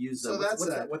 So- you can use. so What's, that's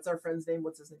what's it. that? What's our friend's name?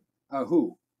 What's his name?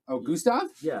 Who? Oh, Gustav?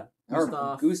 Yeah. Or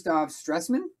Gustav Gustav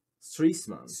Stressman?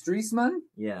 Streisman. Streisman?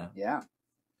 Yeah. Yeah.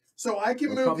 So I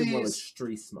can Or move probably more like these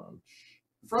Streisman.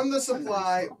 from the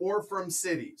supply or from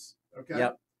cities. Okay.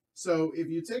 Yep. So if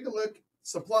you take a look,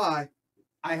 supply,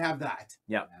 I have that.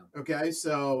 Yep. Okay.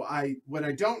 So what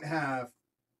I don't have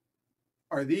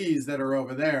are these that are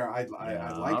over there. I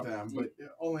like them, but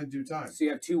only in due time. So you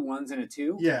have 2 1s and a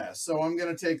 2? Yeah. So I'm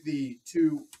gonna take the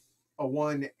 2, a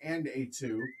 1, and a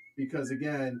 2 because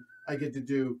again I get to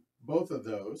do both of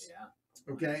those.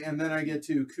 Yeah. Okay, and then I get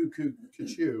to cuckoo.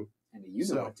 And you know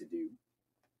So- what to do.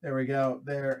 There we go,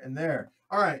 there and there.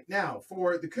 All right, now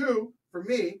for the coup, for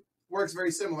me, works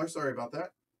very similar. Sorry about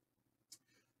that.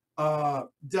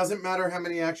 Doesn't matter how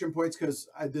many action points because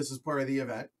this is part of the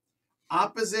event.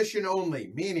 Opposition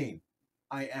only, meaning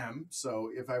I am. So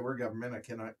if I were government, I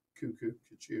cannot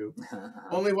cuckoo.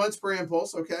 Only once per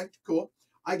impulse. Okay, cool.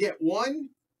 I get 1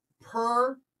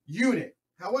 per unit.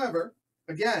 However,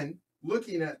 again,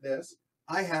 looking at this,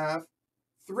 I have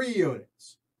 3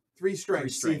 units, 3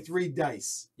 strengths, see, strength. 3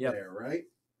 dice Yep. there, right?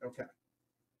 Okay.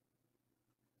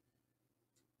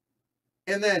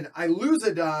 And then I lose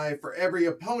a die for every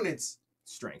opponent's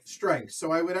Strength. strength.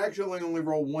 So I would actually only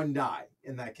roll 1 die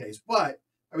in that case. But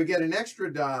I would get an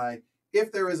extra die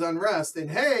if there is unrest. And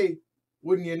hey,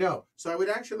 wouldn't you know? So I would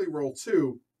actually roll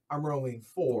 2. I'm rolling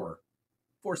 4.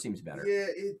 4 seems better. Yeah,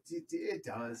 it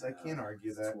does. I can't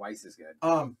argue that. Twice as good.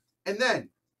 And then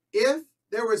if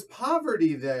there was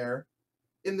poverty there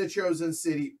in the chosen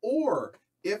city, or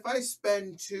if I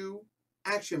spend 2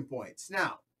 action points.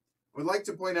 Now, I would like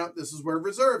to point out this is where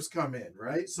reserves come in,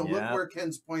 right? So look Yeah. where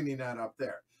Ken's pointing at up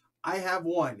there. I have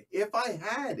 1. If I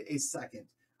had a second,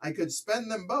 I could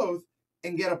spend them both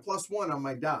and get a +1 on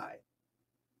my die.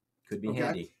 Could be Okay.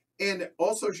 handy. And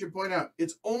also should point out,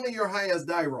 it's only your highest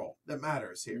die roll that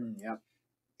matters here. Yep.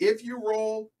 If you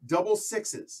roll double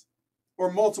 6s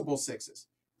or multiple 6s,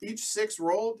 each 6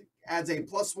 rolled adds a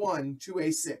 +1 to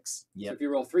a 6. So Yep. if you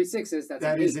roll 3 6s, that's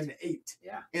That an 8. is an 8.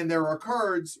 Yeah. And there are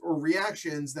cards or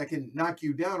reactions that can knock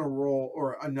you down a roll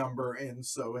or a number. And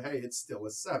so, hey, it's still a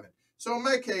 7. So in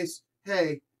my case,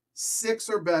 hey, 6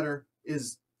 or better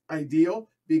is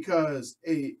ideal because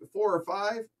a 4 or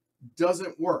 5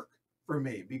 doesn't work for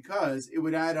me because it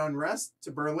would add unrest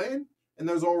to Berlin. And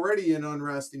there's already an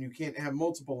unrest and you can't have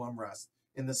multiple unrest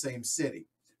in the same city.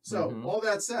 So Mhm. all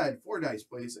that said, 4 dice,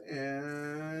 please.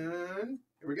 And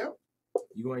here we go.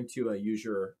 You going to use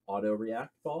your auto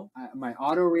react, Paul? My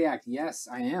auto react. Yes,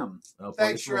 I am. Oh,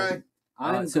 Thanks, roll. Shrey.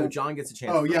 So John gets a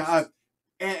chance. Oh first. yeah,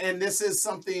 and this is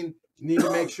something you need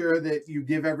to make sure that you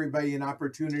give everybody an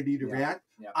opportunity to react.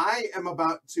 Yeah. I am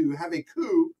about to have a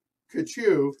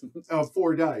Kachu of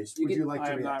 4 dice. Would you like I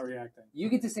to am react? not reacting. You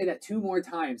get to say that 2 more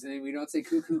times, and then we don't say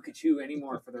cuckoo kachoo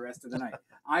anymore for the rest of the night.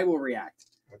 I will react.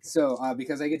 Okay. So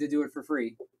because I get to do it for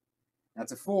free,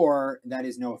 that's a 4. That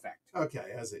is no effect. Okay,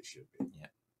 as it should be.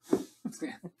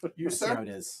 You That's how sir, it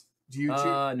is. do you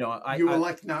choose? No, you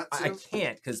elect not to. I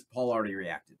can't because Paul already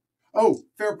reacted. Oh,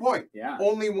 fair point. Yeah.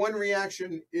 Only 1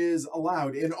 reaction is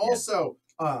allowed, and also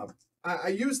I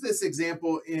use this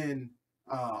example in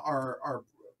our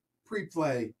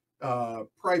pre-play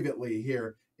privately.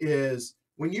 Here is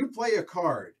when you play a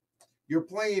card, you're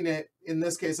playing it. In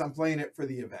this case, I'm playing it for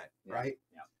the event, right?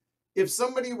 Yeah. If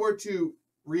somebody were to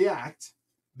react,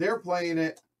 they're playing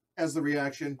it as the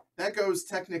reaction. That goes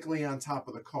technically on top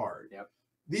of the card. Yep.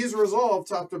 These resolve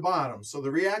top to bottom, so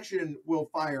the reaction will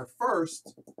fire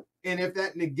first, and if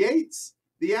that negates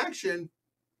the action,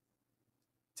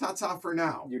 ta-ta for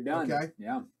now. You're done. Okay?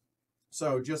 Yeah.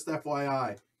 So just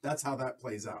FYI, that's how that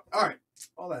plays out. All right.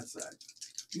 All that said,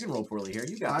 You can roll poorly here.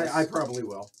 You got this. I probably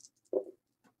will.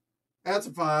 That's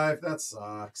a 5. That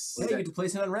sucks. Yeah, you get to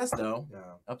place an unrest though. Yeah.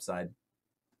 Upside.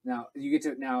 Now you get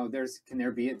to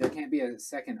there can't be a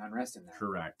second unrest in there.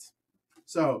 Correct.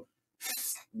 So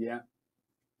Yeah.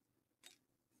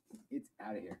 It's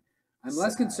out of here. I'm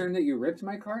less concerned that you ripped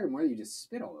my card and more that you just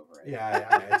spit all over it. yeah,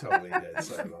 I totally did.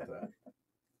 Sorry about that.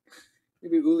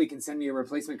 Maybe Uli can send me a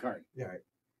replacement card. Yeah.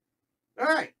 All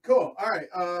right. Cool. All right.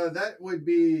 That would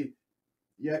be.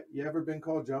 Yeah. You ever been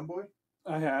called John Boy?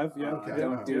 I have, yeah. Okay.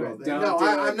 Don't do well, it. then- Don't no, do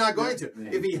I'm not it. going to. Yeah.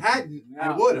 If he hadn't, I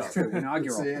No, would it's have. true.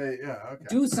 Inaugural. Yeah. Okay.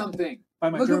 Do something. By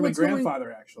my Look at German what's going-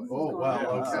 grandfather, actually. Oh wow. Yeah,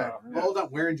 Okay. yeah. Hold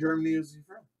up. Where in Germany is he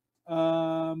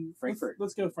from? Frankfurt.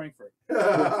 Let's go Frankfurt. All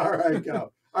right.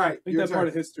 Go. All right. I think your that part turn.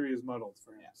 of history is muddled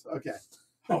for him. So. Okay.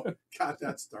 Oh God,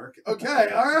 that's dark. Okay.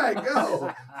 All right.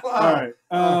 Go. All right.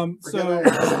 forget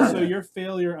I- So your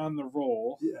failure on the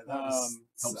roll Yeah. That was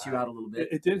Helps sad. you out a little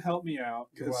bit. it did help me out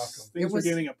You're because welcome. things It were was-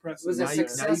 getting a It precedent. was a Now you- now you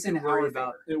success can in worry our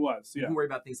about- favor. It was, You yeah. can worry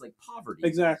about things like poverty.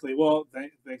 Exactly. Well,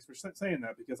 thanks for saying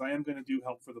that because I am going to do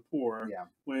help for the poor Yeah.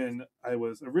 when I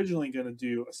was originally going to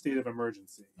do a state of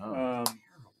emergency. Oh.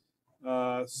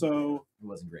 So It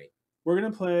wasn't great. we're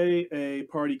going to play a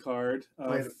party card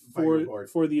Play it by your board.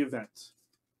 for the event.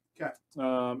 Okay.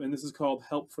 And this is called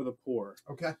Help for the Poor.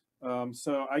 Okay.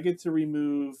 So I get to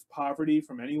remove poverty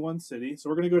from any one city. So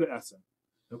we're going to go to Essen.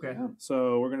 Okay. Yeah.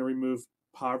 So we're going to remove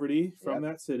poverty from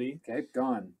that city. Okay,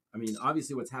 gone. I mean,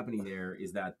 obviously, what's happening there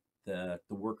is that the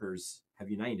workers have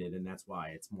united, and that's why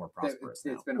it's more prosperous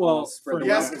now. It's been Well, all spread. for the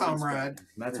Yes, wealth has been comrade. spread.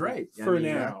 That's right. For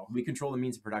now. we control the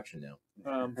means of production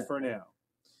now. For now.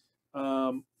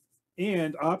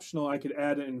 And optional, I could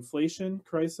add an inflation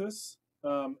crisis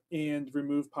and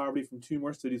remove poverty from 2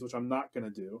 more cities, which I'm not going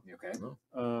to do Okay,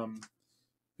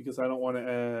 because I don't want to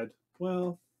add.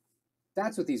 Well,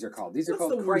 that's what these are called. These are What's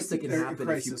called the worst that crises. can They're happen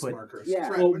if you crisis put? markers. Yeah.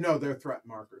 Threat- Well- no, they're threat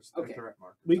markers. They're Okay. threat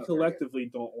markers. we very good. collectively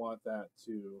don't want that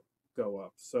to go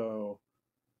up. So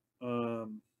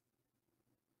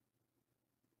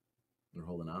You're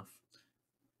holding off.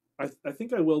 I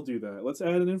think I will do that. Let's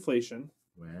add an inflation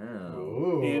Wow.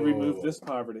 Ooh. and remove this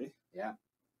poverty.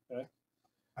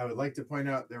 I would like to point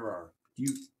out there are Do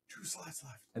you 2 slots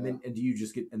left. and do you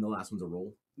just get and the last one's a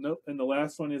roll? Nope. And the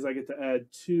last one is I get to add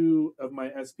 2 of my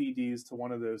SPDs to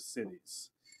one of those cities.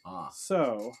 Ah.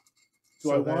 So do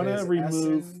So I that want to is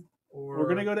remove? Essen or... We're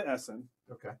going to go to Essen.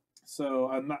 Okay. So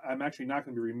I'm actually not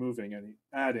going to be removing any.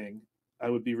 Adding, I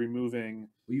would be removing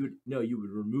Well, you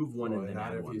would remove one Well, and then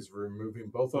not add if one. he's removing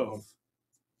both of them.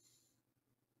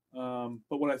 both.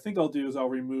 But what I think I'll do is I'll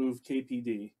remove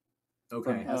KPD.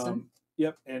 Okay. Essen?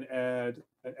 Yep, and add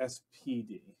an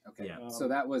SPD. Okay, Yeah. so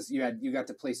that was you got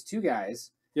to place 2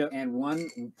 guys. Yep. And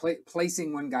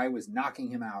placing one guy was knocking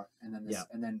him out, and then Yeah.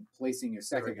 and then placing your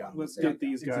There we second go. one. Let's was there. get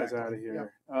these guys Exactly. out of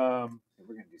here.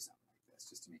 We're gonna do something like this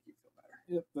just to make you feel better.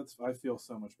 Yep, I feel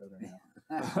so much better now.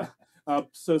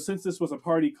 So since this was a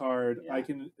party card, I Yeah.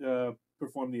 can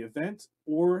perform the event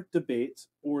or debate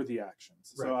or the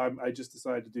actions. So Right. I just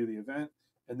decided to do the event,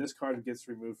 and this card gets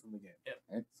removed from the game. Yep.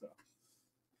 Okay. So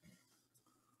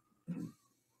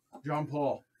John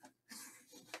Paul.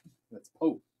 Let's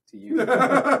Pope to you.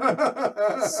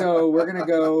 So we're gonna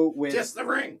go with Just the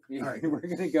ring. All right. we're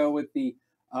gonna go with the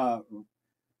the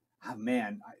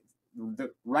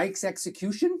Reich's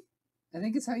execution. I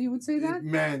think is how you would say that.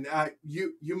 Man,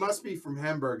 you must be from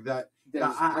Hamburg.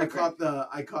 I caught the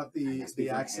be from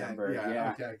accent. Hamburg, Yeah.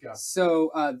 yeah. Okay. Go.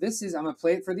 So this is I'm gonna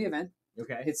play it for the event.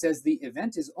 Okay. It says the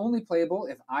event is only playable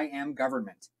if I am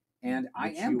government. and I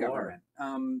Which am you are.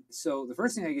 government. So the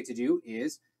first thing I get to do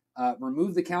is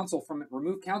remove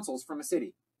councils from a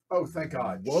city. Oh, thank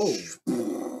God. Whoa.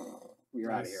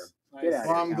 We're out of here. Nice. Get out of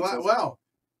Well, here, I'm glad. councils. Well,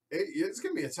 it's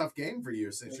going to be a tough game for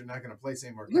you since you're not going to place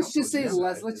any more. Let's just say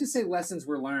councils. let's just say lessons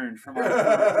were learned from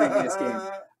our previous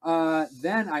game.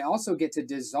 Then I also get to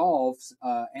dissolve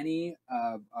any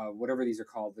whatever these are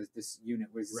called. This unit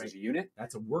was Right. this a unit?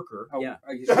 That's a worker. Oh, Yeah.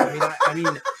 are you sure? I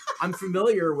mean, I'm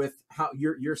familiar with how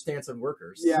your stance on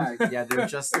workers. Yeah. Yeah, they're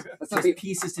just, That's not just the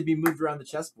pieces to be moved around the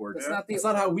chessboard. that's not the That's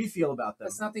not how we feel about them.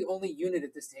 that's not the only unit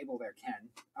at this table there, Ken.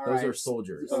 All Those right. are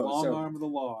soldiers. The Oh, long so- arm of the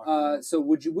law. So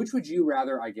which would you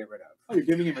rather I get rid of? Oh, you're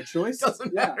giving him a choice?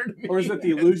 Doesn't Yeah. matter to me. Or is it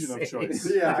the illusion of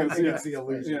choice? Yeah, I Because, think yeah. it's the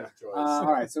illusion Yeah. of choice.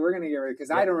 All right, so we're gonna get rid of because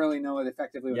I Yep. don't really know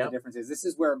effectively what Yep. the difference is. This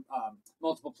is where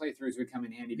multiple playthroughs would come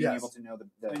in handy, being Yes. able to know the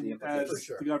And implications. as For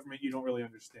sure. the government, you don't really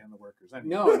understand the workers. Anyway.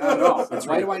 No, not at all. That's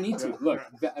Why right. do I need to? Yeah. Look,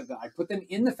 I put them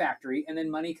in the factory, and then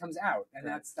money comes out, and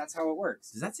Right. that's how it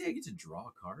works. Does that say I get to draw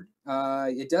a card?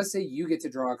 It does say you get to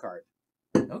draw a card,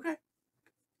 Okay.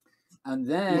 and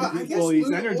then Well, I guess Well, he's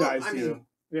lose- energized I mean, you.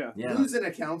 Yeah. Yeah. Losing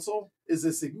a council is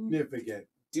a significant.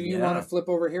 do you Yeah. want to flip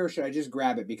over here, or should I just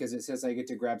grab it because it says I get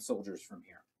to grab soldiers from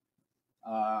here?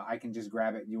 I can just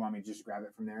grab it. You want me to just grab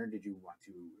it from there? Or did you want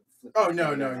to flip? Oh it? no,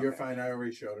 Okay, no, you're okay. fine. I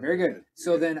already showed it. Very good.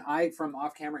 So then from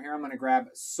off camera here, I'm going to grab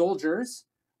soldiers,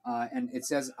 and it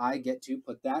says I get to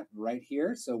put that right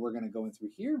here. So we're going to go in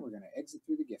through here. We're going to exit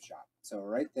through the gift shop. So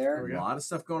right There there. we A go. lot of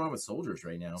stuff going on with soldiers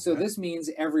right now. So this means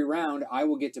every round I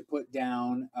will get to put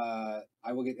down.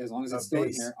 I will get as long as A it's still in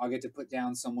base. here. I'll get to put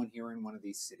down someone here in one of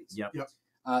these cities. Yep.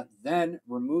 Then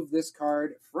remove this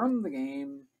card from the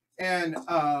game. And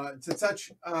to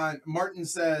touch on, Martin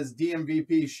says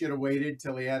DMVP should have waited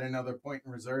till he had another point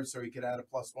in reserve so he could add a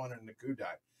 +1 in the coup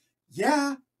die.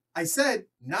 Yeah, I said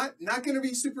not going to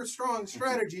be super strong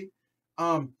strategy.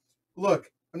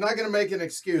 Look, I'm not going to make an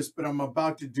excuse, but I'm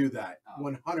about to do that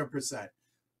 100%.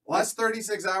 Last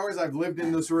 36 hours I've lived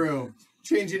in this room,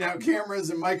 changing out cameras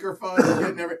and microphones and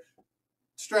getting every.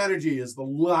 Strategy is the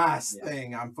last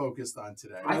thing I'm focused on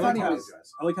today. I thought he was-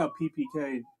 apologize. I like how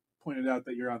PPK pointed out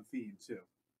that you're on theme, too.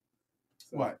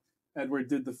 So, What? Edward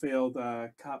did the failed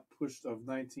cop push of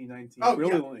 1919 Oh, yeah.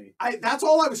 brilliantly. That's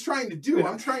all I was trying to do. Yeah.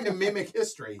 I'm trying to mimic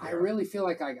history I here. really feel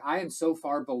like I am so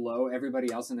far below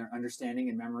everybody else in their understanding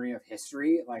and memory of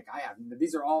history. Like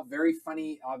these are all very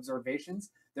funny observations.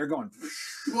 They're going.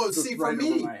 Well, just see, right for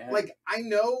over me, my head. like I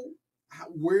know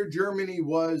where Germany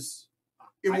was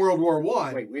in I- World War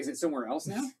One, Wait, is it somewhere else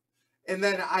now? and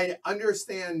then I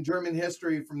understand German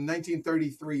history from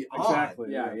 1933 on.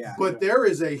 Exactly. Yeah, yeah. But there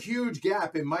is a huge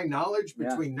gap in my knowledge Yeah.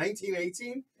 between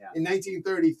 1918 Yeah. and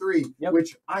 1933, Yep.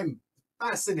 which I'm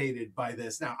fascinated by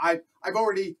this. Now, I've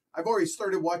already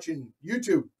started watching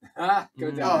YouTube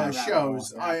Go down that rabbit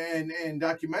shows hole. Yeah. and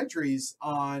documentaries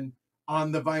on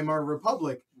the Weimar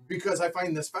Republic because I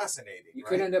find this fascinating. You right?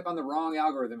 could end up on the wrong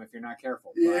algorithm if you're not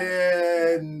careful. but-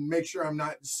 Yeah, and make sure I'm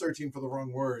not searching for the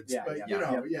wrong words. Yeah, but yeah, you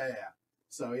know, yeah.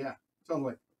 So yeah,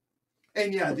 totally.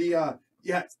 And yeah,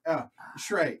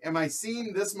 Shrey, am I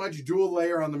seeing this much dual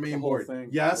layer on the main whole board? thing,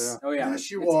 Yes. Oh yeah,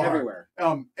 Yes, you it's are. everywhere.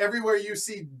 Everywhere you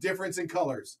see difference in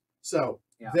colors. So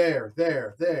Yeah. there,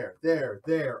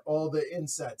 all the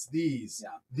insets, these,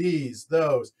 Yeah. these,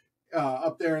 those,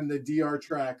 up there in the DR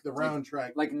track, the round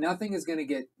track. Like nothing is going to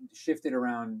get shifted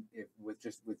around with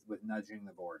nudging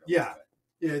the board. a Yeah. little bit.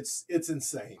 It's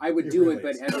insane. I would do really it,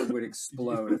 but is. Edward would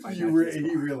explode if I. He nudged his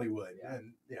board. really would. Yeah.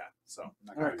 And yeah, so. I'm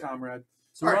not All right, gonna comrade.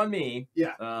 So All right. on me.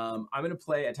 Yeah. I'm going to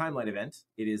play a timeline event.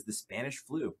 It is the Spanish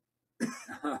flu. do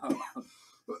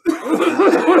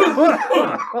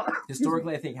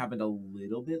Historically, I think happened a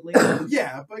little bit later.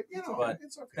 Yeah, but you know, But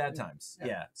it's okay. Bad times. Yeah.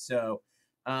 Yeah. So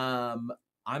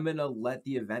I'm going to let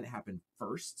the event happen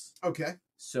first. Okay,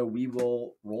 So we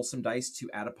will roll some dice to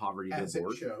add a poverty to as the it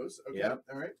board. shows. Okay, Yep.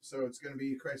 all right. So it's going to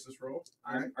be a crisis roll.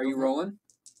 All right, Are you rolling?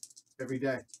 every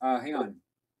day? Hang on.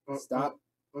 Oh, Stop.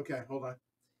 oh, okay, hold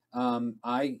on.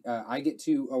 I get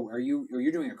to. Oh, are you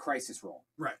doing a crisis roll?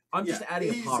 Right. I'm just adding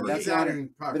a he's- poverty. he's That's not adding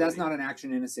But that's not an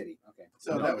action in a city. Okay.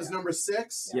 So No, that was yeah. number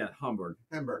 6. Yeah, Hamburg.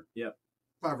 Hamburg. Yep.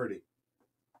 Poverty.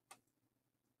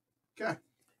 Okay.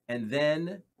 And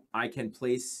then I can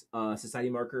place a society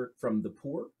marker from the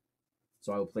poor.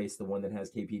 So I will place the one that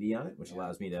has KPD on it, which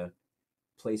allows me to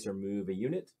place or move a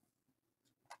unit.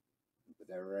 Put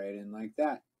that right in like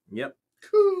that. Yep.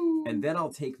 Cool. And then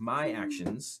I'll take my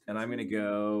actions, and I'm going to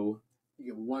go You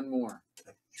get one more.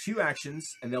 2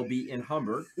 actions, and they'll be in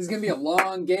Hamburg, This is gonna be a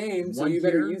long game, so One you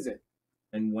better here. use it.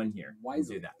 and 1 here. Why We'll is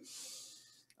do it? that.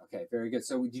 Okay, very good.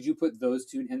 So did you put those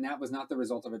two? And that was not the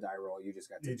result of a die roll. You just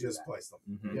got to You do just that. placed them.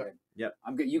 Mhm. Yep. Good. Yep.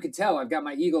 I'm good. You can tell I've got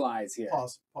my eagle eyes here.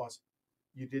 Pause.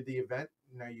 You did the event.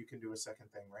 Now you can do a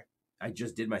second thing, right? I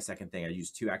just did my second thing. I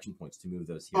used 2 action points to move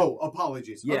those here. Oh,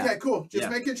 apologies. Yeah. Okay, cool. Just Yeah.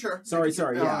 making sure. Sorry.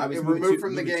 Yeah, I was moving removed too-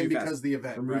 from the moving game too fast. because of the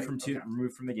event. Removed right? from Okay.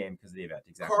 removed from the game because of the event.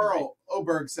 Exactly. Carl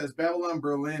Oberg says Babylon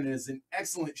Berlin is an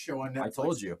excellent show on Netflix. I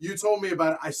told you. You told me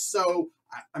about it.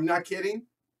 I'm not kidding.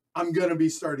 I'm gonna be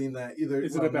starting that either.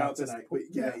 Is it well, about not this- tonight? But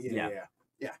yeah.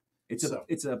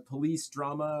 It's a police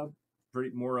drama, pretty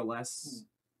more or less.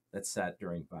 That's set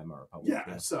during Weimar Republic.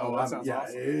 Yeah. So Oh, that sounds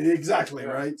awesome. exactly Yeah.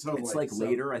 right. Totally. It's like So-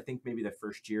 later. I think maybe the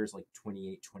first year is like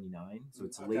 28, 29. So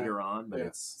it's Okay. later on, but Yeah.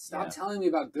 it's Stop yeah. telling me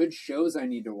about good shows I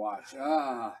need to watch. Okay.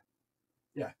 I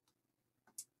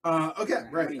don't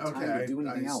have Right. any time Okay. to do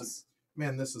anything else.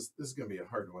 Man, this is gonna be a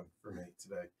hard one for me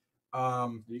today.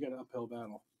 You got an uphill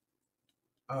battle.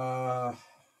 I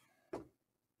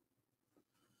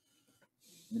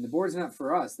mean, the board's not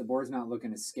for us. The board's not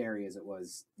looking as scary as it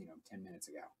was, 10 minutes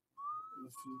ago.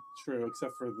 True,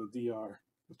 except for the DR,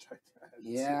 which I hadn't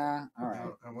seen. Yeah. All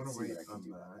right. I want Let's to see wait what I can on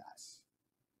do about that.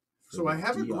 For So the I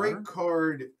have a DR? great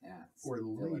card Yeah. let's for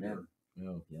fill it leader. in.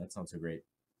 Oh, yeah, that sounds so great.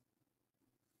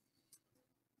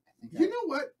 I think You know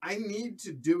what? I need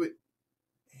to do it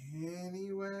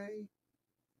anyway.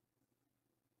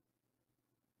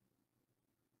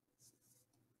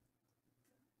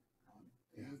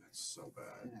 Yeah, that's so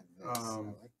bad. I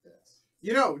Um, like this.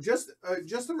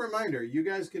 Just a reminder. You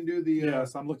guys can do the.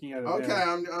 Yes, I'm looking at it. Okay,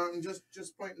 now. I'm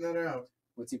just pointing that out.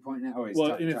 What's he pointing at? Oh, he's Well,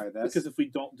 trying and if, this. because if we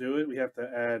don't do it, we have to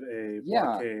add a Yeah.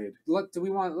 blockade. Look, do we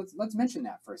want? Let's mention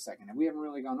that for a second. We haven't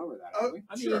really gone over that, have we?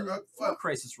 I Sure. mean, well, four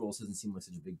crisis rolls doesn't seem like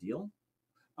such a big deal.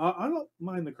 I don't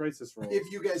mind the crisis roll.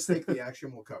 if you guys take the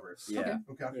action, we'll cover it. Yeah.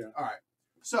 Okay. Yeah. All right.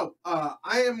 So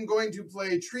I am going to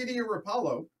play Treaty of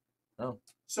Rapallo. Oh.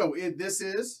 So this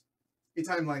is a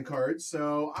timeline card.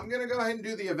 So I'm going to go ahead and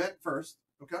do the event first.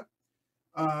 Okay.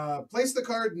 Place the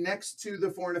card next to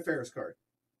the Foreign Affairs card.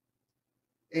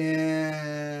 Well,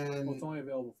 And it's only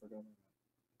available for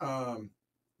government.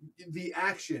 the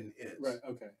action is. Right.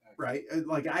 Okay. Right.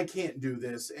 Like I can't do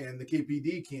this and the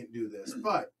KPD can't do this.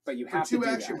 But But you for have to two do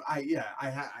action, that.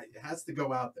 it has to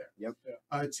go out there.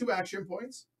 Yep. 2 action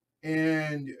points,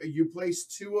 and you place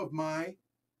 2 of my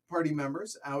party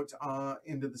members out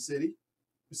into the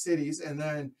cities, and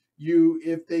then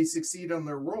if they succeed on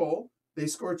their roll, they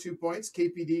score 2 points.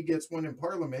 KPD gets 1 in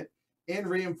Parliament and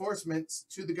reinforcements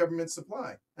to the government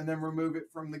supply, and then remove it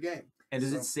from the game. And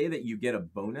does So- it say that you get a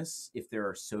bonus if there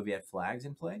are Soviet flags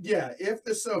in play? Yeah, if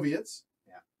the Soviets.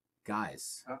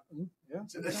 Guys,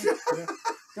 Yeah.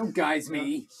 Don't guys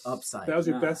me. upside. That was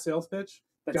your Nah. best sales pitch.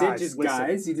 That's Guys, it, just listen.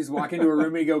 guys. You just walk into a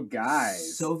room and you go,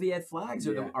 guys. Soviet flags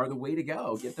are Yeah. are the way to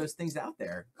go. Get those things out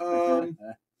there, Um,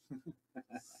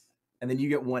 and then you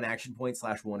get 1 action point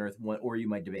 / one, or you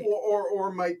might debate.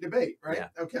 or might debate, right? Yeah.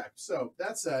 Okay. So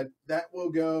that said, that will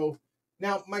go.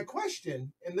 Now, my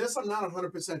question, and this I'm not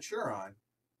 100% sure on.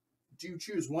 Do you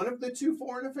choose one of the 2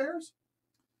 foreign affairs?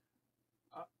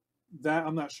 That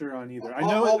I'm not sure on either. I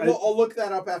know. I'll look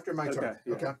that up after my Okay, turn.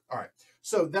 yeah. Okay. All right.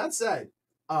 So that said,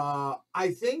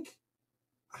 I think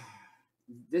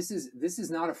This is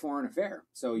not a foreign affair.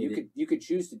 So you could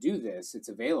choose to do this. It's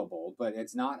available, but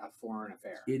it's not a foreign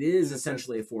affair. It is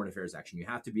essentially a foreign affairs action. You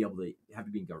have to be in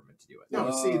government to do it.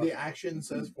 no. See, the action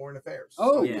says foreign affairs.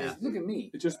 Oh, Yeah. look at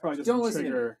me. it just probably Don't doesn't listen to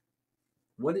trigger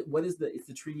What is it's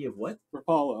the treaty of what?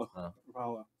 Rapallo. Oh.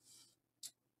 Rapallo.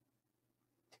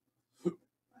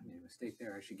 I made a mistake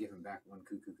there. I should give him back 1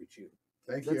 cuckoo choo.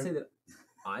 Thank Let's you. say that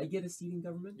I get a seat in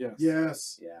government. Yes.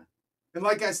 Yes. Yeah. And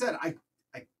like I said, I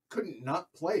couldn't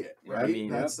not play it. Yeah, Right. I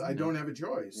mean, I don't have a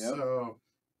choice. Yep. So,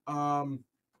 And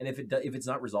if it's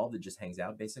not resolved, it just hangs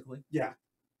out basically. yeah.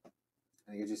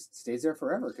 I think it just stays there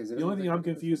forever because The only thing I'm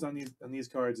confused on these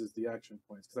cards is the action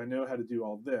points because I know how to do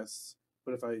all this,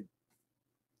 but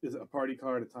is it a party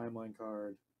card, a timeline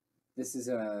card? This is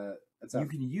it's You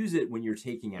can use it when you're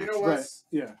taking You action. know what? Right.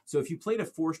 Yeah. So if you played a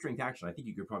 4-strength action, I think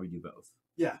you could probably do both.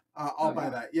 Yeah. I'll Oh, buy yeah.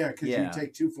 that. Yeah, because Yeah. you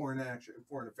take 2 foreign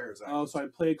affairs. Oh, so I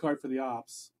play a card for the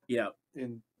ops. Yeah.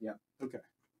 Yeah. Okay.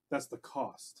 That's the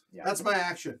cost. Yeah. That's my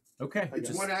action. Okay. I It's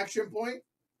just- 1 action point.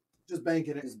 Just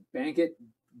banking it. Just bank it, I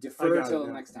defer got it, till the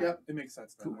yeah. next time. Yep. It makes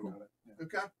sense then. Cool. I got it. Yeah.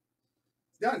 Okay.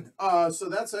 Done. So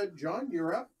that's it. John,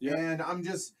 you're up. Yeah. And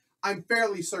I'm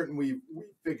fairly certain we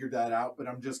figured that out, but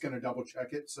I'm just going to double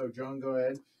check it. So John, go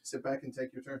ahead, sit back and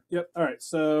take your turn. Yep. All right.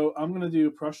 So I'm going to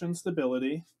do Prussian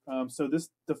stability. So this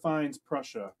defines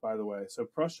Prussia, by the way. So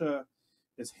Prussia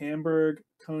is Hamburg,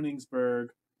 Königsberg,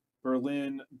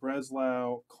 Berlin,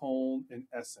 Breslau, Cologne, and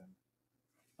Essen.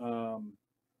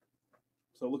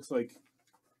 So So it looks like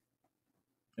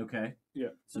Okay. Yeah.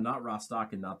 So not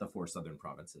Rostock and not the 4 southern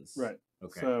provinces. right.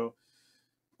 Okay. So,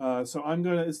 so I'm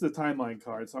gonna. It's the timeline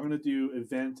card. So I'm gonna do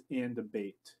event and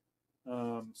debate.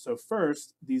 So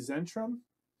first, the Zentrum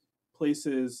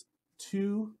places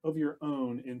 2 of your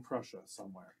own in Prussia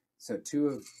somewhere. So 2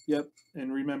 of Yep.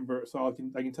 And remember, so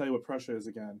I can tell you what Prussia is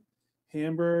again.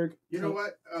 Hamburg. You know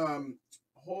what?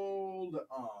 Hold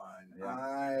on.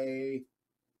 Yeah.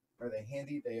 Are they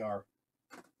handy? They are.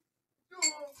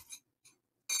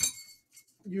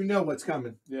 You know what's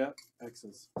coming. Yeah.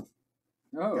 X's. oh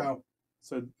Go.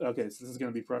 So okay. So this is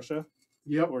gonna be Prussia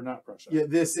Yep. or not Prussia. Yeah,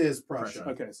 this is Prussia.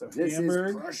 Prussia. Okay. So this Hamburg,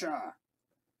 is Prussia.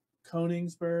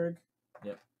 Königsberg.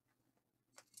 Yep.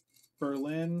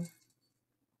 Berlin.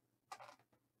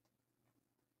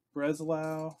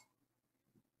 Breslau.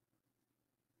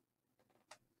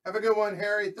 Have a good one,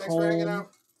 Harry. Thanks for hanging Cologne.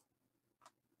 out.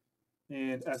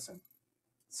 And Essen.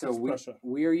 So That's Prussia.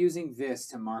 we are using this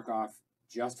to mark off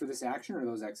just for this action, or are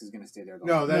those X's going to stay there? The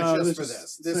No, whole that's No, just this for is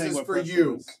this. This saying is what for Prussia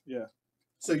you. is. Yeah.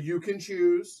 So you can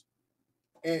choose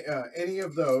any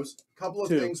of those. Couple of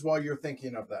 2. things while you're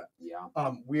thinking of that.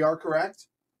 Yeah. We are correct.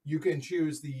 You can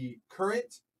choose the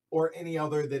current or any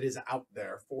other that is out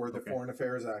there for the Okay. foreign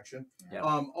affairs action. Yeah.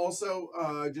 Also,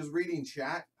 just reading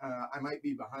chat, I might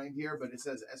be behind here, but it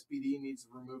says SPD needs to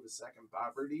remove a second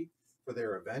poverty for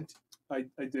their event. I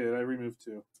did. I removed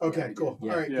 2. Okay, you cool. did.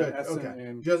 All right, Yeah, good. Essen Okay,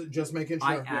 and just making sure.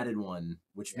 I added one,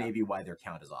 which Yeah. may be why their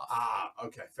count is off. Ah,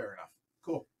 okay, fair enough.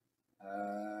 Cool.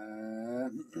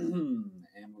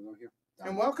 And we'll go here. Done.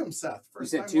 And welcome, Seth. You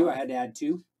First said time 2. live. I had to add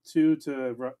 2. 2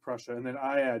 to Prussia, and then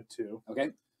I add 2.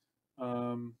 Okay.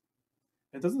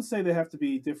 It doesn't say they have to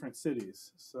be different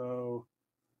cities, so.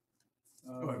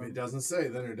 Oh, if it doesn't say,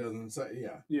 then it doesn't say.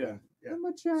 Yeah. Yeah. Yeah. How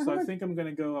much? So how I much- think I'm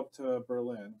going to go up to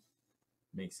Berlin.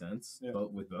 Makes sense. Yeah.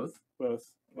 With both.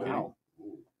 Both. Wow.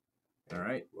 Ooh. All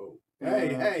right. Whoa.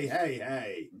 Hey, Uh,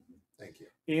 hey. Thank you.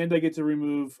 And I get to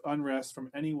remove unrest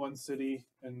from any one city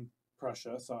in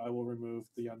Prussia, so I will remove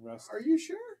the unrest. Are you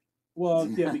sure? Well,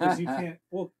 yeah, because you can't.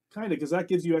 Well, kind of, because that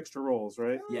gives you extra rolls,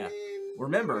 right? Yeah. I mean,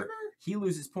 Remember, whatever. he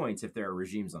loses points if there are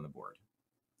regimes on the board.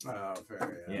 Oh,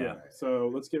 fair. Yeah. Right. So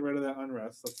let's get rid of that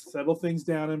unrest. Let's settle things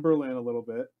down in Berlin a little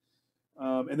bit,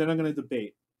 and then I'm going to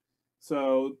debate.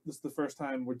 So this is the first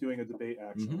time we're doing a debate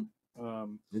action.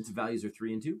 Its values are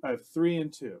 3 and 2. I have 3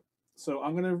 and 2. So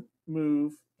I'm going to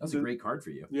move. That's a great card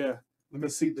for you. Yeah, Let me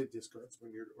see the discards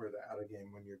when you're or the out of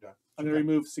game when you're done. I'm going to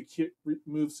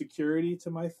remove security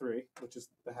to my 3, which is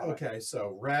the hat. Okay,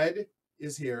 so red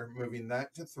is here, moving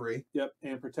that to 3. Yep,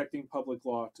 and protecting public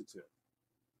law to 2.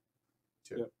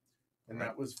 2. Yep. And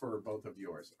that was for both of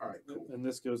yours. All right, cool. And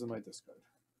this goes in my discard.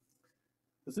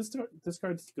 Does this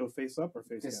discards go face up or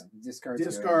face down? Discards.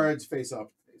 Discards face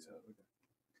up. Face up. Okay.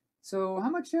 So how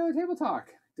much table talk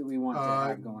do we want to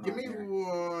have going Give on me here?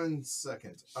 1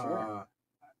 second. Sure.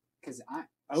 Because I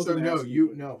was So gonna no, ask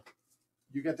you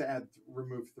get to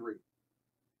remove 3.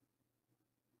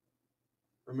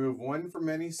 Remove 1 from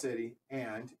any city,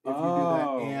 and if you do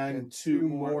that, and 2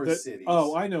 more cities.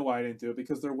 Oh, I know why I didn't do it,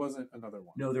 because there wasn't another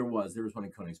one. No, there was one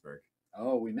in Königsberg.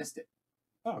 oh, we missed it.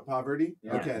 Poverty.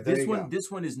 Yeah. Okay, there This you one, go.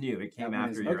 this one is new. It came That one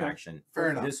after is- your okay. action.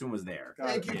 Fair enough. This one was there. Got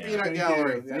Thank it. you, Yeah. Peanut Thank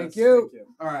Gallery. you. Thank Yes, you.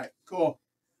 All right, cool.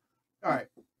 All right.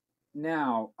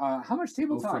 Now, how much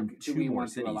table Oh, talk from do 2 we more want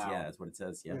to cities. allow? Yeah, that's what it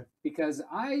says. Yeah. Yeah. Because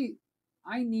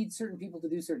I need certain people to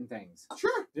do certain things.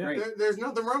 Sure. Yeah. Right. There's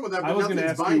nothing wrong with that. I But was going to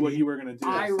nothing's ask you what binding. you were going to do.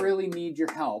 I really need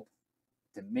your help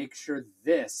to make sure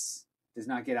this does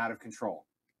not get out of control.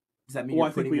 Does that mean Well, I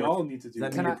you're think putting we more? all need to Does do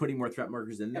that that. mean Can you're I- putting more threat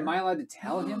markers in there? Am I allowed to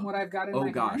tell him what I've got in my Oh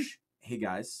hand? gosh! Hey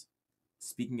guys,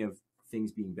 speaking of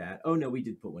things being bad. Oh no, we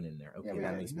did put one in there. Okay, Yeah, we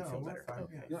that did. makes me No, feel we're better. fine,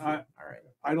 Okay. yeah. All right.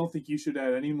 I don't think you should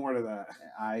add any more to that.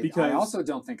 I Because- also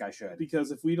don't think I should. Because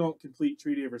if we don't complete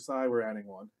Treaty of Versailles, we're adding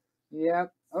one.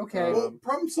 Yep. Okay. Well,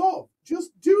 problem solved.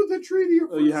 Just do the Treaty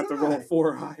of You have to roll Versailles. 4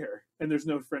 or higher, and there's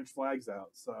no French flags out.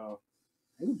 So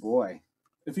oh boy.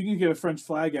 if you can get a French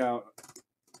flag out,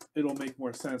 it'll make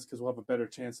more sense because we'll have a better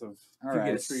chance of. All If you get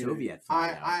a right. treaty. Soviet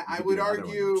flag out, I you could would do another one, which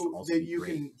argue would also that be you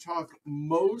great. can talk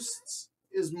most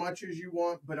as much as you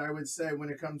want, but I would say when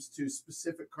it comes to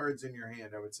specific cards in your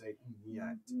hand, I would say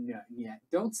yet. Yeah.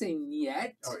 Don't say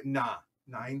yet. Oh, nah.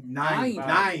 Nine. Nine.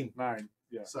 Nine.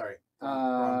 Yeah. Sorry.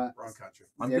 Uh, wrong country.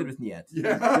 I'm There- good with Niet.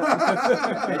 Yeah.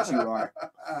 I bet you are.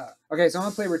 Okay, so I'm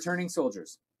gonna play Returning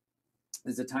Soldiers.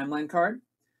 It's a timeline card,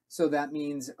 so that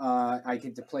means I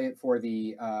get to play it for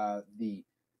the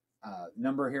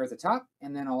number here at the top,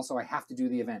 and then also I have to do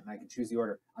the event, and I can choose the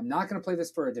order. I'm not going to play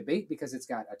this for a debate because it's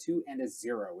got a 2 and a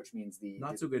 0, which means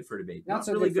Not so good for debate. Not Not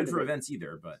so really good for good for debate. events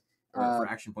either, but for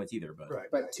action points either. But Right.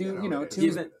 But two, you know, it is two-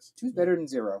 what it is. two's better than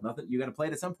 0. nothing. You got to play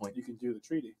it at some point. You can do the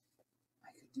treaty. I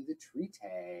could do the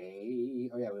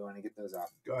treaty. Oh yeah, we want to get those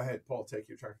off. Go ahead, Paul. Take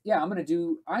your turn. Yeah, I'm gonna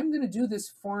do this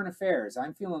foreign affairs.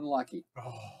 I'm feeling lucky.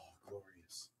 Oh,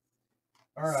 glorious.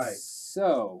 All right.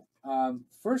 So,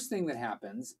 first thing that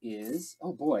happens is,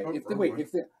 oh boy, Oh, if the wrong wait, one.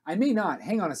 if the I may not.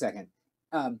 Hang on a second.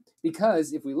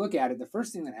 Because if we look at it, the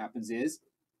first thing that happens is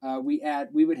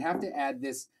we would have to add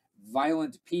this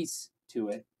violent piece to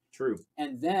it, True.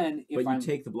 and then But you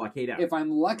take the blockade out. if I'm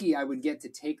lucky, I would get to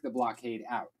take the blockade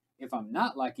out. If I'm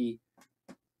not lucky,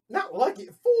 Not lucky.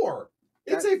 4.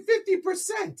 It's a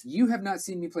 50%. you have not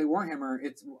seen me play Warhammer.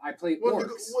 I play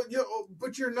orcs.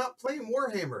 But you're not playing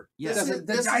Warhammer. Yeah. This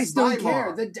The is dice don't Weimar.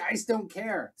 care. The dice don't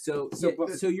care. So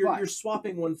Yeah, you're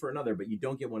swapping one for another, but you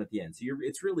don't get one at the end. So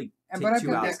it's really And take but I've 2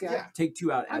 got out. this guy. Yeah. Take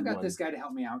 2 out. I've and got one. this guy to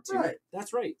help me out too. Right.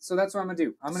 That's right. So that's what I'm gonna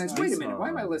do. I'm gonna Nice. wait a minute. Why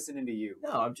am I listening to you? No,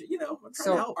 I'm trying to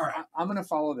So help. All right. I'm gonna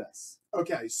follow this.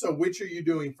 Okay, so which are you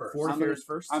doing first? Foreign I'm gonna- affairs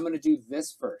first. I'm gonna do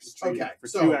this first. Treaty Okay, for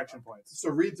so- 2 action points. So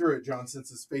read through it, John,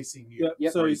 since it's facing you. Yep.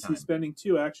 Yep. So Party he's time. spending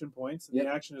 2 action points, and Yep.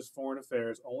 the action is foreign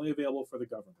affairs, only available for the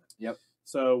government. Yep.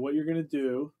 So what you're going to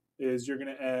do is you're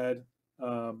going to add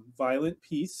violent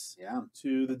peace Yeah.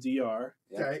 to the DR,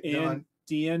 Okay, and done.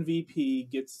 DNVP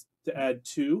gets to add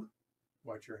 2.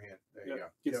 Watch your hand. There you Yep. go.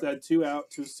 Gets Yep. to add 2 out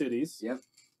to cities, Yep.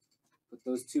 Put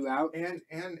those 2 out.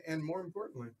 And more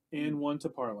importantly, and 1 to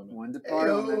Parliament. 1 to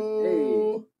Parliament. Hey.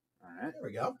 Ayo. All right. There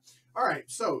we go. All right,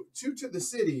 so 2 to the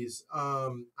cities.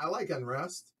 I like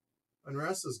unrest.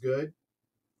 Unrest is good.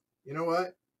 You know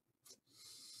what?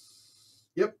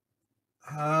 Yep.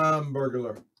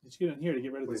 Burglar. You should get in here to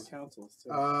get rid of these Please. councils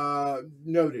too.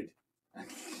 Noted.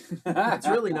 It's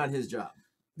really not his job.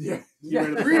 Yeah. Get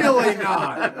rid of- Really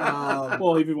not.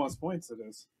 well, if he wants points, it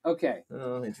is. Okay.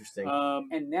 Oh, interesting.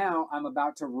 And now I'm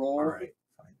about to roll. All right.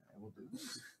 Fine. I will do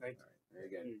this. Thank you. Very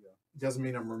There good. you go. Doesn't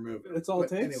mean I'm removing. That's all it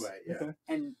But takes. Anyway, yeah. Okay.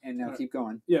 And now Alright. keep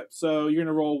going. Yeah. So you're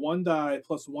gonna roll 1 die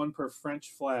plus 1 per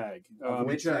French flag. Of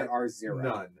which I- there are 0.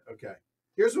 None. Okay.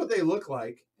 Here's what they look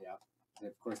like.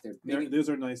 Of course, they're big. Those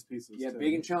are nice pieces. Yeah, too.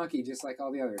 big and chunky, just like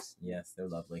all the others. Yes, they're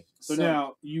lovely. So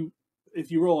now if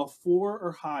you roll a 4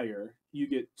 or higher, you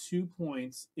get 2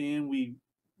 points, and we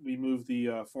move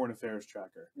the foreign affairs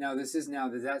tracker. Now does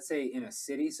that say in a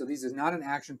city? So this is not an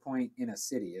action point in a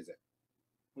city, is it?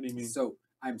 What do you mean? So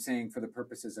I'm saying for the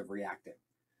purposes of reacting.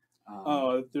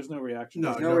 There's no reaction. No,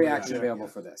 There's no no reaction reaction, available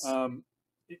yeah. for this.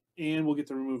 And we'll get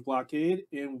to remove blockade,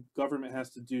 and government has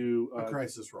to do A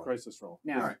crisis roll. crisis roll.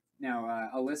 Now,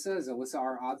 Alright. Alyssa, is Alyssa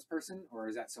our odds person, or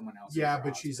is that someone else? Yeah, who's our but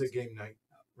odds she's a person? game night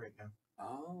right now.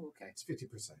 Oh, okay. It's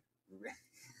 50%.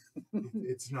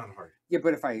 It's not hard. Yeah,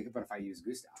 but if I use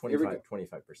Gustav, here we go.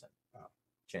 25% Oh.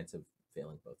 chance of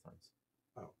failing both times.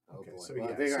 Oh, Oh, okay. boy. So Well,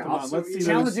 yeah. there you go. so- Come on, so let's see you-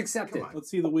 Challenge those- accepted. Come on. Let's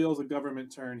see the wheels of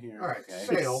government turn here. All right, Okay.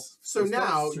 fail. So There's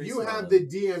now no you streets have on the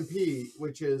DMP,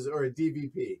 which is, or a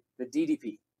DVP, The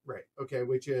DDP, right? Okay,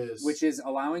 which is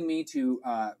allowing me to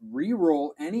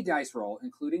re-roll any dice roll,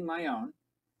 including my own,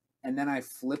 and then I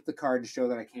flip the card to show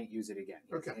that I can't use it again.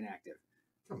 It's Okay. inactive.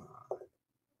 come on.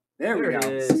 There we There it go.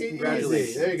 is. Easy.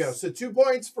 Congratulations. There you go. So 2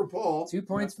 points for Paul, 2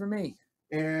 points for me.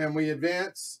 and we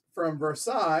advance from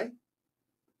Versailles.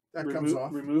 That comes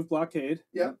off. Remove blockade,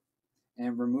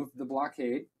 And remove the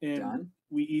blockade. and Done.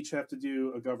 we each have to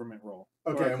do a government roll.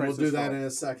 or Okay, a and we'll do crisis that roll. in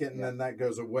a second, and Yeah. then that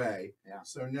goes away. Yeah.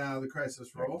 So now the crisis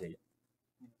All right, roll. take it.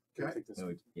 Okay. Take this.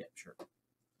 No, yeah, sure.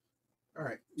 All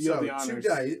right. You have So the 2 honors.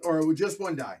 die, or just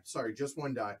 1 die. Sorry, just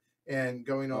 1 die, and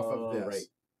going off Oh, of this. right.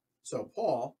 So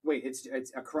Paul, Wait, it's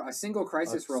a single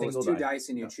crisis A roll. It's single 2 die. dice,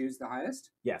 and you Yeah. choose the highest.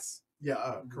 Yes.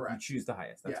 yeah, You correct. choose the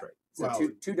highest. That's Yeah. right. So Well,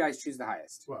 two dice choose the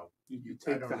highest. Well, You I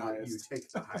take don't the know, highest. You take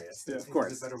the highest. Yeah. I Of think is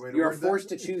course, a better way to you are word that. forced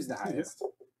to choose the highest.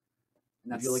 And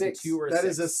Would that's you like 6. a 2 or a That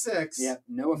 6? is a 6. Yeah,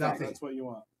 no effect. Nothing. That's what you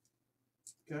want.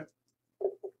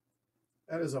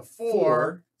 That is a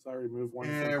 4. So I remove 1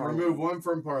 And from remove Parliament. 1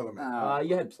 from Parliament.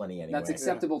 You had plenty anyway. That's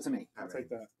acceptable to me. I I'll mean, take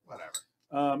that.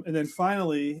 Whatever. And then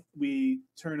finally, we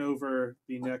turn over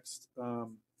the next,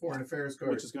 Foreign Affairs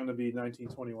card. which is going to be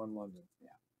 1921 London.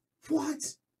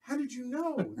 What? How did you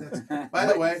know? That's, by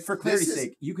But the way, for this clarity's is-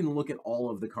 sake, you can look at all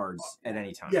of the cards at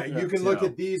any time. Yeah, you can look So-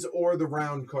 at these or the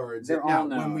round cards. They're now, all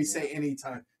when known, we yeah. say any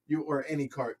time, or any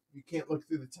card, you can't look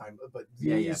through the time. But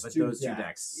Yeah, these but two those two decks,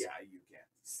 decks. yeah, you can.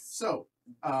 So,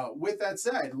 with that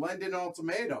said, London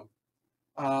Ultimatum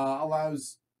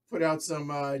put out some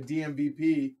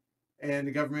DMVP, and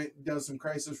the government does some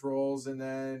crisis rolls, and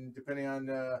then depending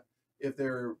on if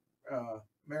they're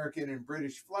American and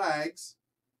British flags,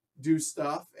 do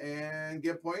stuff and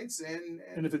get points, and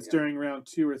And if it's yeah. during round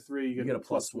 2 or 3, you get get a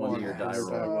 +1 to your Yeah, die roll.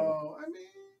 so, I mean,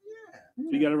 yeah. So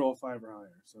you got to roll 5 or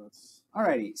higher. So that's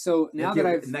Alrighty. So now that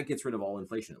I've and that gets rid of all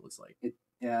inflation. It looks like. it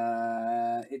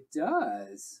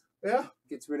does. Yeah.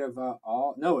 Gets rid of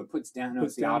all. No, it puts down. No,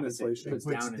 Puts it's the down opposite. inflation. It It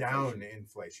puts puts down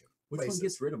inflation. Which Places. one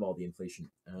gets rid of all the inflation?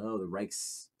 Oh, the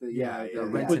Reichs. Yeah, the yeah,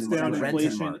 rent puts and down mark. rent and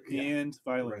inflation mark, yeah. and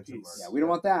violent Rent and peace. Yeah, we don't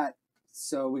want that.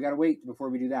 So we got to wait before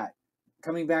we do that.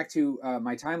 Coming back to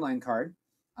my timeline card.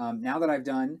 Now that I've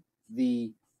done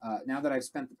the, now that I've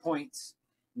spent the points,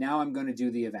 now I'm going to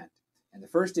do the event. And the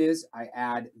first is I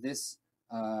add this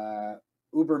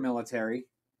uber military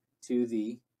to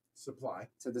the Supply.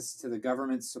 to the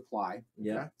government supply,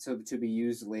 Yeah. so to be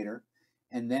used later.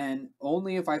 And then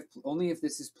only if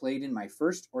this is played in my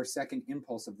first or second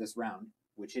impulse of this round,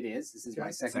 which it is. This is my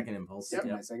Okay. Second impulse. This is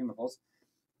Yep. my second impulse.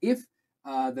 If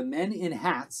the men in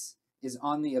hats is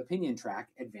on the opinion track,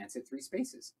 advance it 3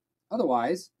 spaces.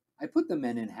 Otherwise, I put the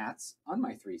men in hats on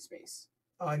my 3 space,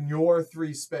 On your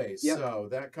 3 space. Yep. So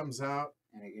that comes out.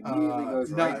 and it immediately goes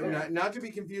right there. Not to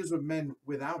be confused with men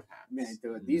without hats. Man,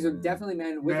 these are definitely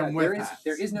men with Men hats. with hats.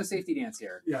 There is no safety dance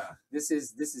here. Yeah. This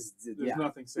is There's yeah.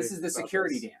 nothing safe. This is the about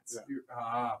security this. dance.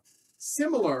 Yeah.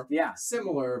 Similar. Yeah.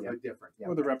 Similar, Yep. but different. Yeah.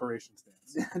 Or the reparations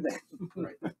dance.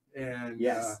 Right. And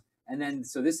Yes. And then,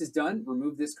 so this is done.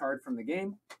 Remove this card from the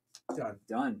game. done.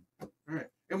 Done. All right.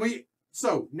 And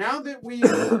so now that we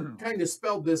kind of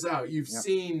spelled this out, you've Yep.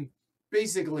 seen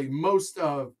basically most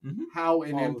of Mhm. how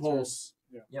an All the impulse turns.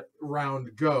 Yep.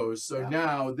 round goes. So Yeah.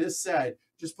 now this said,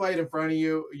 just play it in front of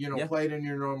you, Yeah. play it in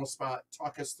your normal spot,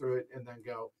 talk us through it, and then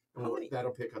go. And How many-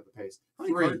 that'll pick up the pace. How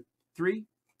many 3. cards? Three.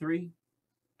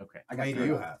 Okay. I How got many 3. do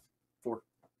you have? 4.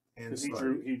 And Because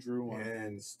start. he drew one.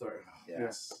 And start. Yeah.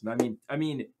 Yes. I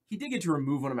mean, he did get to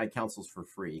remove one of my councils for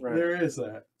free. Right. There is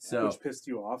that. So Which pissed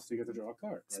you off, so you get to draw a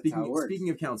card. That's how it works. speaking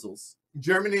of councils,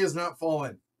 Germany has not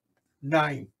fallen.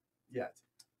 9 yet.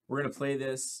 we're gonna play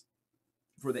this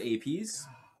for the APs,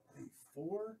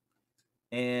 4.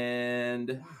 and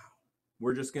Wow.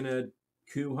 we're just gonna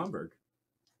coup Hamburg.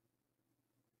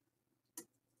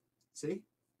 See?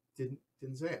 Didn't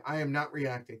say it. I am not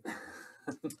reacting.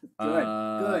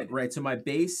 Good. Right. So my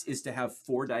base is to have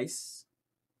 4 dice,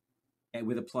 and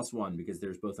with a +1 because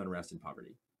there's both unrest and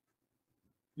poverty.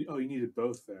 Oh, you needed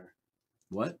both there.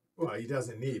 What? Well, he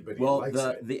doesn't need, but he Well, likes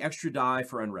it. the extra die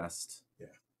for unrest. Yeah.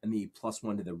 And the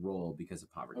 +1 to the roll because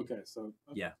of poverty. Okay, so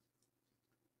Yeah.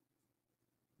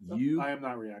 so You I am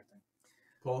not reacting.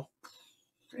 Paul?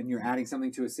 And you're adding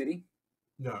something to a city?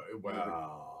 No,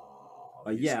 well.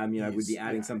 yeah, I mean, I would be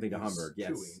adding something to he's Hamburg, yes.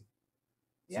 chewing.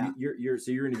 Yeah.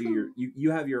 So you're gonna do your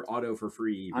you have your auto for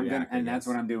free. I'm gonna, react, I and that's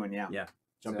guess. what I'm doing. Yeah. Yeah.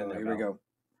 Jump So in there. Here we Val. go.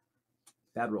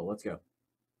 Bad roll. Let's go.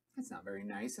 That's not very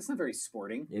nice. That's not very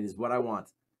sporting. It is what I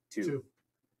want. 2.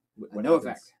 What No happens?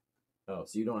 effect. Oh,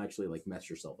 so you don't actually like mess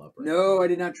yourself up, right? No, I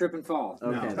did not trip and fall.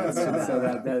 Okay, No. that's So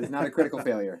that is not a critical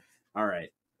failure. All right.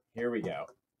 Here we go.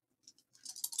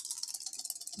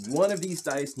 One of these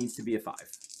dice needs to be a 5.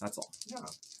 That's all. No.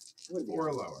 What are the 4 or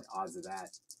odds- lower. Odds of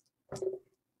that.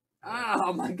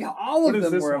 Oh my god! All What of is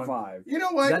them this were a one? 5. You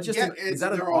know what? Is that just an, it's- is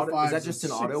that an they're all auto? Is that 5s just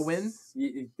and an auto 6s. win?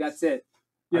 That's it.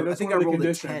 Yeah, I that's think one I of the rolled a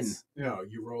conditions. No,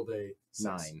 you rolled a 6.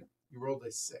 9. You rolled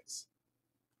a 6.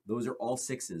 Those are all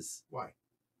 6s Why?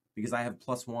 because I have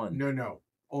 +1. No.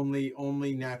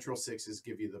 Only natural 6s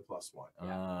give you the +1.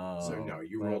 Oh. So no,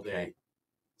 you rolled a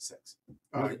 6.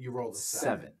 You rolled a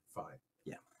 7. 7. Fine.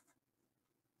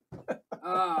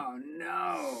 Oh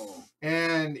no!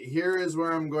 And here is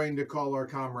where I'm going to call our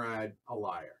comrade a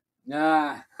liar.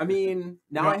 Ah, I mean,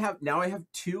 now No. I have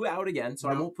 2 out again, so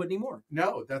I No. won't put any more.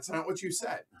 No, that's not what you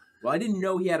said. Well, I didn't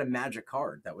know he had a magic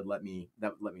card that would let me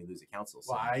lose a council.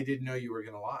 So. Well, I didn't know you were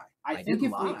going to lie. I I think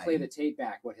didn't if we lie. play the tape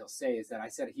back, what he'll say is that I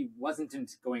said he wasn't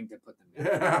going to put them in.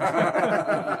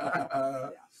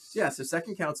 Yeah, so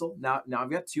second council. Now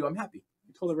I've got 2. I'm happy.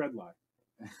 You told a red lie.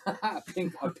 a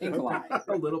pink lie.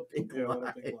 A little pink Yeah, a lie.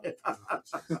 little pink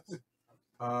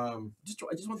I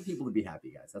just want the people to be happy,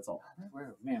 guys. That's all.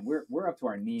 We're up to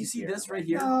our Do knees. you see here this right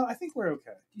here? No, I think we're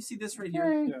okay. Do you see this right here?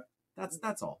 Okay. Yeah.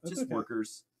 That's all. That's Just okay.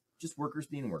 workers. Just workers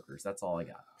being workers. That's all I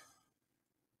got.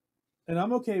 And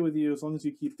I'm okay with you as long as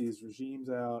you keep these regimes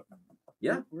out.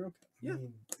 Yeah. We're okay. Yeah.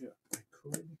 Yeah. I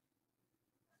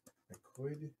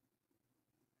could.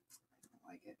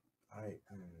 Like it.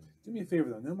 Do me a favor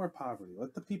though, no more poverty.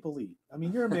 Let the people eat. I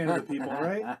mean, you're a man of the people,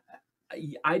 right?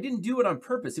 I didn't do it on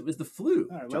purpose. It was the flu.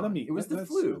 All right, John. let them eat. It was the That's-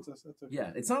 flu. that's okay.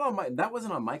 Yeah, it's not on my. That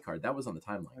wasn't on my card. That was on the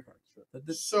timeline Okay, card.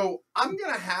 sure. So I'm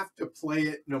going to have to play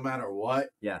it no matter what.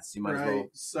 Yes, you might as Right. well.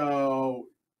 So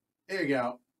here you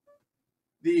go.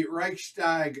 The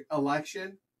Reichstag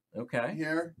election Okay.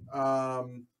 here.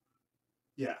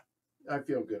 Yeah. I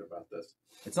feel good about this.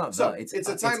 It's not So, it's it's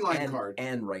a timeline and, card.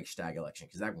 and Reichstag election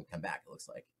because that can come back. It looks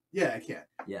like. Yeah, I can.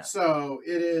 Yeah. So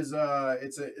it is.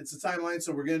 It's a timeline.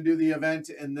 So we're gonna do the event,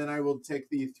 and then I will take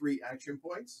the 3 action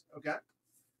points. Okay.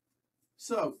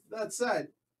 So that said,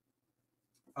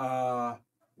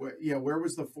 where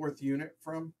was the 4th unit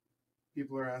from?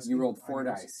 People are asking. You rolled 4 I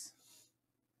guess. dice.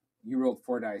 You rolled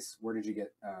 4 dice. Where'd you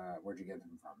get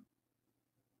them from?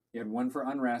 You had 1 for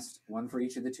unrest, 1 for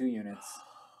each of the 2 units.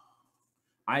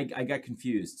 I got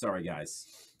confused. Sorry, guys.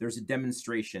 There's a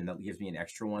demonstration that gives me an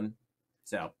extra 1.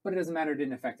 So But it doesn't matter. It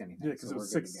didn't affect anything. Yeah, because so it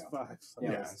was we're good to go. 6-5. So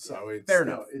Yeah. So it's Fair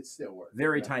still, enough. It still works.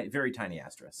 very tiny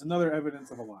asterisk. Another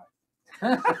evidence of a lie.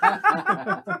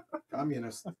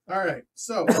 Communist. All right.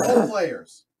 So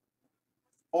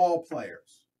all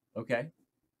players. Okay.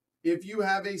 If you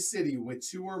have a city with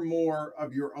 2 or more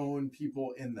of your own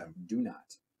people in them, Do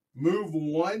not. move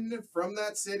 1 from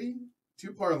that city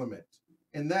to Parliament,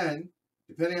 and then,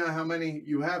 depending on how many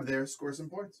you have there, score some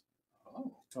points.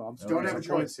 Oh. So I'm Don't have a choice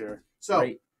choice here. So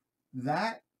Great.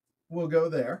 that will go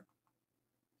there.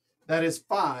 That is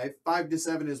 5. 5 to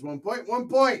 7 is 1 point. 1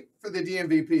 point for the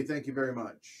DMVP. Thank you very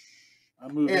much.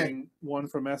 I'm moving 1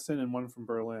 from Essen and 1 from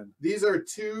Berlin, These are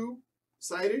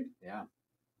 2-sided, Yeah.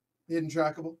 hidden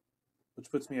trackable. which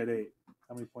puts me at 8.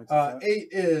 How many points is that? 8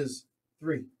 is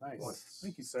 3 Nice. points.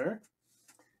 Thank you, sir.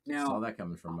 Saw Now, that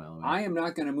coming from a mile away. I am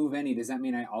not going to move any. Does that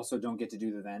mean I also don't get to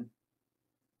do the then?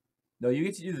 No, you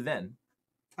get to do the then.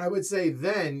 I would say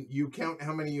then you count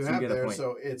how many you So you have get a there, point.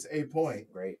 so it's a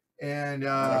point. Great. And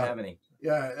I don't have any.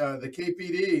 the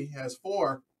KPD has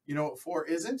 4. You know what 4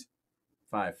 isn't?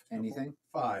 5. Anything?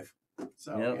 5.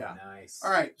 So Yep. yeah. Nice.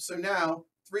 All right. So now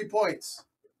 3 points,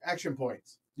 action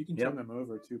points, You can Yep. turn them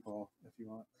over too, Paul, if you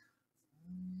want.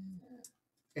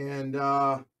 and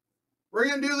we're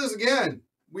gonna do this again.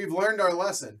 We've learned our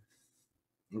lesson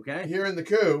Okay. here in the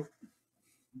coup.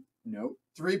 Nope.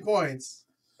 3 points,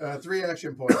 3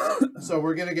 action points. So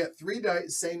we're gonna get 3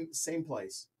 dice, same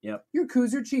place. Your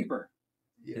coups are cheaper.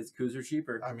 His coups are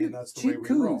cheaper. I mean that's the way Cheap we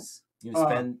roll. coups. You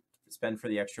gonna spend for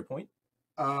the extra point?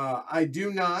 I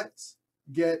do not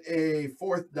get a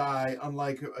 4th die,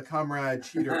 unlike a comrade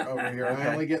cheater over here. I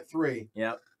only get 3.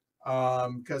 Yep.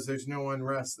 Because there's no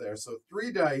unrest there. So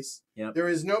 3 dice. Yep. There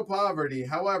is no poverty.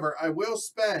 However, I will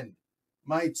spend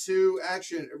my 2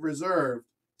 action reserve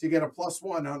to get a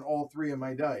 +1 on all 3 of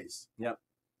my dice. Yep.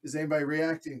 Is anybody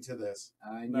reacting to this?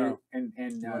 And No. you're, and Do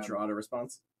you want your auto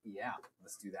response? yeah,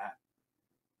 let's do that.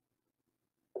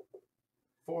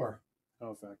 4. No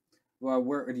effect. Well,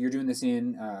 you're doing this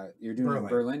in you're doing it in Berlin.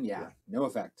 Berlin? Yeah. Yeah. No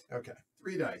effect. Okay.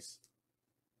 3 dice.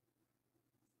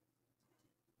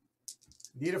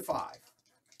 Need a 5.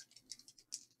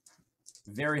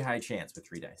 Very high chance with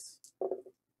 3 dice.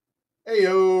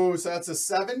 Heyo, so that's a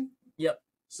 7. Yep.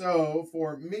 So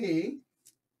for me,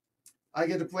 I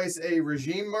get to place a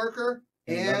regime marker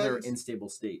and Another unstable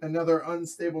state. another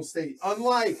unstable state.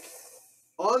 Unlike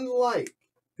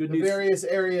Good the news. various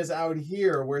areas out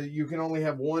here where you can only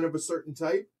have 1 of a certain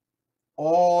type,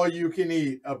 all you can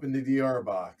eat up in the DR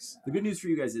box. The good news for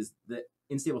you guys is that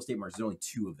unstable state marks. There's only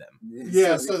 2 of them.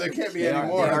 Yeah, so there can't be They any are,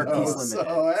 more they are of piece those. limited.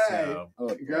 So, hey, So,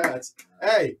 Oh, congrats.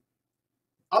 Hey,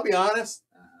 I'll be honest,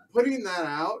 Uh, putting that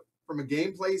out from a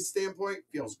gameplay standpoint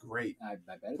feels great. I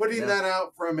bet. it Putting does. that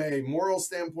out from a moral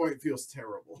standpoint feels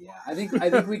terrible. Yeah, I think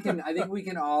we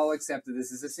can all accept that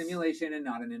this is a simulation and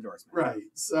not an endorsement. Right.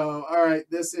 So, all right,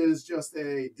 this is just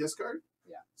a discard.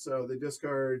 Yeah. So the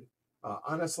discard,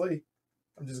 honestly,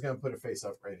 I'm just going to put a face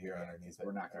up right here underneath it.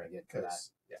 We're not going to get to that.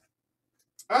 Yeah.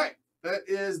 All right. That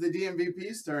is the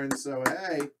DMVP's turn. So,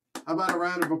 hey, how about a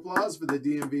round of applause for the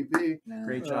DMVP? Nah,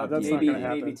 Great job, that's DMV. not maybe gonna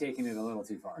happen. maybe taking it a little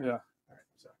too far. Yeah. All right.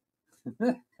 So,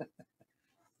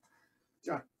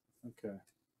 John, Okay.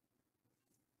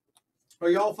 are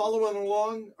y'all following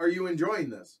along? Are you enjoying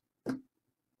this?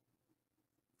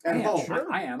 At I am. home.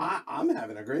 Sure. I am. I'm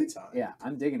having a great time. Yeah,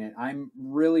 I'm digging it. I'm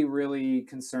really, really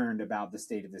concerned about the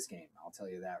state of this game. I'll tell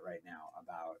you that right now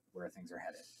about where things are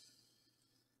headed.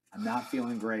 I'm not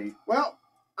feeling great. Well,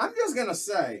 I'm just going to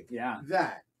say Yeah.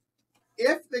 that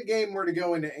if the game were to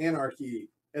go into anarchy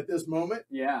at this moment,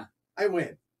 Yeah. I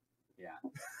win.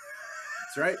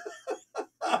 that's right.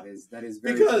 That is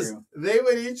very Because true. they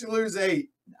would each lose 8.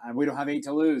 We don't have 8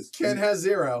 to lose. Ken has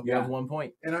 0. You Yeah. have 1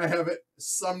 point. And I have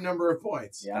some number of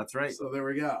points. Yeah. That's right. So there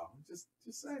we go. Just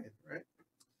saying, right?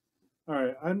 All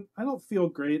right. I don't feel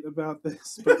great about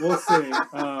this, but we'll see.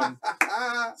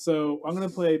 So I'm going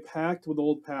to play Pact with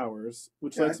Old Powers,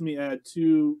 which Okay. lets me add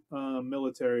 2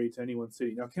 military to any one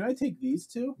city. Now, can I take these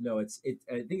 2? No, I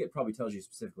think it probably tells you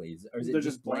specifically. Or is it They're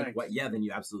just just blank? blank. What? Yeah, then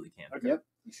you absolutely can. Okay. Yep,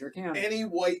 you sure can. Any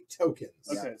white tokens.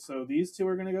 Okay, so these 2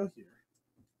 are going to go here.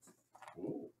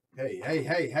 Ooh.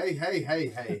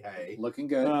 Hey. Looking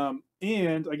good.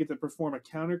 And I get to perform a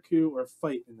counter coup or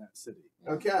fight in that city.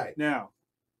 Okay. Now,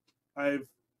 I'm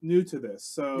new to this,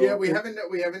 so Yeah, we haven't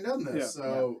done this. Yeah.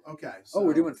 So okay. Oh,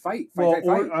 we're so- doing fight. Well, Fight.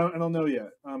 or, I don't know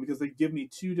yet because they give me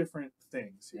 2 different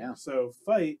things. Here. Yeah. So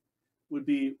fight would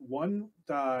be 1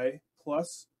 die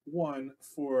plus 1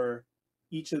 for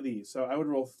each of these. So I would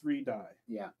roll 3 die,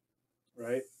 Yeah.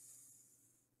 right?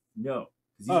 No,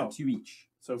 because these Oh. are 2 each.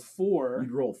 So 4,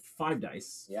 You'd roll 5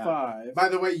 dice. Yeah. 5, By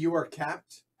the way, you are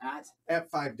capped At. at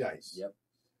 5 dice. Yep.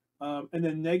 and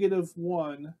then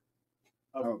 -1.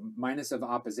 Oh, minus of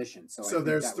opposition. So, I So think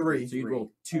there's that would be 3. So you'd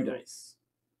roll 2 I roll- dice.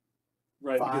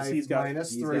 Right, because 5 he's got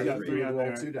minus he's 3. got three You on roll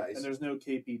there, 2 dice. and there's no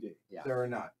KPD. Yeah. There are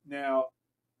not. Now,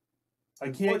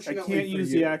 I can't Unfortunately for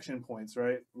use you. the action points,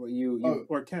 right? Well, you Oh.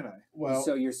 Or can I? Well,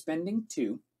 so you're spending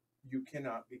 2. you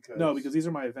cannot because No, because these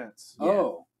are my events. Yeah.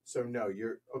 Oh. so no,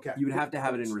 you're okay. You would have to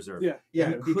have it in reserve. Yeah. Yeah,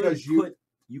 You could because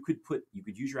you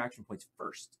could use your action points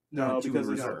first. No, to because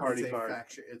a it's a reserve. party it's a card.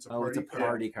 faction. It's a Oh, party it's a card.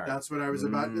 party card. That's what I was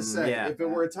about to say. Yeah. If it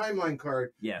were a timeline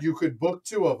card, Yeah. you could book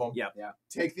 2 of them. Yeah. Yeah.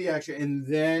 Take the action and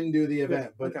then do the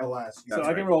event. But Okay. alas, you So That's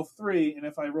I can right. roll 3, and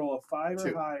if I roll a 5 or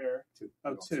 2. higher, 2.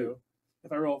 oh, 2.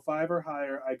 If I roll a 5 or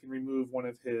higher, I can remove one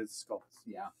of his skulls.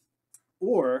 Yeah.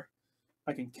 Or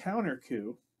I can counter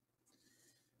coup.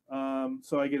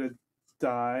 So I get a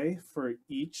die for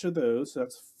each of those. So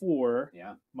that's 4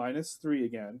 Yeah. minus 3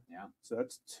 again. Yeah. So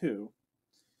that's 2.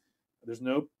 There's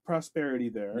no prosperity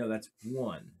there. No, that's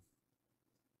 1.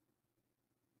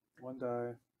 1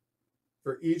 die.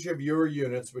 For each of your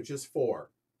units, which is 4,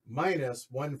 minus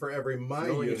 1 for every my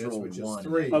You only get to units, roll which is 1.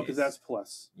 3. Oh, because that's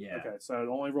plus. Yeah. Okay, so I'd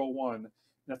only roll 1.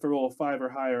 And if I roll a 5 or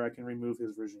higher, I can remove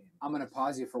his regime. I'm gonna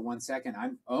pause you for 1 second.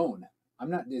 I'm own. I'm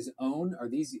not. Is own? Are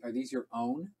these your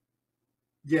own?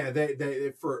 Yeah,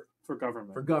 they for For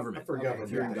government. For government. for Okay, government.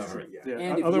 if you're in yeah, government. yeah. Yeah.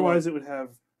 And if Otherwise, it would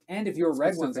have. And if your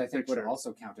red Specific ones, I think would picture.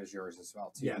 also count as yours as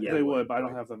well too. Yeah, Yeah. They would, but I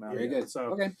don't have them out. Very yet. good.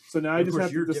 So, Okay. so now I Of just course,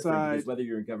 have you're to different decide because whether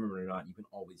you're in government or not, you can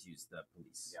always use the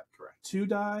police. Yep. Correct. 2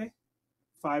 die,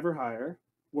 5 or higher,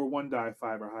 or 1 die,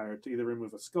 5 or higher to either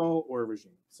remove a skull or a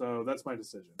regime. So that's my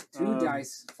decision. 2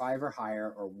 dice, 5 or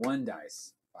higher, or 1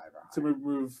 dice, 5 or To higher.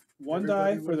 remove 1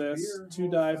 Everybody die for with this, beer, 2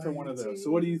 die for whole one of those. fancy.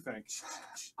 So what do you think?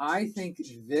 I think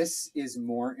this is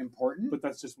more important, But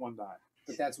that's just 1 die.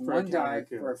 but that's for a 1 die counter,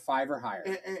 too. for a 5 or higher.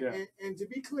 And to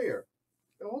be clear,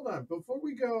 hold on, before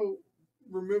we go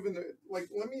removing the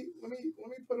let me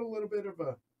put a little bit of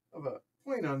a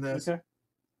point on this. Okay.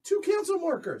 2 council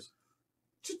markers.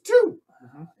 Just 2.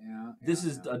 Yeah. This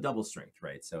yeah, is yeah. a double strength,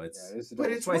 right? So it's Yeah, this is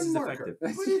But it's twice one as marker.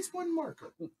 effective. But it's 1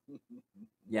 marker.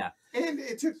 yeah. And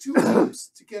it took 2 attempts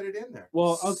to get it in there.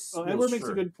 Well, Well, Edward makes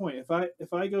sure. a good point.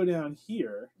 If I go down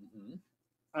here, Mhm.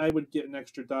 I would get an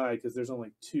extra die because there's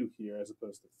only 2 here as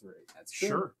opposed to 3. That's true.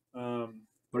 Sure.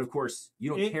 But of course, you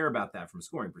don't It- care about that from a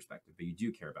scoring perspective, but you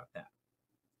do care about that.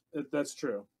 That's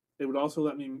true. It would also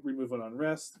let me remove an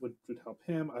unrest, which would help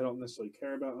him. I don't necessarily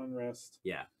care about unrest.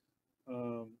 Yeah.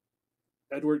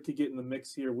 Edward could get in the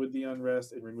mix here with the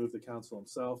unrest and remove the council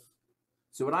himself.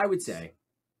 So what I would say,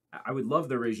 I would love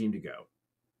the regime to go,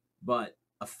 but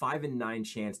a 5 in 9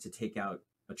 chance to take out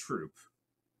a troop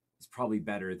is probably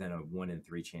better than a 1 in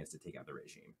 3 chance to take out the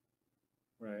regime.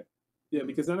 Right. Yeah,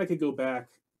 because then I could go back.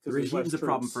 The Because regime's a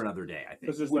problem for another day, I think.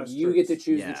 Because there's Would less you get to troops.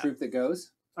 choose Yeah. the troop that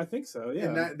goes? I think so, yeah.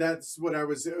 And that's what I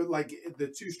was like the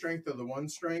 2 strength or the 1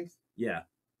 strength. Yeah.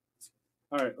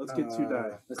 All right, let's get 2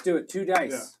 die. Let's do it. 2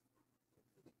 dice. Yeah.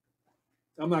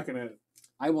 I'm not going to...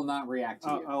 I will not react to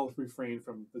you. I'll refrain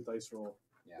from the dice roll.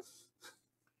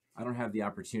 I don't have the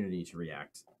opportunity to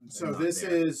react. So I'm not this there.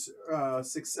 is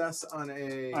success on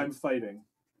a I'm fighting.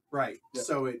 right. Yep.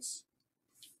 So it's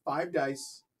 5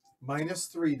 dice minus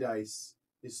 3 dice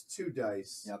is 2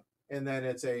 dice. Yep. And then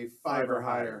it's a 5 5 or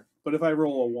higher. But if I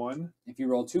roll a 1... If you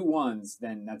roll 2 1s,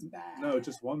 then that's bad. No,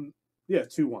 just 1... Yeah,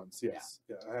 2 1s, yes.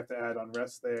 Yeah. I have to add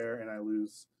unrest there, and I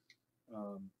lose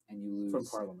And you lose from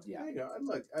Parliament. Yeah. There you go.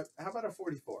 Look, how about a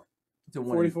 44? It's a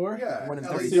 44? Yeah. 1 in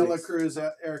Ellie 36. Dela Cruz,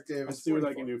 Eric Davis. Let's see what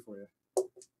I 44. can do for you.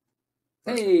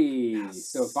 Hey, Yes.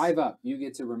 so 5 up. You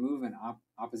get to remove an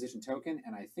opposition token,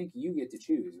 and I think you get to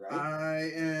choose, right? I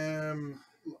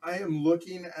am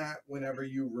looking at whenever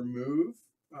you remove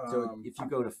So if you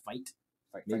go to fight,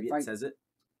 Fight, maybe fight, it says it.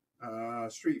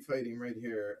 street fighting right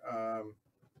here.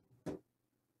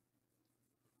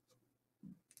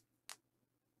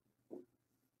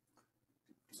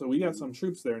 So we got some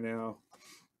troops there now,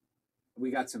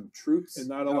 We got some troops. and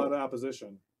not a lot of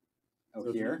opposition. Oh, So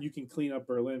if here. you can clean up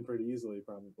Berlin pretty easily,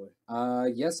 probably.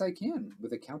 Yes, I can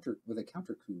with a counter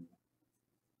coup.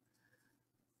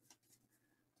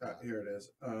 Here it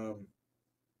is.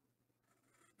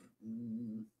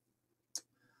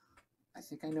 I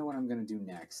think I know what I'm going to do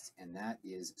next, and that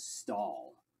is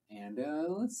stall. And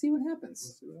let's see what happens.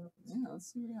 Let's see what happens. Yeah,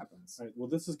 let's see what happens. All right. Well,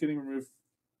 this is getting removed.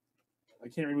 I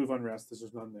can't remove unrest. There's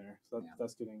just none there. So Yeah.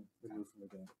 that's getting removed from the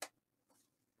game.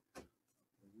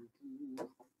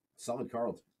 Solid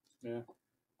card. Yeah.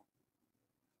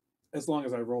 As long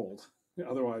as I rolled.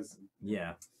 Otherwise.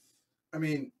 Yeah. I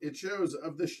mean, it shows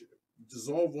of the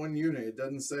dissolve one unit. It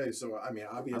doesn't say. So, I mean,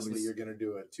 obviously, was- you're going to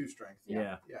do a 2 strength.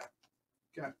 Yeah. Yeah.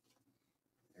 Okay.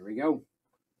 There we go.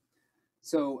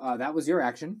 So that was your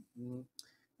action. Mhm.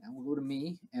 Now we'll go to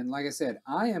me. And like I said,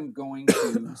 I am going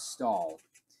to stall.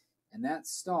 And that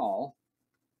stall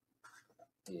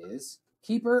is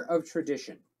Keeper of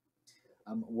Tradition.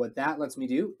 What that lets me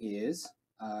do is,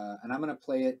 and I'm going to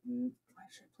play it.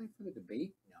 Should I play it for the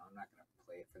debate? No, I'm not going to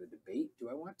play it for the debate. Do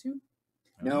I want to?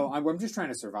 No, I'm just trying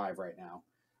to survive right now.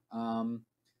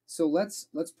 So let's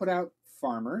put out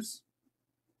farmers.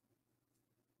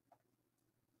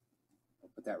 I'll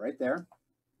put that right there.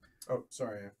 Oh,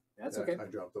 sorry. That's Yeah, okay. I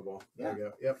dropped the ball. Yeah. There you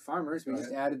go. Yep. Farmers, we Go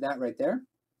just ahead. added that right there.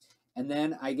 And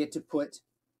then I get to put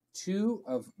 2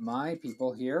 of my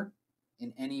people here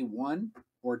in any 1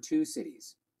 or 2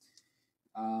 cities.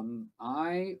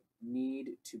 I need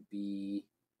to be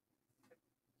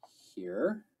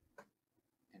here,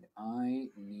 and I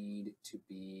need to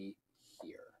be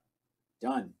here.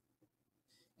 Done.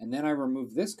 And then I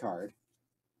remove this card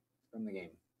from the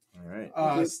game. All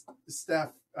right.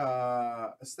 Steph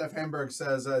Hamburg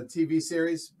says a TV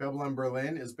series, Babylon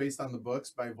Berlin, is based on the books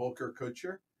by Volker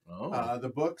Kutscher. Oh. The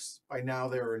books, by now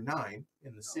there are 9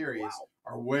 in the series, wow.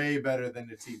 are way better than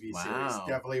the TV series. Wow.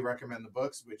 Definitely recommend the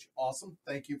books, which awesome.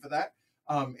 Thank you for that.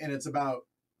 And it's about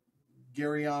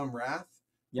Geriam Rath,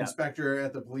 Yeah. inspector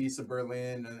at the police of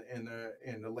Berlin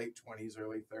in the late 20s,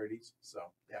 early 30s.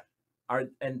 So yeah.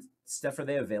 And Steph, are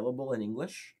they available in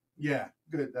English? Yeah,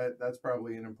 good. That's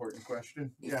probably an important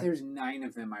question. If Yeah. there's 9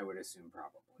 of them, I would assume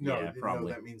probably. No, Yeah, no,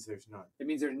 probably. that means there's none. It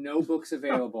means there's no books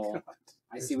available.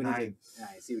 I There's see what he 9. did. Yeah,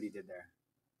 I see what he did there.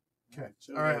 Okay.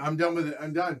 Show's All right, over. I'm done with it.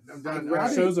 I'm done. I'd All rather-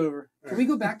 right. Show's over. Can we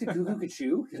go back to Cuckoo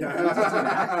Kachu? Can we just do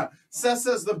that? Yeah. Seth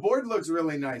says the board looks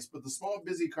really nice, but the small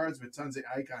busy cards with tons of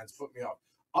icons put me off.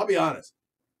 I'll be honest.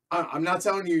 I'm not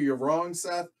telling you you're wrong,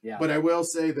 Seth, Yeah. but I will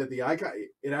say that the icon,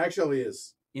 it actually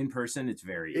is. In person, it's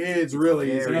very It's really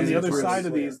easy. And on the It's other really side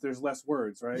of clear. these, there's less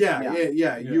words, right? Yeah, Yeah.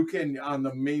 yeah. Yeah. You can, on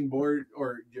the main board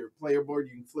or your player board,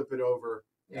 you can flip it over,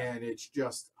 Yeah. and it's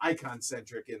just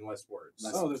icon-centric and less words.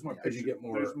 Less- Oh, there's more. Yeah. As you get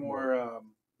more- There's more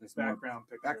There's more- background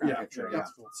picture. background Yeah, picture. yeah. Yeah.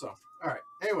 Cool. So, all right.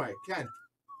 Anyway, Ken.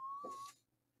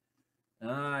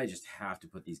 I just have to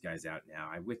put these guys out now.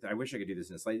 I wish I could do this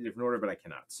in a slightly different order, but I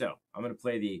cannot. So I'm going to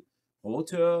play the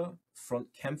Rote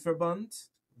Frontkämpferbund.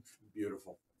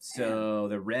 Beautiful. So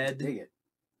the red. Dig it.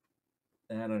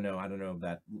 I don't know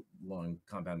that long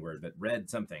compound word, but red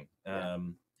something. Yeah.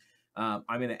 I'm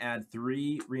going to add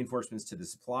 3 reinforcements to the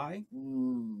supply,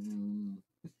 Mm.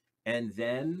 and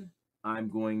then I'm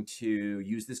going to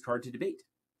use this card to debate.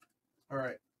 All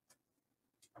right.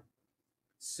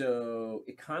 So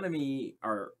economy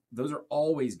those are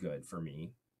always good for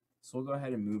me. So we'll go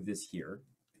ahead and move this here.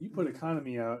 You put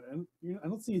economy out, and I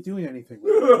don't see you doing anything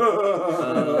with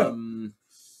it.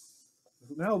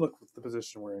 Now look at the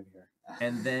position we're in here.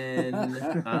 And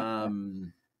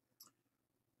then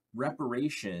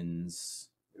reparations.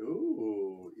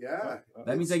 Ooh, yeah.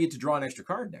 That means I get to draw an extra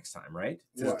card next time, right?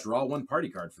 Yeah. Just draw 1 party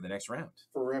card for the next round.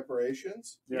 For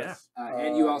reparations. Yes.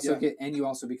 And you also yeah.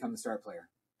 become the start player.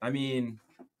 I mean,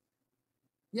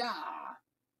 Yeah.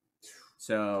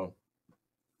 so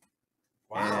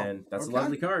Wow. and that's Okay. a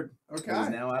lovely card. Okay. It is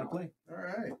now out of play. All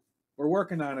right. We're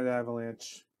working on it,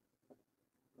 Avalanche.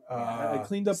 I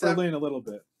cleaned up Steph, Berlin a little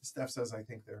bit. Steph says I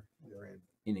think they're in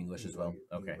In English as well.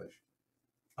 Okay. English.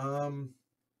 I mean,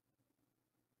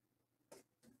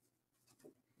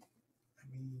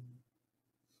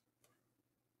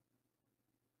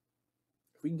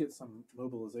 If we can get some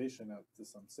mobilization out to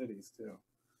some cities too.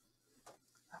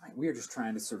 I mean, we are just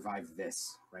trying to survive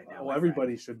this right now. Well, my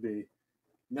everybody friend. should be.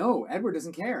 No, Edward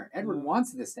doesn't care. Edward Mm.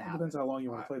 wants this to It happen. depends how long you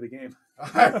want to play the game.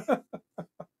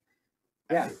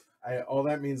 Yeah. all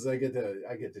that means I get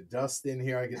to dust in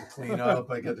here. I get to clean up.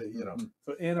 I get to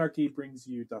So anarchy brings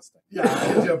you dusting.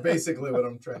 yeah. Basically, what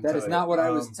I'm trying to. That tell is you. not what I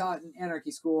was taught in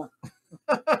anarchy school.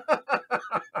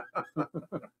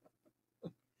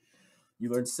 You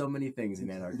learned so many things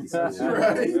in anarchy school. That's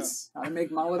Right. Yeah. How to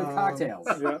make Molotov cocktails.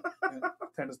 Yeah.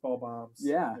 Tennis ball bombs.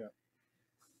 Yeah.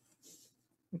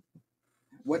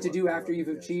 What to do I after love you've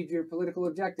you guys. achieved your political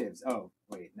objectives? Oh,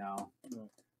 wait, no.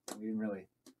 No. We didn't really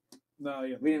No,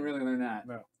 yeah. learn that.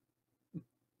 No.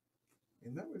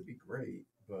 And that would be great,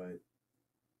 but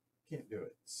can't do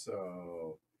it.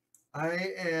 So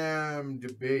I am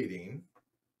debating.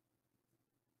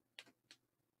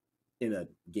 In a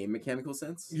game mechanical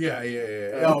sense? Yeah.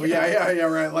 Oh, yeah,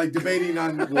 right. Like debating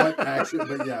on what action,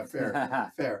 but yeah,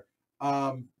 fair.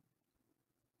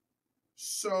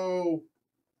 So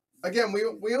again,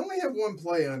 we only have one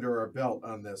play under our belt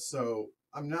on this, so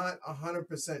I'm not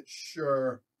 100%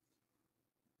 sure.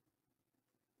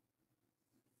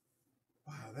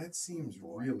 Wow, that seems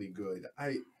really good.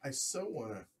 I so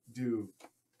want to do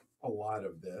a lot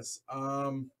of this.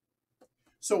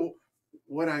 So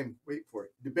what I'm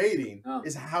debating Oh.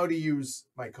 is how to use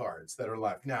my cards that are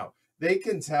left. Now, they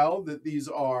can tell that these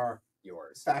are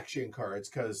Yours. faction cards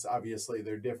because obviously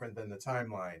they're different than the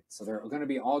timeline. So they're going to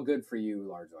be all good for you,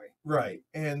 largely. Right.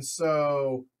 And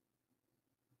so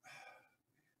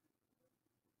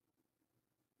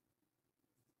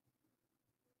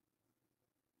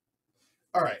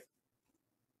all right.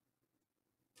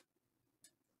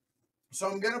 So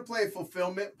I'm going to play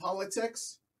fulfillment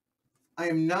politics. I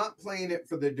am not playing it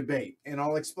for the debate, and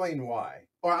I'll explain why.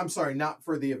 Or I'm sorry, not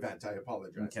for the event. I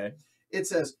apologize. Okay. It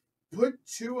says, put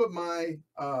 2 of my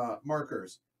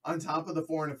markers on top of the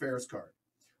foreign affairs card.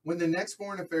 When the next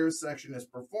foreign affairs section is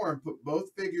performed, put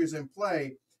both figures in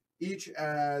play, each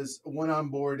as one on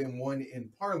board and one in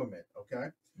parliament, okay?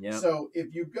 Yeah. So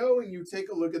if you go and you take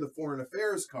a look at the foreign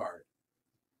affairs card,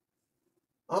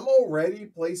 I'm already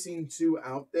placing 2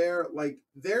 out there. Like,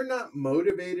 they're not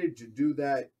motivated to do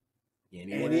that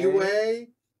anyway,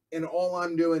 and all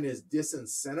I'm doing is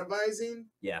disincentivizing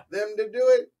them to do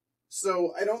it.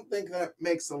 So I don't think that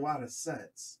makes a lot of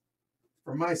sense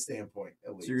from my standpoint,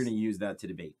 at least. So you're going to use that to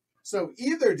debate. So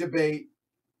either debate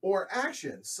or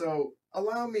action. So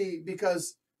allow me,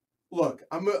 because look,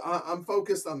 I'm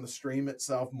focused on the stream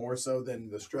itself more so than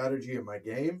the strategy of my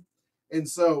game, and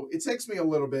so it takes me a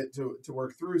little bit to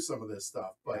work through some of this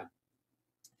stuff, but.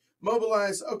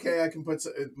 Mobilize, okay, I can put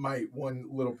my one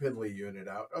little piddly unit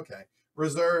out. Okay.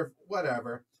 Reserve,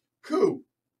 whatever. Coup,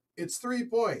 it's 3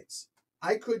 points.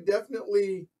 I could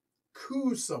definitely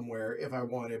coup somewhere if I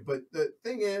wanted, but the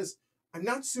thing is, I'm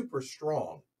not super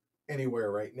strong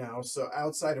anywhere right now. So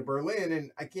outside of Berlin,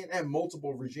 and I can't have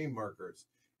multiple regime markers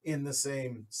in the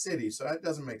same city. So that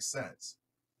doesn't make sense.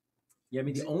 Yeah, I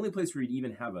mean, the only place where you'd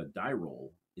even have a die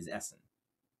roll is Essen.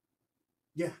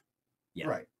 Yeah. Yeah.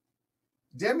 Right.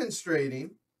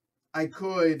 Demonstrating, I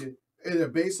could, at a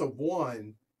base of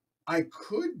 1, I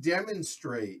could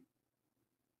demonstrate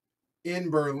in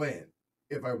Berlin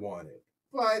if I wanted.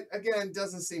 But again,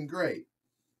 doesn't seem great.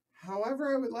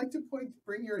 However, I would like to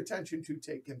bring your attention to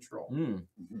take control.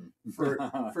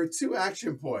 For 2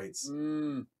 action points.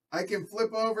 I can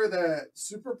flip over the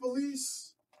super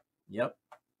police Yep.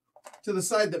 to the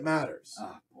side that matters.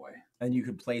 Oh, boy. And you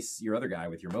could place your other guy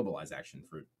with your mobilize action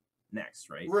for next,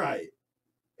 right? Right.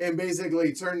 And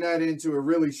basically turn that into a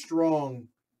really strong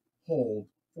hold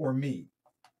for me.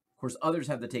 Of course, others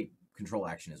have to take control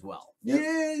action as well. Yep.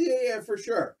 Yeah, for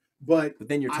sure. But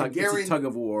then you're it's a tug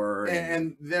of war.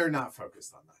 And they're not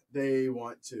focused on that. They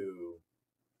want to.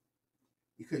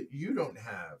 You don't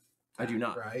have. I do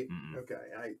not. Right. Mm-mm. Okay.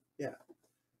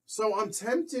 So I'm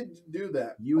tempted to do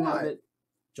that. You have it.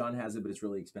 John has it, but it's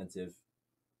really expensive.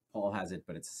 Paul has it,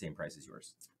 but it's the same price as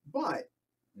yours. But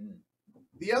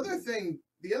the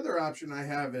other option I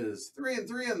have is 3 and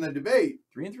 3 on the debate.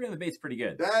 3 and 3 on the debate's pretty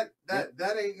good. That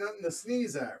ain't nothing to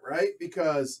sneeze at, right?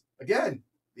 Because again,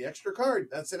 the extra card,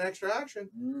 that's an extra action.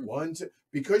 1, 2,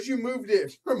 because you moved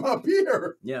it from up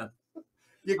here. Yeah.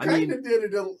 You kind of did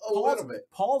it a little bit.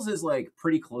 Paul's is like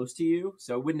pretty close to you,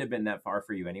 so it wouldn't have been that far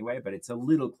for you anyway, but it's a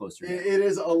little closer. It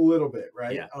is a little bit,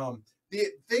 right? Yeah. The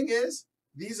thing is,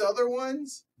 these other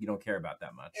ones, you don't care about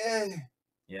that much.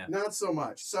 Yeah. Not so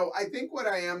much. So I think what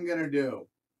I am going to do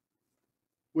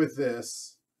with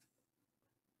this,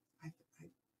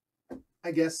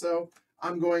 I guess so.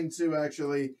 I'm going to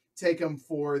actually take them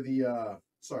for the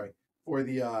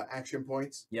action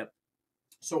points. Yep.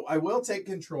 So I will take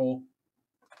control.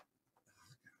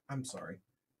 I'm sorry.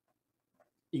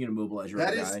 You're going to mobilize your That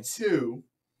other guy? is 2.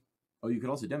 Oh, you could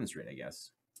also demonstrate, I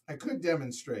guess. I could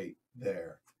demonstrate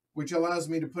there, which allows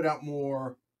me to put out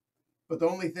more. But the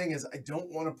only thing is I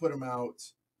don't want to put them out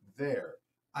there.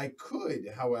 I could,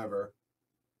 however,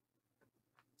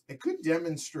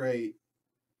 demonstrate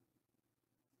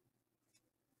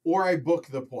or I book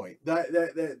the point.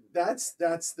 That's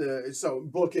the so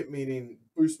book it meaning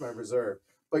boost my reserve.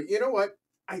 But you know what?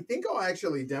 I think I'll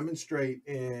actually demonstrate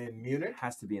in Munich. It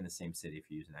has to be in the same city if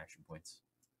you're using action points.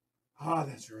 Ah,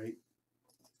 that's right.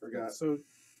 Forgot. So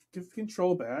give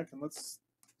control back and let's.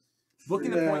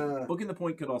 Booking the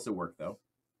point could also work though.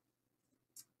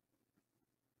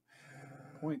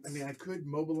 Points. I mean, I could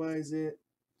mobilize it.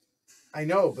 I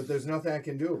know, but there's nothing I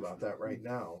can do about that right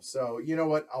now. So you know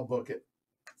what? I'll book it.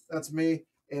 That's me,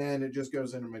 and it just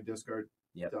goes into my discard.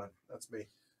 Yep. Done. That's me.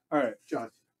 All right, John.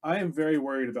 I am very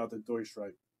worried about the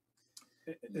Durchstrike.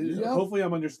 Yep. Hopefully,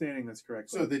 I'm understanding this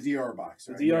correctly. So the DR box.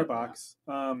 The Right? DR Yeah. box.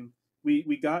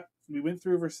 We went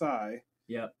through Versailles.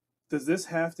 Yep. Does this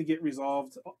have to get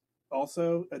resolved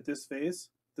also at this phase?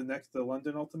 The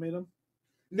London ultimatum?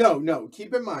 No.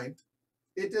 Keep in mind,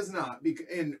 it does not.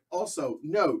 And also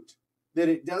note that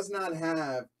it does not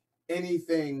have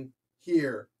anything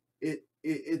here.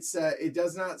 It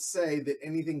does not say that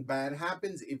anything bad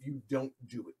happens if you don't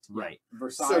do it. Right.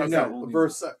 Versailles. So is the no, only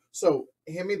Versailles. So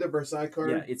hand me the Versailles card.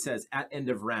 Yeah, it says at end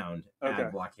of round, Okay.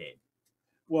 add blockade.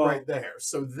 Well, right there.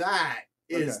 So that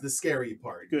is Okay. the scary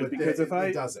part. good, but because it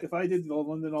doesn't. if I did the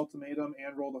London ultimatum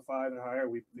and rolled a 5 and higher,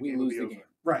 we game would lose be the over. game.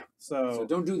 Right. So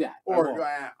don't do that. Or won't.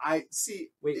 I see.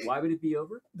 Wait, why would it be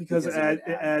over? Because it Because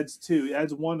adds 2. It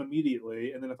adds 1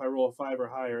 immediately, and then if I roll a 5 or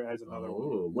higher, it adds another one.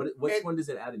 Oh, which one does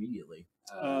it add immediately?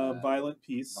 Violent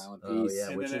peace. Violent Oh, peace. yeah,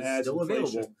 and which then it is adds still inflation.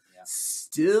 available. Yeah.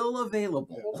 Still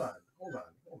available. Hold on.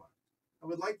 I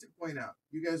would like to point out,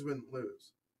 you guys wouldn't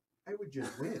lose. I would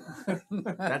just win.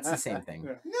 That's the same thing.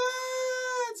 Yeah. No,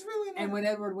 it's really not. And when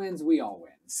Edward wins, we all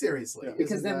win. Seriously. Yeah.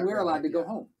 Because isn't then that we're allowed to right? go Yeah.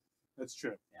 home. That's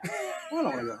true. Yeah. Well,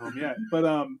 I don't want to go home yet.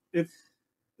 But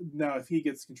if he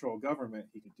gets control of government,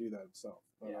 he could do that himself.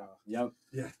 But, Yeah. Yep.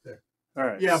 Yeah, there. all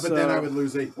right. Yeah, but then I so- would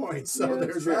lose 8 points. So Yeah,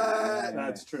 that's there's true. that.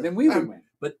 That's true. Then we would Um, win.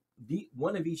 But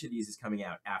one of each of these is coming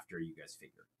out after you guys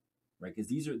figure, right? Because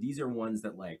these are ones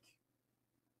that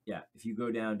if you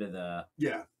go down to the,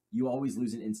 Yeah. you always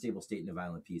lose an unstable state in a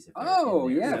violent peace. If they're Oh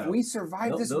in there. yeah, So if we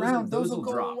survive this those round, those will will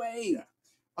go drop. away. Yeah.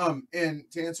 And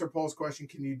to answer Paul's question,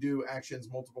 can you do actions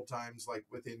multiple times, like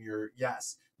within your?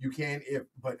 Yes, you can.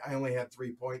 But I only had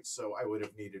 3 points, so I would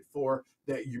have needed 4.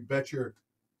 That you bet your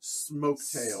smoke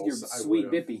tails. Your I sweet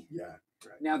would've- bippy. Yeah,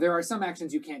 right. Now there are some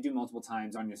actions you can't do multiple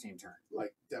times on your same turn.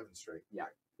 Like demonstrate. Yeah.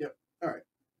 Yep. All right.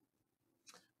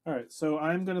 All right, so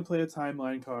I'm going to play a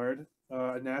timeline card,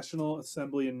 a National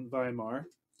Assembly in Weimar.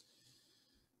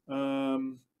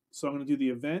 So I'm going to do the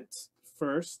event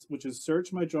first, which is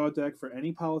search my draw deck for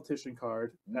any politician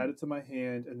card, add it to my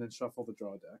hand, and then shuffle the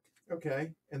draw deck.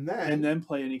 Okay. And And then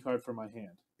play any card from my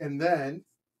hand.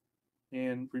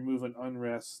 And remove an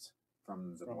unrest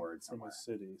From the board from somewhere. a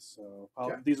city. So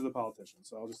Okay. these are the politicians.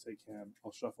 So I'll just take him.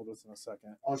 I'll shuffle this in a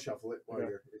second. I'll shuffle it while Okay.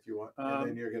 you're, if you want, and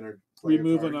then you're gonna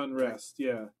Remove an unrest.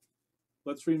 Yeah.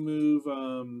 Let's remove.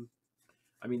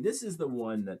 I mean, this is the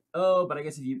one that. Oh, but I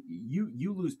guess if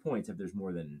you lose points if there's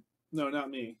more than. No, not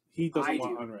me. He doesn't I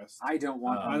want do. unrest. I don't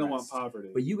want. I don't want unrest.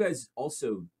 poverty. But you guys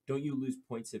also don't you lose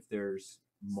points if there's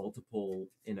multiple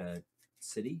in a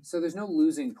city? So there's no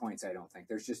losing points. I don't think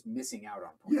there's just missing out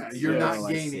on points. Yeah, you're Oh, not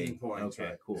I gaining see. points.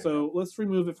 Okay, Right? cool. So let's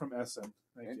remove it from Essen.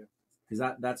 Thank Okay. you.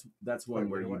 Because that's one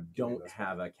Wait, where you know you what? Give me don't this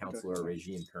have a counselor Okay.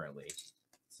 regime currently.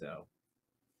 So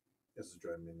This is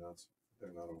driving me nuts.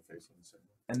 They're not all facing the same.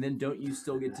 and then don't you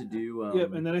still get to do?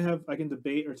 Yep, and then I can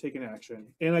debate or take an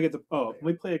action, and I get to. Oh, let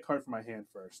me play a card from my hand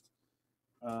first.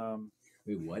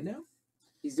 Wait, what now?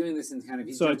 He's doing this in kind of.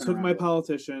 He's So I jumping took around my a little.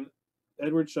 politician.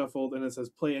 Edward shuffled, and it says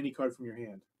play any card from your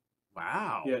hand.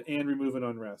 Wow. Yeah, and remove an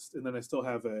unrest, and then I still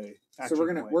have a. So action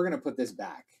we're point. gonna put this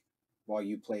back while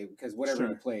you play because whatever you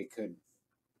Sure. play could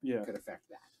Yeah. affect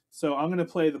that. So I'm gonna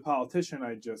play the politician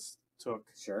I just took.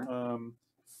 Sure.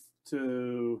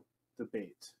 To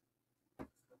debate.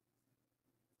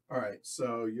 All right.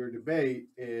 So your debate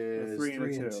is 3 and a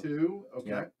 3 and 2. 2. Okay.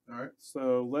 Yeah. All right.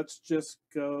 So let's just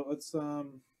go. Let's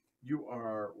You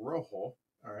are Rojo.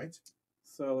 All right.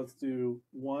 So let's do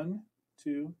 1,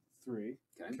 2, 3,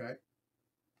 Okay. Okay.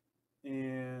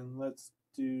 and let's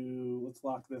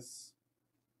lock this.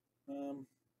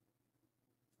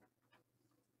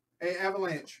 Hey,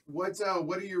 Avalanche. What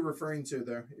are you referring to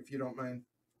there? If you don't mind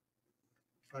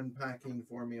unpacking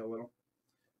for me a little.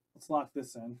 Let's lock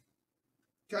this in.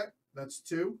 Okay. That's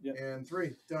 2 Yep. and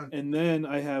 3. Done. And then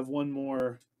I have one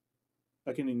more.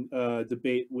 I can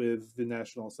debate with the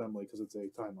National Assembly because it's a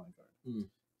timeline card. Mm.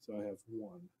 So I have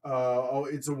 1.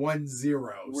 It's a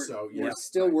 1-0. We're, So we're yeah.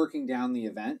 still working down the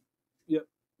event. Yep.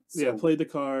 So, Yeah, played the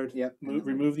card. Yep. and then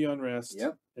we're- Remove the unrest.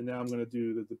 Yep. And now I'm going to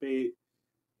do the debate.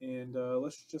 And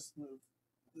let's just move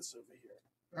this over here.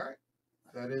 All right.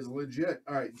 That is legit.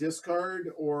 All right, discard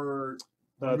or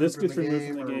This from gets the removed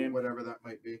from the or game. whatever that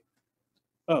might be.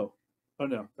 Oh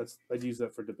no, I'd use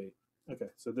that for debate. Okay,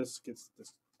 so this gets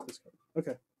discarded.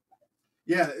 Okay.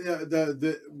 Yeah,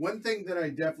 the one thing that I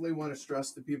definitely want to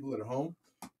stress to people at home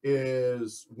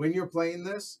is when you're playing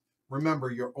this, remember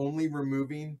you're only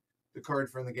removing the card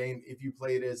from the game if you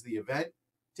play it as the event.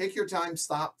 Take your time,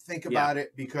 stop, think about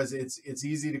it, because it's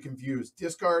easy to confuse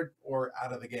discard or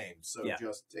out of the game. So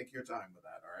just take your time with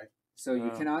that, all right? So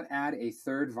you cannot add a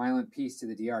third violent piece to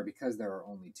the DR because there are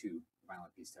only 2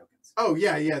 violent piece tokens. Oh,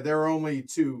 yeah, there are only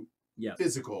 2 Yeah.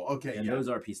 physical. Okay, And those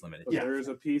are piece limited. But there is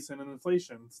a piece and an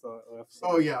inflation left.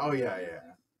 Oh, yeah. All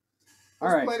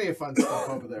There's right. plenty of fun stuff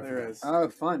over there. There is. Oh,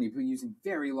 fun. You're using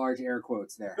very large air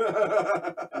quotes there.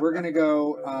 We're going to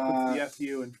go... the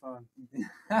FU and fun.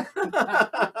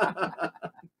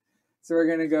 So we're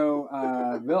going to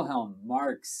go Wilhelm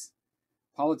Marx,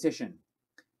 politician.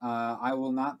 I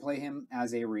will not play him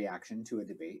as a reaction to a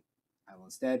debate. I will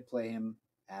instead play him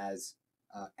as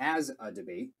a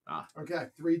debate. Okay,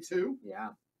 3-2. Yeah.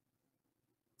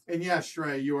 And yeah,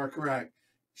 Shrey, you are correct.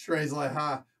 Shrey's like,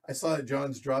 I saw that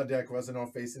John's draw deck wasn't all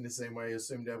facing the same way. I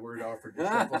assumed Edward offered to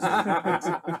shuffle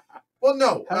some. Well,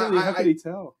 no. How could he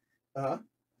tell?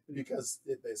 Because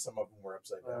some of them were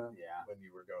upside down when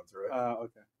you were going through it.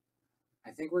 Okay.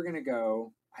 I think we're going to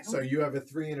go... So you have a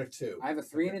 3 and a 2. I have a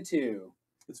 3 and a 2.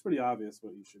 It's pretty obvious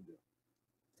what you should do.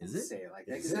 Is it? Say it like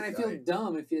that. Is Because then it? I feel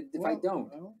dumb if I don't.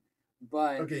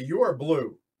 But Okay, you are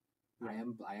blue. I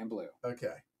am blue.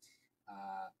 Okay.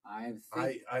 I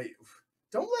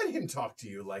don't let him talk to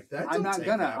you like that. I'm Don't not take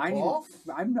gonna. that, Paul.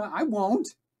 I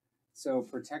won't. So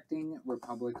protecting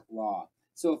Republic law.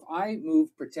 So if I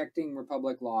move protecting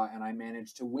Republic law and I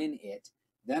manage to win it,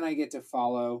 then I get to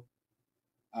follow.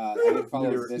 I get to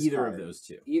follow this either card. of those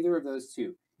 2. Either of those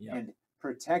 2. Yeah. And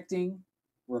protecting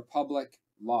Republic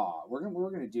law. What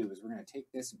we're gonna do is we're gonna take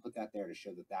this and put that there to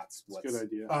show that that's It's what's a good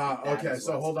idea. Okay,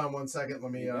 so hold on one second.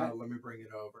 Let me bring it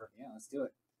over. Yeah, let's do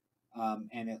it.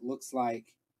 And it looks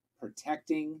like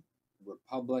protecting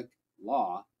Republic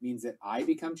law means that I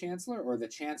become Chancellor, or the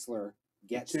Chancellor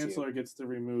gets Chancellor gets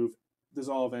to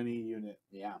dissolve any unit.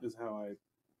 Yeah. Is how I.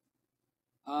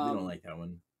 We don't like that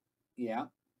one. Yeah.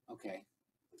 Okay.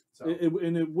 So it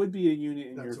would be a unit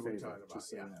in your That's what we're favor, talking about, just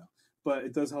so yeah. you know. But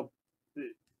it does help.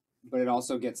 But it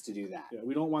also gets to do that. Yeah,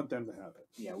 we don't want them to have it.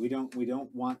 Yeah, we don't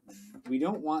want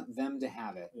them to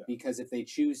have it, because if they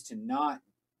choose to not,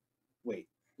 wait,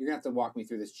 you're gonna have to walk me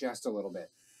through this just a little bit.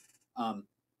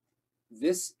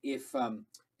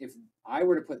 If I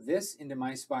were to put this into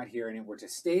my spot here and it were to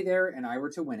stay there and I were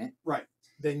to win it, right,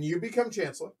 then you become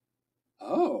Chancellor.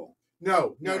 Oh,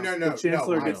 No. The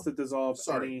Chancellor no, gets to dissolve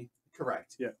Sorry. any.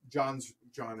 Correct. Yeah. John is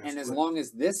and as correct. long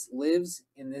as this lives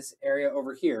in this area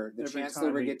over here, the Every Chancellor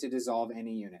time would he- get to dissolve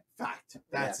any unit. Fact.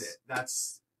 That's Yes. it.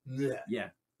 That's yeah. Yeah.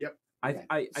 Yep.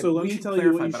 So let we me should tell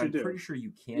you what clarify, you but should I'm do. pretty sure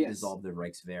you can't Yes. dissolve the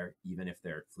Reichswehr even if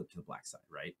they're flipped to the black side,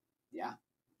 right? Yeah.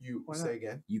 You Why say not?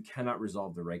 again. You cannot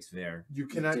resolve the Reichswehr. You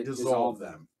cannot Dissolve dissolve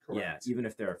them. them. Correct. Yeah, even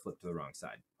if they're flipped to the wrong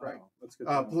side. Right. Oh, that's good.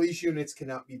 to know. Police units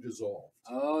cannot be dissolved.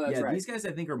 Oh, that's yeah, right. these guys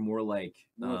I think are more like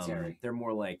Military. they're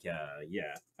more like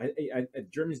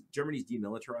Germany's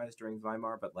demilitarized during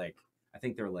Weimar, but like I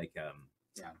think they're like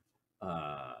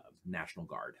National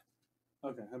Guard.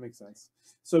 Okay, that makes sense.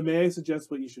 So may I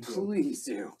suggest what you should do? Please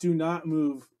do. Do not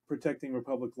move protecting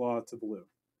Republic law to blue.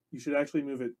 You should actually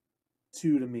move it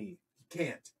 2 to me. You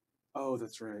can't. Oh,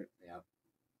 that's right. Yeah.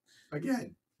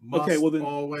 Again. Must Okay, well then-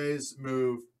 always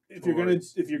move. If you're gonna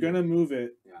towards move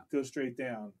it, Yeah. go straight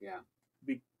down. Yeah.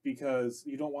 Because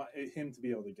you don't want him to be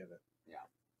able to get it.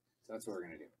 So that's what we're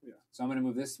gonna do. Yeah. So I'm gonna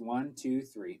move this 1, 2,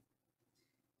 3,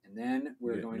 and then We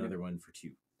we're get going another to, one for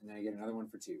 2. and then I get another one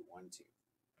for 2. 1, 2.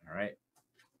 All right.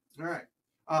 All right.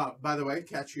 By the way,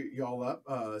 catch y'all up.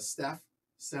 Steph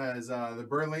says the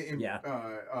Berlin.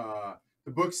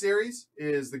 The book series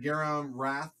is the Geram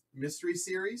Wrath Mystery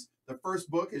Series. The first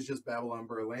book is just Babylon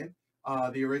Berlin.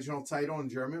 The original title in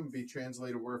German would be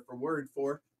translated word for word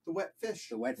for The Wet Fish.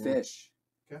 The wet fish.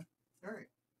 All right.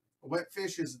 A wet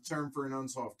fish is a term for an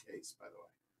unsolved case, by the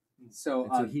way. So,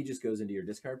 And so he just goes into your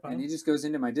discard pile. and he just goes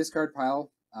into my discard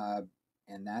pile,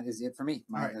 and that is it for me.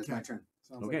 All right, That's my okay. turn.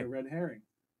 Sounds Okay. like a red herring.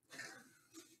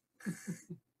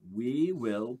 We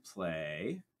will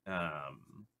play.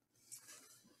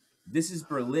 This is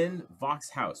Berlin Vox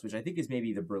House, which I think is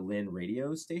maybe the Berlin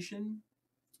radio station.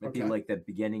 Might be Okay. like the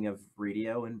beginning of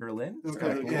radio in Berlin. Okay.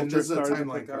 Culture And this is a card to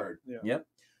timeline pick up. card. Yeah. Yep.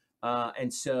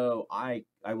 And so I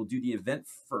will do the event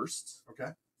first.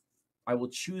 Okay. I will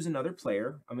choose another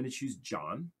player. I'm going to choose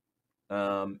John,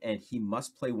 and he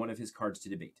must play one of his cards to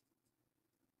debate.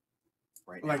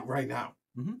 Right now. Like right now.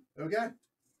 Okay.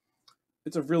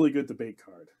 It's a really good debate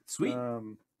card. Sweet.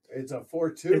 It's a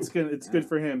 4-2. It's good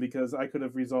for him because I could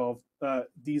have dissolved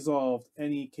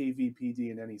any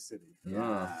KVPD in any city,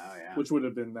 Yeah. which would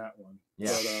have been that one.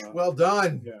 Yeah. But, Well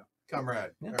done, yeah.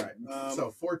 comrade. Yeah. All right.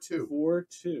 So 4-2.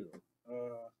 4-2.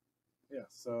 Yeah.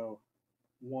 So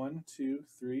 1, 2,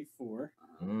 3, 4.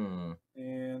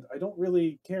 And I don't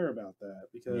really care about that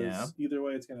because either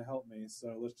way it's going to help me.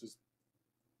 So let's just.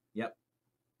 Yep.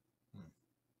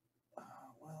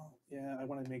 Well, yeah, I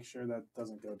want to make sure that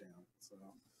doesn't go down. So.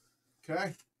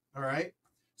 Okay. All right.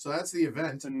 So that's the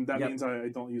event. And that means I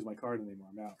don't use my card anymore.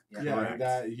 I'm out. Yeah.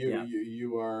 That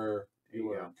you are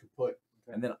kaput.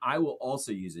 Okay. And then I will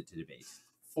also use it to debate.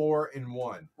 4 and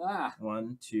 1.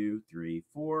 1, 2, 3,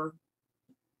 4.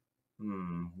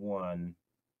 1.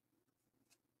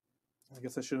 I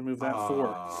guess I should have moved that 4.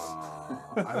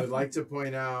 I would like to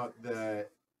point out that,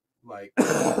 like,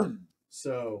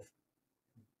 so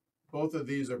both of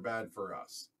these are bad for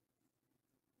us.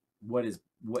 What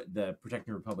the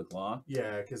Protecting Republic law?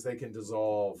 Yeah, because they can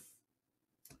dissolve.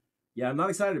 Yeah, I'm not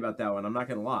excited about that one. I'm not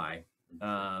gonna lie.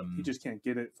 You just can't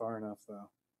get it far enough, though.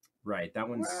 Right, that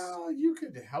one's. Well, you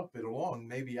could help it along.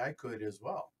 Maybe I could as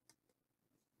well.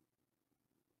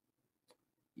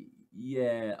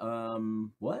 Yeah.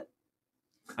 What?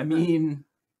 I mean,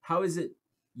 how is it?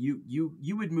 You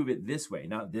would move it this way,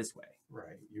 not this way.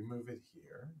 Right. You move it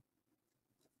here.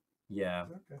 Yeah.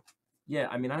 Okay. Yeah.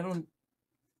 I mean, I don't.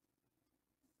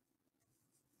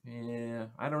 Yeah,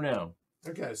 I don't know.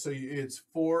 Okay, so it's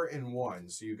 4 and 1.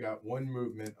 So you got one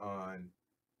movement on,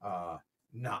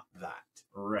 not that.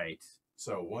 Right.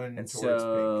 So one And towards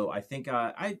so pink. I think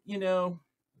I you know.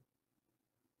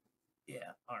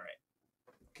 Yeah. All right.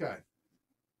 Okay.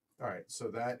 All right. So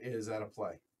that is out of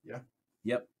play. Yeah.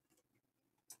 Yep.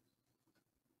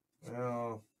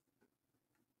 Well.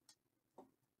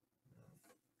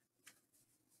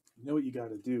 You know what you got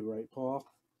to do, right, Paul?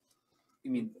 You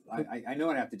mean I know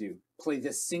what I have to do? Play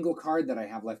this single card that I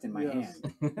have left in my hand.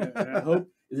 And I hope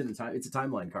Is it a time? It's a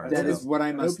timeline card. That so- is what I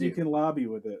I must hope do. you can lobby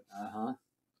with it.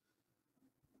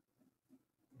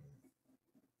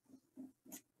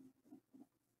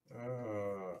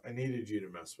 I needed you to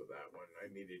mess with that one.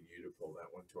 I needed you to pull that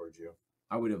one towards you.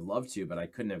 I would have loved to, but I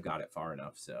couldn't have got it far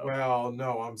enough. So. Well,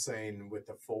 no, I'm saying with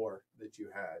the 4 that you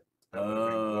had. That would have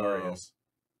been glorious.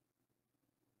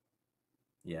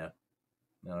 Yeah.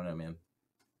 I don't know, man.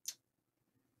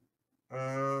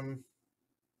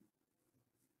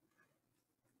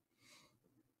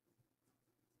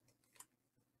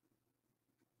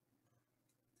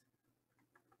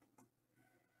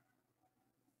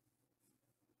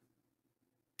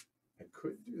 I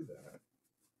could do that.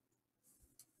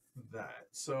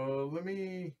 So let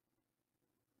me.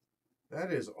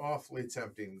 That is awfully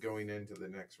tempting going into the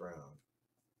next round.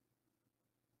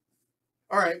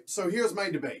 All right, so here's my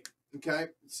debate. Okay,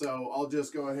 so I'll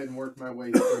just go ahead and work my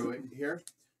way through it here.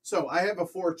 So I have a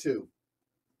 4-2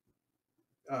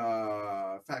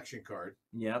 faction card.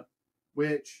 Yep.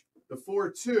 Which the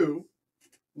 4-2,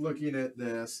 looking at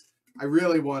this, I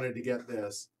really wanted to get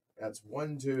this. That's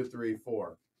 1, 2, 3,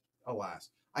 4. Alas,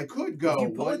 I could go If you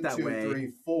pull 1, it that 2, way- 3,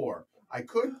 4. I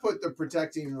could put the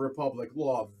Protecting Republic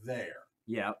law there.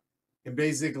 Yep. And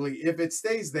basically, if it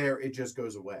stays there, it just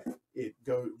goes away. It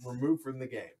go removed from the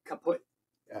game. Kaput.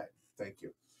 Thank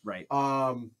you. Right.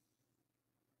 But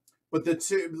the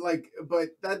two, but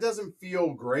that doesn't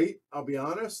feel great. I'll be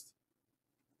honest.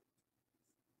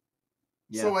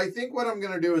 Yeah. So I think what I'm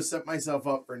going to do is set myself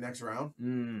up for next round.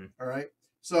 All right.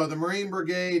 So the Marine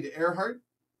Brigade Earhart,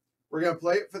 we're going to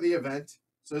play it for the event.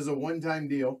 So it's a one-time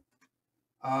deal.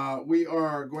 We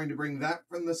are going to bring that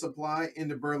from the supply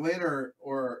into Berlin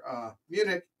or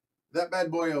Munich. That bad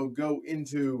boy will go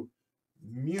into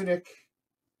Munich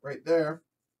right there.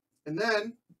 And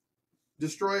then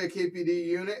destroy a KPD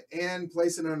unit and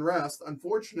place an unrest.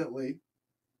 Unfortunately,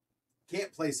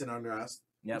 can't place an unrest.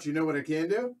 Yep. But you know what I can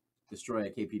do? Destroy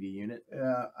a KPD unit.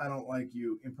 I don't like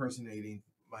you impersonating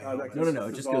my helmet. No.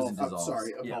 It just goes to dissolve.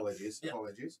 Sorry, Yeah. apologies. Yeah.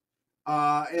 Apologies.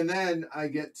 And then I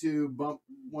get to bump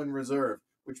 1 reserve,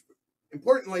 which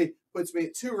importantly puts me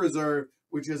at 2 reserve,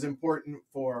 which is important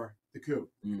for the coup.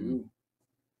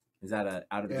 Is that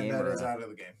out of the And game? that or is out of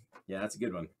the game. Yeah, that's a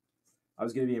good one. I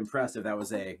was going to be impressed if that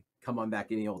was a come on back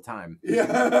any old time.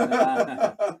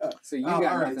 Yeah. So you all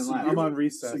got right, nothing so left. I'm on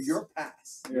recess. So you're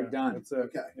pass. You're done. That's it.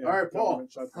 Okay. Yeah, All right, Paul.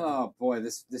 government shutdown. Oh boy,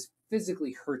 this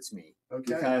physically hurts me.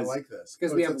 Okay, I Because- like this.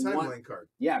 because we it's a have timeline one- card.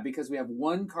 Yeah, because we have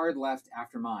 1 card left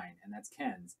after mine, and that's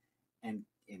Ken's. And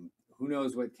who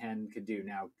knows what Ken could do.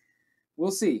 Now,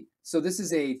 we'll see. So this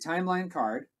is a timeline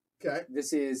card. Okay.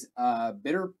 This is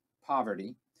Bitter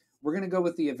Poverty. we're gonna go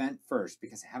with the event first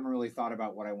because I haven't really thought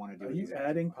about what I want to do. Are with you these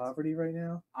adding action points. poverty right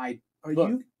now? I Are look,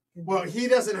 you? Well, he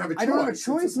doesn't have a choice. I don't have a It's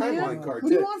choice, man. timeline card. What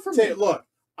do you want from me? Look,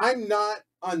 I'm not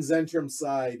on Zentrum's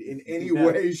side in any Yeah.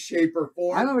 way, shape, or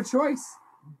form. I don't have a choice.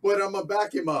 But I'm gonna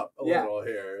back him up a Yeah. little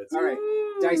here. It's, All right,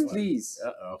 dice, please.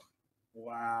 Uh-oh.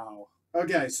 Wow.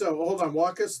 okay, so hold on.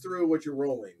 Walk us through what you're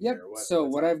rolling. Yep. Here. So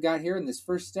what's what up? I've got here in this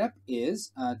first step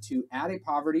is to add a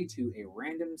poverty to a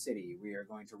random city. We are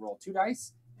going to roll 2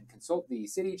 dice and consult the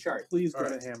city chart. Please go All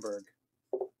right. to Hamburg.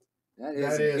 That is,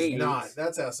 That an is 8. not.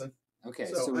 That's Essen. Okay,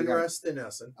 So, so we got unrest in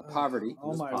Essen. a poverty.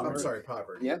 Oh my I'm word. sorry,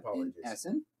 poverty. Yep, in Apologies.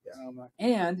 Essen. Oh my.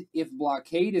 And if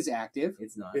blockade is active,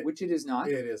 It's not. which it is not,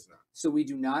 It is not. so we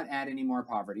do not add any more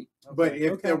poverty. But Okay,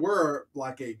 if okay. there were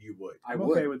blockade, you would. I I'm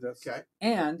would. okay with this. Okay.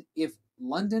 And if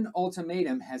London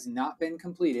Ultimatum has not been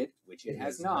completed, which it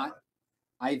has is not,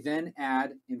 I then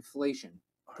add inflation.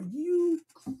 Are you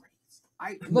crazy?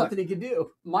 I look, Nothing he can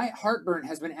do. my heartburn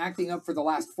has been acting up for the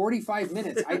last 45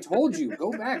 minutes. I told you,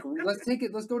 go back. Let's take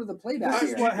it. Let's go to the playback That's This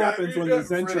here. is what happens when the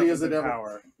Freddy Zentrum is is a in devil.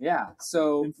 power. Yeah.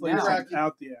 So Inflation now,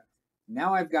 out the ass.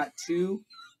 now I've got 2.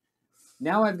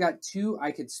 Now I've got 2.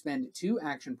 I could spend 2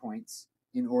 action points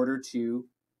in order to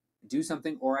do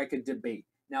something, or I could debate.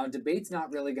 Now, debate's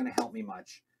not really going to help me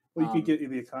much. Well, you could Um, get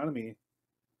the economy,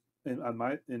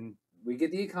 in We get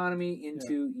the economy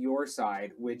into your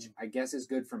side, which I guess is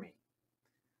good for me.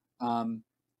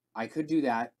 I could do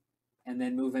that, and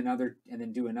then move another, and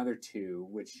then do another 2,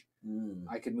 which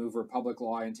I could move Republic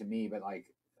Law into me. But like,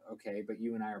 okay, but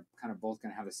you and I are kind of both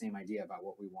going to have the same idea about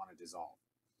what we want to dissolve.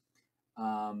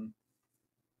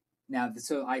 Now,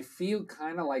 so I feel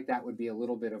kind of like that would be a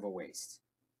little bit of a waste.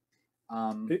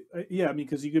 yeah, I mean,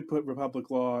 because you could put Republic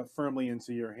Law firmly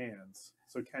into your hands,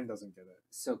 so Ken doesn't get it.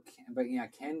 So, but yeah,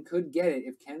 Ken could get it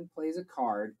if Ken plays a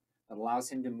card that allows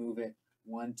him to move it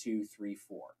 1, 2, 3,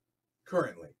 4.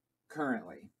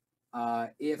 Currently,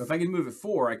 If I could move it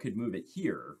 4, I could move it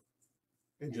here,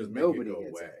 And and just make nobody it go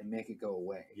gets away. it and make it go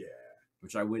away. Yeah.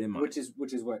 which I would in mind. Which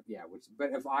is what, yeah.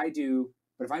 But if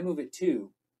I move it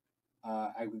 2,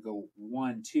 I would go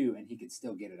 1, 2, and he could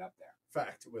still get it up there.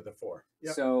 Fact with a 4.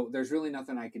 Yep. So there's really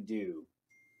nothing I could do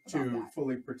about to that.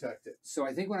 fully protect it. So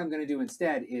I think what I'm going to do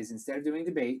instead is, instead of doing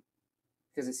debate,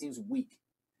 because it seems weak,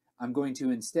 I'm going to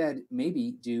instead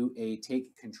maybe do a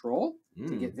take control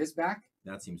to get this back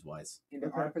That seems wise. into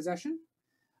Okay. our possession.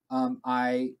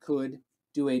 I could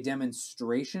do a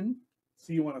demonstration.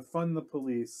 So you want to fund the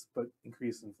police but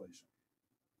increase inflation.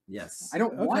 Yes. I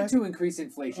don't want Okay. to increase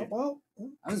inflation. Well,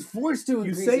 I was forced to you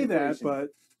increase say inflation. that, but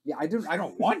Yeah, I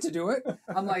don't want to do it.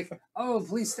 I'm like, oh,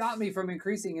 please stop me from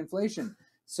increasing inflation.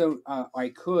 So I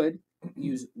could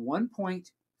use 1 point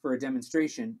for a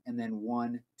demonstration and then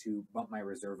 1 to bump my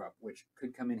reserve up, which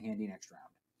could come in handy next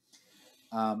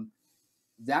round.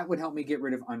 That would help me get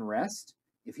rid of unrest.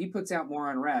 If he puts out more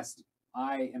unrest,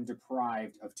 I am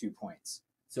deprived of 2 points.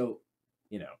 So,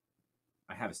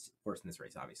 I have a horse in this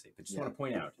race, obviously, but just Yeah. want to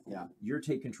point out, Yeah. your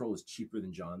take control is cheaper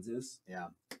than John's is. Yeah.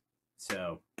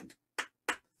 So,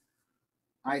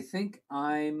 I think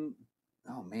I'm.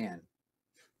 Oh man,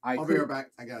 I'll be right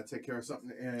back. I gotta take care of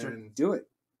something. And Sure, do it.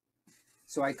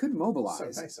 So I could mobilize.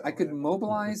 So nice, I could Alan.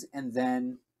 mobilize and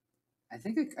then I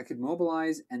think I could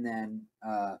mobilize and then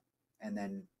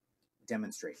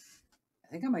demonstrate. I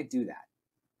think I might do that.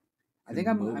 I think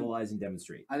I'm mobilize and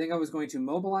demonstrate. I think I was going to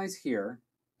mobilize here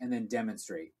and then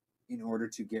demonstrate in order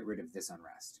to get rid of this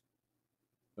unrest.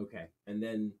 Okay, and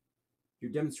then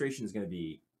your demonstration is going to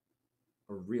be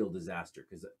a real disaster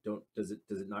because does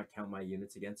it not count my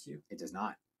units against you? It does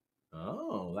not.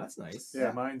 Oh, that's nice.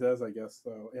 yeah, mine does, I guess,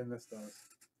 though, and this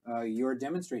does. Your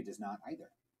demonstrate does not either.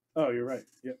 Oh, you're right.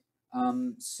 Yep.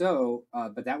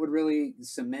 But that would really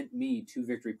cement me 2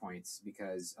 victory points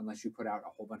because unless you put out a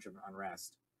whole bunch of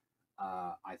unrest,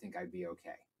 I think I'd be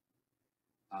okay.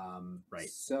 Right.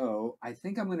 So I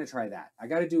think I'm going to try that. I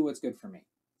got to do what's good for me.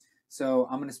 So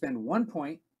I'm going to spend 1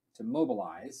 point to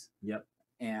mobilize. Yep.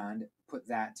 And put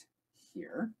that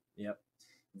here. Yep.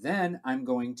 Then I'm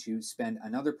going to spend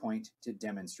another point to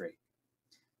demonstrate.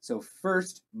 So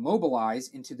first, mobilize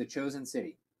into the chosen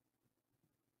city.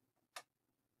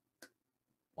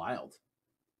 Wild.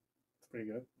 Pretty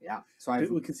good. Yeah. So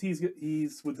I've. Because he's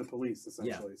with the police,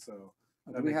 essentially, so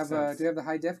Do that we makes have sense. do we have the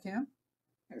high def cam?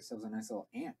 Got ourselves a nice little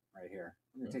ant right here.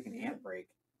 I'm gonna take an ant break.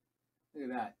 Look at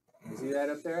that. You see that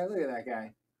up there? Look at that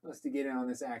guy. Wants to get in on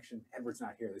this action. Edward's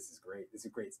not here. This is great. This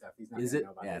is great stuff. He's not Is gonna it?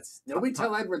 know about Yeah, this. it's Nobody top-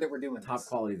 tell Edward that we're doing Top this.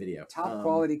 quality video. Top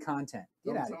quality content.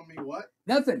 Get don't out of tell here. me what.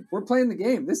 Nothing. We're playing the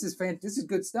game. This is This is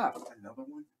good stuff. Another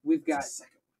one. We've got. It's a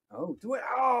second Oh, do it.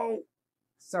 Oh,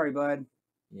 sorry, bud.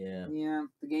 Yeah. Yeah,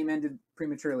 the game ended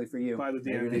prematurely for you. By the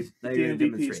Now you're DMV, gonna- now you're gonna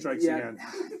DMVP demonstrate. strikes Yeah. again.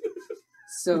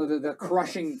 So the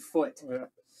crushing foot. Yeah.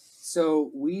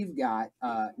 So we've got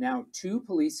now 2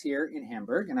 police here in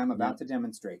Hamburg, and I'm about to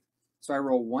demonstrate. So I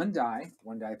roll 1 die,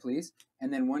 please,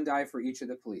 and then 1 die for each of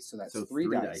the police. So that's So 3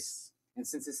 3 dice. And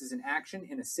since this is an action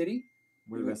in a city,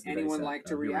 Where the would rest of the dice anyone at? like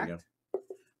to Oh, here we go. react?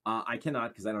 I cannot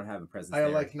because I don't have a presence. I there.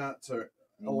 elect not to.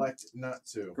 Elect not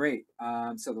to. Great.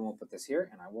 So then we'll put this here,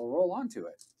 and I will roll onto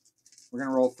it. We're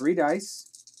gonna roll 3 dice.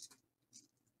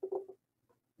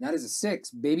 That is a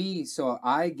 6, baby. So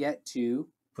I get to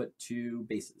put 2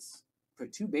 bases.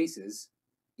 put 2 bases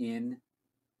in.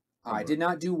 I Hamburg. did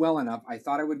not do well enough. I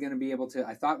thought I was going to be able to.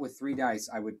 I thought with 3 dice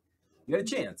I would. You had a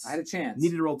chance. I had a chance.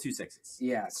 Needed to roll 2 6s.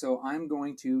 Yeah. So I'm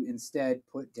going to instead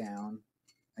put down.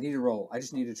 I need to roll. I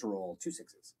just needed to roll 2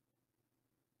 6s.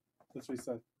 That's what he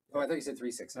said. Oh, I thought you said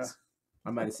 3 6s.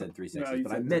 I might have said 3 6s, No, you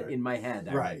but I said meant three. in my head.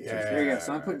 I Right, rolled yeah. two. There you go.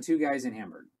 So I'm putting 2 guys in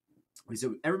Hamburg.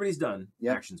 So everybody's done.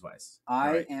 Yep. Actions wise.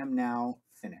 I am now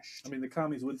finished. I mean, the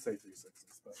commies would say 3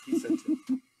 6s, but he said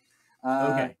 2.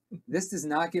 Okay. This does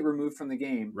not get removed from the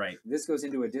game. Right. This goes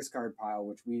into a discard pile,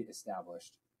 which we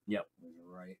established. Yep. It was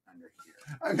right under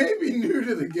here. I may be new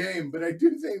to the game, but I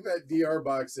do think that DR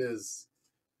box is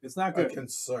It's not a good.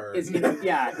 concern. It's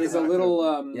is a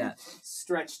little Yeah.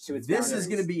 stretched to its This is boundaries.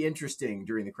 going to be interesting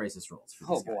during the crisis rolls. For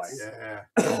Oh, these guys. boy.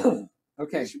 Yeah.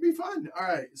 Okay. It should be fun. All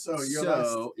right. So you're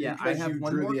So, yeah, I because have you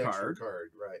one drew more the extra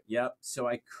card. Right. Yep. So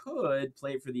I could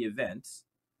play it for the event,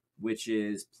 which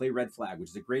is play Red Flag, which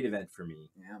is a great event for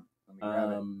me. Yeah. Let me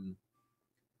grab it.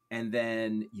 And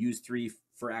then use 3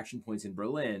 for action points in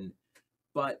Berlin.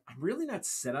 But I'm really not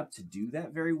set up to do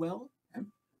that very well. Okay.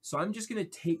 So I'm just going to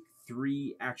take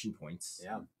 3 action points.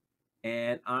 Yeah.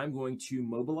 And I'm going to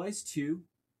mobilize 2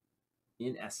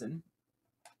 in Essen.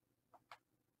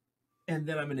 And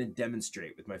then I'm going to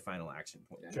demonstrate with my final action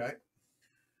point. Okay.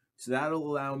 So that'll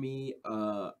allow me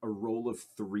a roll of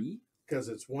 3. Because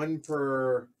it's 1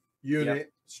 per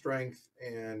unit, strength,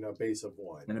 and a base of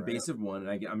 1. And a base of 1.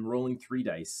 And I'm rolling 3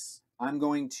 dice. I'm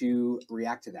going to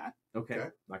react to that. Okay. Okay.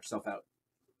 Knock yourself out.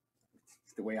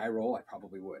 The way I roll, I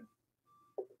probably would.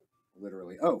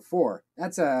 Literally. Oh, 4.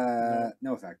 That's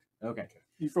no effect. Okay.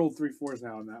 You've rolled 3 4s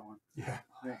now on that one. Yeah.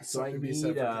 Yeah. So I Something to be need,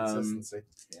 said for consistency.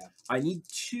 I need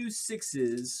 2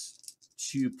 6s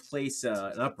to place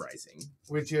an uprising.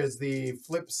 Which is the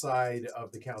flip side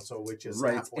of the council, which is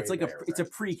Right. halfway It's like there, it's a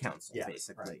right? pre-council, Yeah,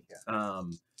 basically. right,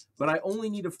 But I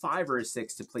only need a 5 or a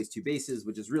 6 to place 2 bases,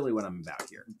 which is really what I'm about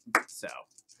here. So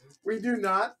We do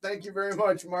not. Thank you very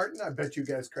much, Martin. I bet you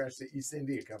guys crashed the East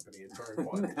India Company in turn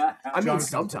 1. I mean, John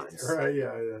sometimes. Company,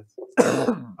 right?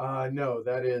 Yeah. No,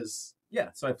 that is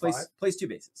Yeah. So I place 2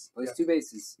 bases. Place 2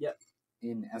 bases. Yep.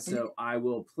 In Essen. So I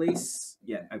will place.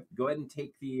 Yeah. Go ahead and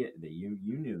take the you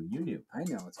knew. I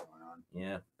know what's going on.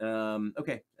 Yeah.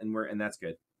 Okay. And that's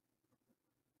good.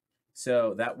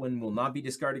 So that one will not be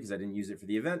discarded because I didn't use it for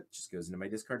the event. It just goes into my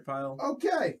discard pile.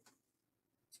 okay.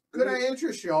 Could I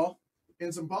interest y'all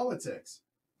in some politics?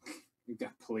 You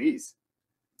got please.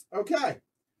 Okay.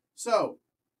 So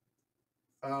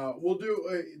we'll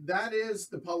do that is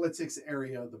the politics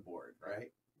area of the board,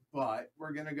 right? But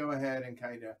we're gonna go ahead and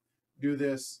kind of do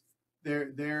this.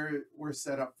 There we're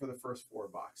set up for the first 4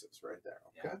 boxes right there.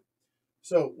 Okay. Yeah.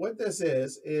 So what this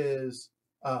is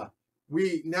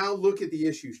we now look at the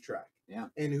issues track. Yeah.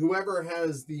 And whoever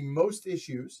has the most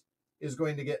issues is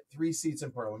going to get 3 seats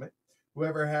in Parliament.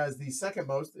 Whoever has the second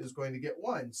most is going to get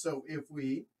 1. So if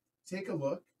we take a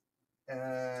look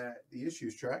at the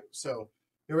issues track, so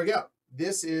here we go.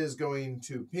 This is going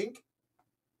to pink.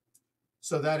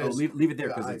 So that is leave it there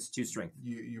because it's 2 strength.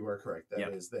 you are correct.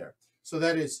 That is Yeah. there. So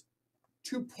that is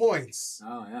 2 points,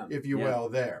 Oh yeah. if you Yeah. will,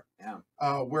 there. Yeah.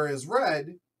 Whereas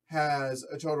red has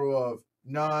a total of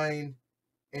 9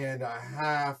 and a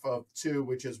half of 2,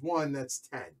 which is 1. That's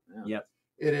 10. Yeah. Yep.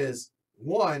 It is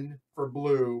 1 for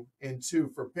blue and 2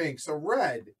 for pink. So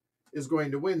red is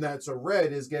going to win that. So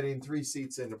red is getting 3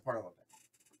 seats into Parliament.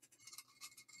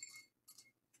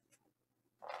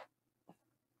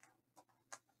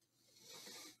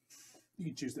 You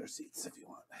can choose their seats if you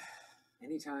want.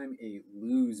 Anytime a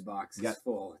lose box is Yeah.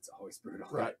 full, it's always brutal.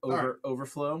 Right.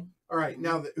 Overflow. All right.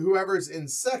 Now, whoever's in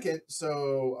second,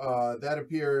 so that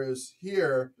appears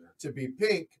here to be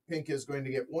pink. Pink is going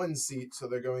to get 1 seat, so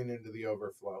they're going into the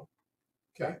overflow.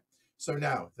 Okay. So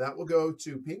now that will go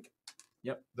to pink.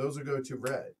 Yep. Those will go to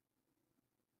red.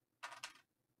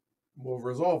 We'll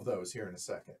resolve those here in a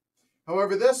second.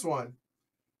 However, this one,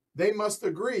 they must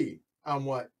agree on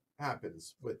what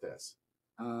happens with this.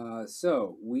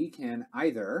 So we can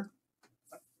either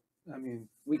I mean,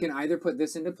 put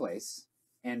this into place.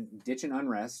 and ditch an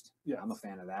unrest. Yeah. I'm a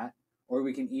fan of that. Or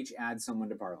we can each add someone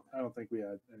to Parliament. I don't think we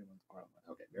add anyone to Parliament.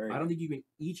 Okay, very I good. don't think you can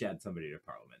each add somebody to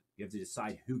Parliament. You have to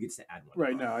decide who gets to add one.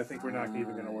 Right now, I think we're not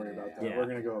even going to worry about that. Yeah. We're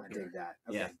going to go up I here. dig that.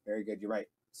 Okay, Yeah. very good. You're right.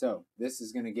 So this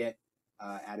is going to get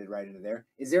added right into there.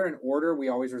 Is there an order? We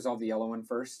always resolve the yellow one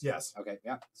first? Yes. Okay,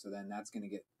 yeah. So then that's going to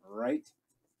get right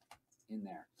in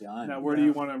there. Done. Now, where do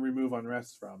you want to remove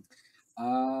unrest from?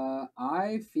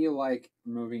 I feel like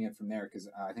removing it from there because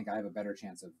I think I have a better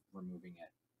chance of removing it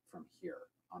from here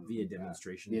on Via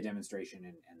demonstration. via demonstration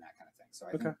and that kind of thing. So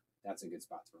I think that's a good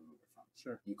spot to remove it from.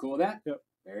 Sure. You cool with that? Yep.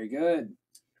 Very good.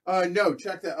 No,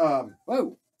 check that.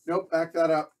 Whoa. Nope, back that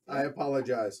up. I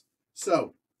apologize.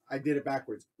 So I did it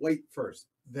backwards. Wait first,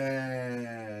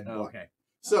 then Oh, block. okay.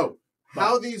 So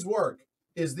how these work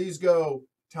is these go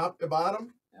top to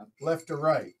bottom, Yep. left to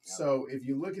right. Yep. So if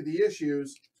you look at the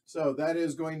issues, so that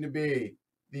is going to be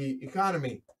the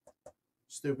economy.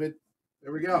 Stupid.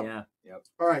 There we go. Yeah.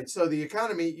 All right. So the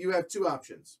economy, you have two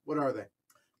options. What are they?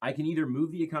 I can either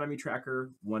move the economy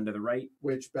tracker one to the right.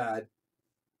 Which bad?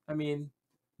 I mean,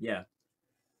 yeah.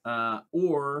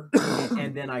 Or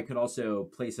and then I could also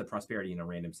place a prosperity in a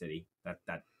random city. That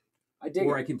I dig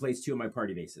or it. I can place two of my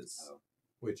party bases. Oh.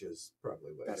 Which is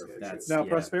probably what Better it's for gonna That's- choose. Now, Yeah.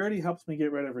 prosperity helps me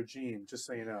get rid of regime, just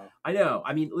so you know. I know.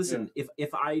 I mean, listen,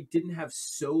 if I didn't have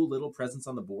so little presence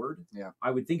on the board, Yeah. I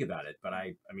would think about it. But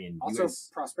I mean, you Also, guys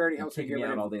prosperity are helps me kicking get me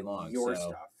rid out of all day long. your so,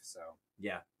 stuff. So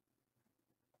Yeah.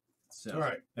 So All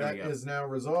right. there That we go. is now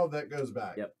resolved. That goes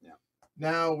back. Yep. Yeah.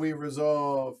 Now we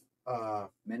resolve men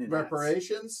in hats.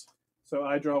 reparations. So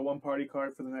I draw one party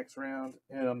card for the next round,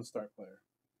 and I'm the start player.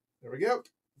 There we go.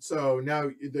 So now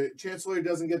the chancellor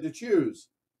doesn't get to choose.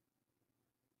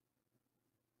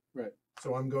 Right.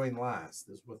 So I'm going last,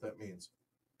 is what that means.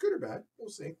 Good or bad, we'll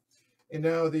see. And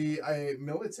now the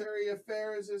military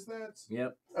affairs, is that?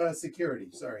 Yep. Security,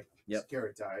 sorry. Yep.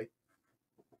 Security.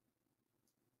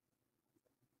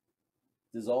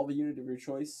 Dissolve a unit of your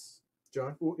choice.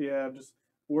 John, Yeah, just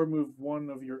or move one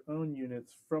of your own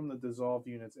units from the dissolved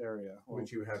units area.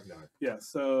 which you have not. Yeah,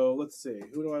 so let's see.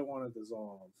 Who do I want to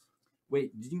dissolve?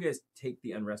 Wait, did you guys take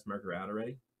the unrest marker out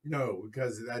already? No,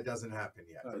 because that doesn't happen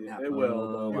yet. Oh, Doesn't yeah, happen. it will.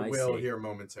 Oh, It I will see. here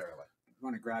momentarily. You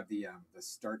want to grab the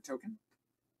start token?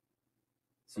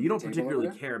 So you don't Table over particularly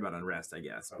there? care about unrest, I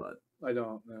guess, Oh. but I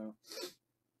don't know.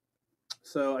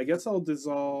 So I guess I'll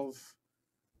dissolve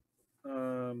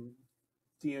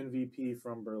DNVP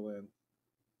from Berlin.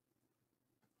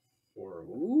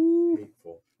 Horrible. Ooh.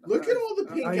 Hateful. Look at all the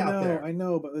pink I out know, there. I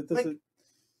know, but it doesn't.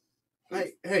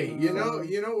 Hey, you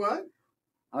know what?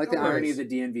 I like No the irony worries. of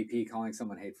the DNVP calling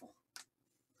someone hateful.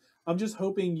 I'm just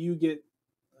hoping you get.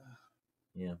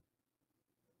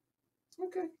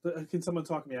 Okay. Can someone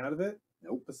talk me out of it?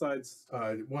 Nope. Besides,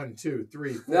 1, 2,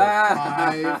 3, 4,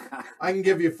 5. I can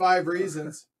give you 5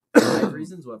 reasons. 5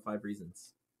 reasons? What 5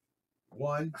 reasons?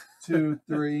 1, 2,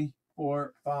 3,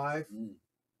 4, 5. Mm.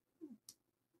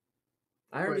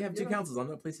 I already But, have you 2 know- councils. I'm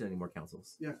not placing any more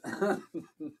councils. Yeah.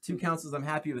 2 councils. I'm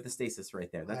happy with the stasis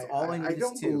right there. That's all I need. I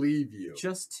don't is 2. believe you.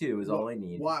 Just 2 is all I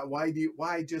need.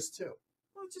 Why just 2?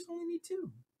 Well, I just only need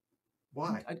 2.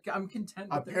 Why? I'm content.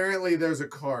 With the, Apparently, there's a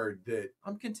card that.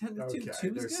 I'm content with 2. Okay, 2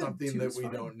 is there's good. something 2 that is we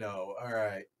fine. don't know. All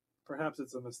right. perhaps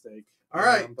it's a mistake. All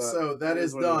right. But So that it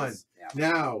is what it done. is. Yeah.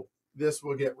 Now this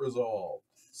will get resolved.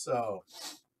 So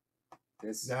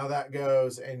This, now that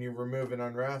goes, and you remove an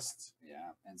unrest, yeah,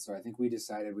 and so I think we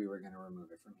decided we were going to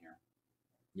remove it from here.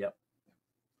 Yep.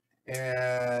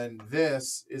 and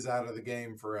this is out of the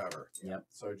game forever. Yep.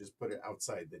 So just put it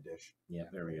outside the dish. Yeah.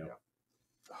 There we go.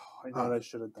 Oh, I know what I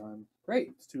should have done. Great.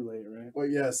 It's too late, right? Well,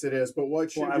 yes, it is. But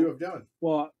what should Well, you have done?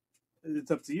 Well, it's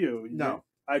up to you. No.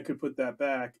 I could put that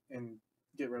back and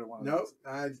get rid of one. Of No,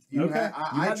 those. you Okay. had, You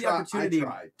I had the tried. opportunity I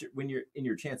tried. when you're in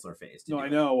your chancellor phase. to No, do I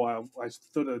it. know. I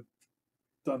should have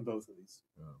done both of these.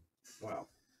 Well,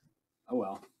 Oh,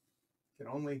 well. can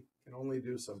only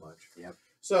do so much. Yep.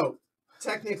 So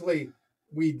technically,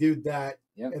 we did that,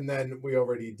 Yep. and then we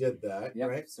already did that, Yep.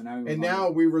 right? So now we And move on.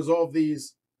 now we resolve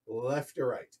these left to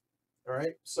right. All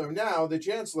right. So now the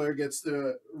chancellor gets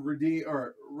to redeem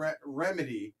or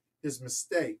remedy his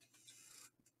mistake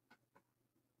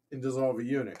and dissolve a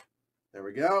unit. There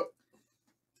we go.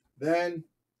 Then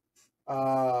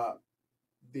the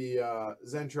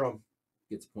Zentrum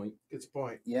Gets a point. gets a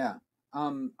point. Yeah.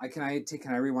 Can I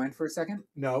rewind for a second?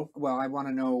 No. Well, I want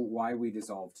to know why we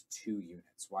dissolved 2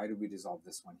 units. Why did we dissolve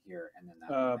this one here and then that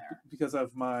one there? Because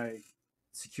of my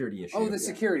Security issue. Oh, the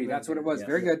security. That's what it was. Yeah.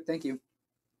 Very good. Thank you.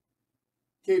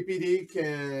 KPD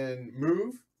can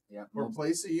move Yeah. or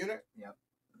place a unit.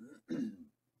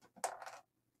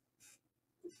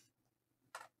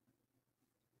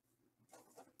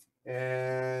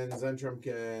 And Zentrum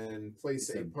can place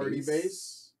It's a a party base.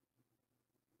 base.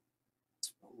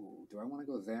 Ooh, do I want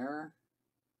to go there?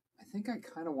 I think I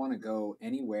kind of want to go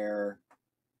anywhere.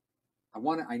 I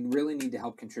really need to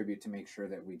help contribute to make sure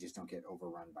that we just don't get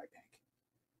overrun by pink.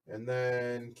 And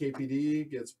then KPD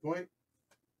gets a point.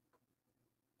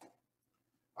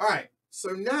 All right.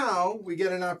 So now we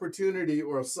get an opportunity,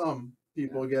 or some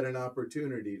people get an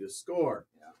opportunity to score.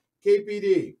 Yeah.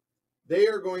 KPD, they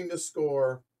are going to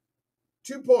score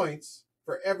 2 points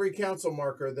for every council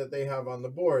marker that they have on the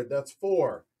board. That's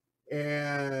 4.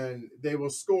 And they will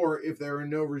score, if there are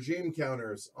no regime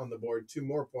counters on the board, 2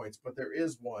 more points. But there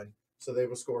is one, so they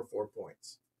will score 4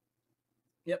 points.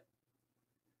 Yep.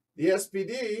 The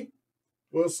SPD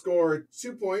will score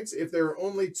 2 points if there are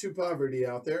only 2 poverty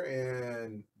out there,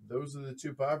 and those are the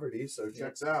 2 poverty, so it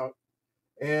checks out.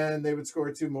 And they would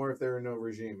score 2 more if there are no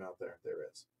regime out there. There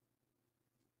is.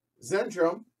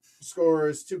 Zentrum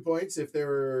scores 2 points if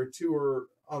there are 2 or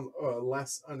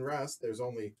less unrest. There's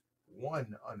only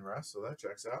 1 unrest, so that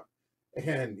checks out.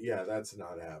 And yeah, that's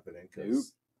not happening. Nope.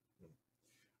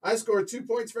 I score 2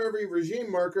 points for every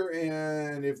regime marker,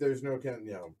 and if there's no count,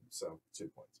 so 2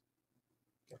 points.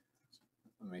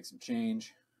 I'll make some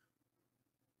change.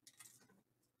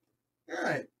 All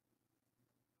right.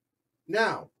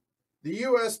 Now, the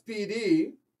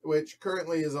USPD, which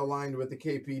currently is aligned with the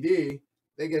KPD,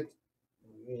 they get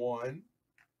 1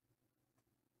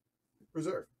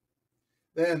 reserve.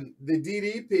 Then the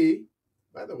DDP,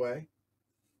 by the way,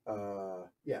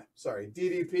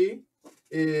 DDP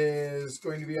is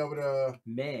going to be able to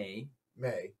May.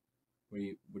 May. What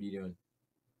are you doing?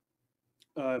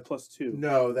 +2.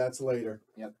 No, that's later.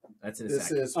 Yep. That's in a This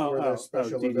second. is for their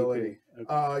special DDP. ability.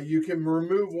 Okay. You can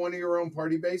remove 1 of your own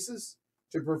party bases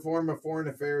to perform a foreign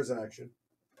affairs action.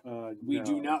 We no.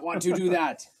 do not want to do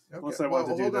that. Okay. Unless I want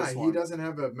to do hold this on. one. He doesn't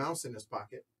have a mouse in his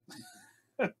pocket.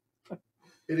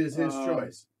 It is his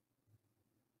choice.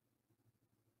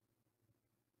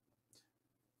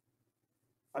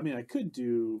 I mean, I could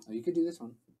do Oh, you could do this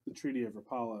one. the Treaty of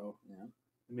Rapallo Yeah. and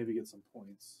maybe get some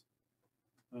points.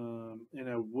 And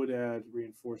I would add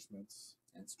reinforcements.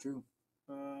 That's true.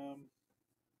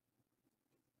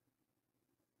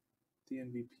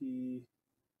 DNVP.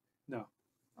 No.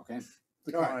 Okay.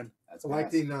 Decline. All right. That's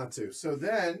Electing not to. So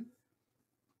then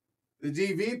the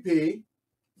DVP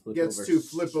gets over to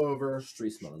flip over.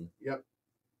 Streisman. Yep.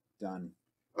 done.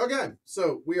 Okay.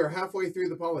 So we are halfway through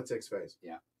the politics phase.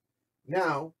 Yeah.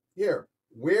 Now, here,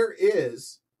 where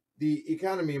is the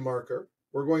economy marker?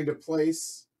 We're going to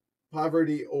place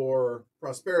poverty or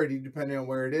prosperity, depending on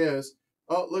where it is.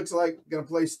 Oh, it looks like going to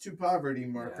place 2 poverty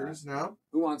markers now.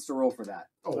 Who wants to roll for that?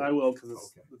 Oh, I will because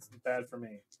okay. it's bad for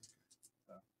me.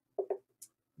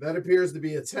 That appears to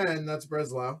be a 10. That's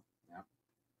Breslau.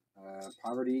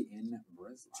 Poverty in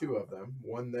Breslau. 2 of them.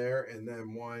 1 there, and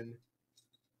then 1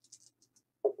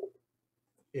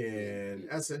 in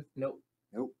Essen. Nope.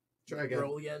 Try again.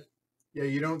 Roll again. Yeah,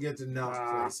 you don't get to not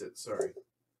place it. Sorry.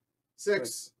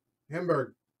 6.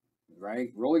 Hamburg.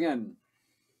 Right. Roll again.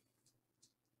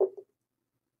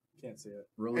 Can't see it.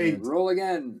 Roll 8. again. Roll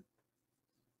again.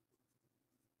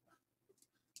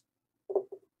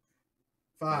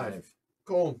 5.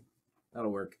 Colm.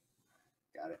 That'll work.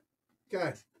 Got it.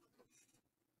 Okay.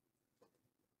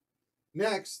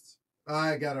 Next,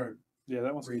 I gotta Yeah,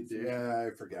 that one's read. confusing. Yeah, I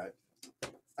forgot.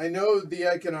 I know the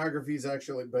iconographies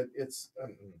actually, but it's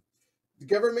the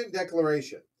government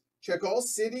declaration. Check all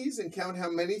cities and count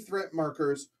how many threat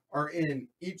markers are in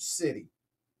each city.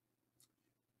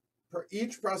 For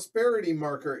each prosperity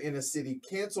marker in a city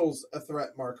cancels a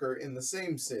threat marker in the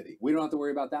same city. We don't have to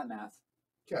worry about that math.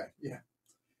 Okay, yeah.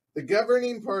 The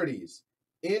governing parties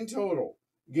in total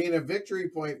gain a victory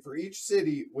point for each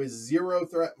city with 0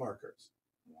 threat markers.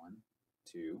 1,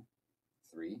 2,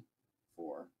 3,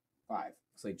 4, 5.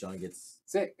 Looks like John gets.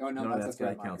 6. Oh no, that's a that's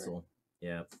threat Guy marker. Council.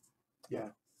 Yeah. Yeah.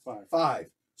 5. 5.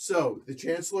 So the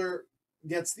chancellor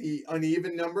gets the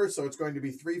uneven number, so it's going to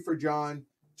be 3 for John,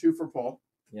 2 for Paul.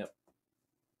 Yep.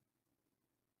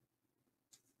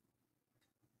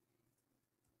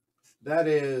 That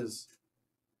is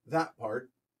that part.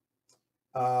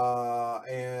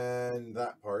 And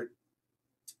that part.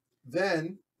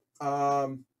 Then,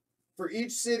 for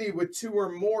each city with 2 or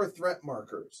more threat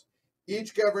markers,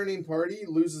 each governing party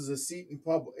loses a seat in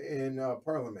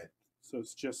parliament. So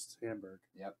it's just Hamburg.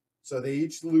 So they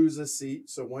each lose a seat.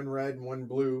 So 1 red and 1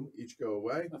 blue each go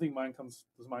away. I think mine comes.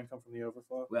 Does mine come from the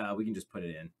overflow? Well, we can just put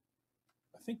it in.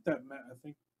 I think that. I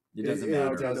think It doesn't It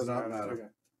matter. does not matter. Okay.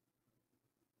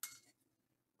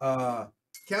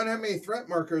 Count how many threat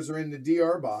markers are in the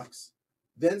DR box,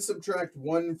 then subtract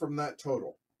 1 from that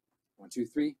total. 1, 2,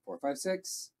 3, 4, 5,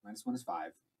 6. -1 is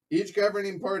 5. Each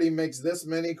governing party makes this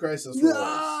many crisis rolls.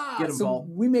 Get 'em, so Paul.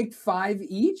 we make 5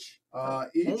 each?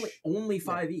 Each. Only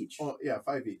 5 each. Oh, yeah,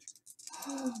 5 each.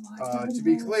 Oh my To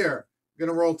be goodness. clear, I'm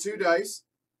gonna roll 2 dice.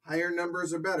 Higher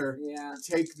numbers are better. Yeah.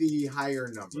 Take the higher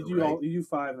number. You do right? all. You do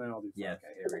 5, and then I'll do 5. Yeah.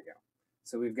 Okay, here we go.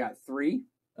 So we've got 3.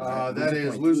 That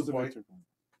is point. lose a point. victory point.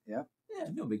 Yeah,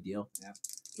 no big deal. Yeah.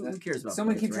 Who cares about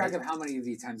Someone points, keep track right? of how many of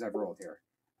these times I've rolled here.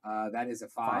 That is a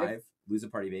 5. 5. Lose a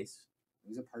party base.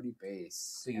 Lose a party base.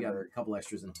 So you got a couple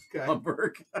extras in Okay.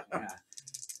 Hamburg. Yeah.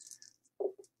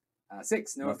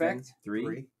 6, no Nothing. effect.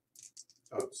 3.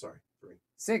 Oh, sorry. 3.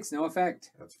 6, no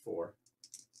effect. That's 4.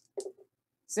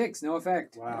 6, no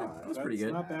effect. Wow, That's pretty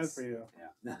good. Not bad for you.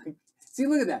 Yeah. See,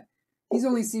 look at that. He's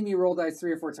only seen me roll dice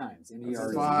 3 or 4 times. And he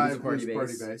That's already 5. party Lose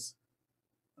party base. base.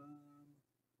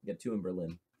 You got 2 in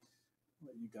Berlin.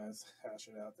 Let you guys hash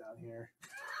it out down here.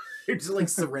 You're just like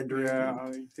surrendering. Yeah,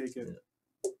 I'll take it.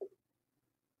 No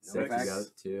 6. You effects.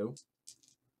 got 2.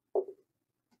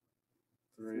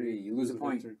 3. You lose a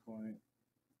point. victory point.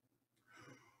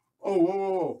 Oh,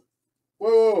 whoa, whoa,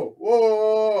 whoa, whoa, whoa,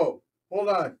 whoa. Hold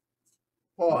on.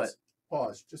 Pause.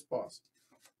 Pause. Just pause.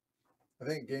 I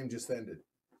think game just ended.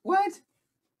 What?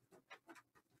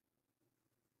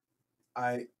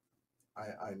 I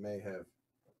may have.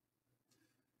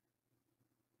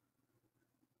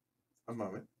 A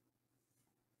moment.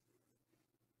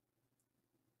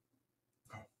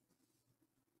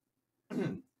 All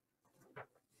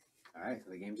right,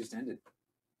 so the game just ended.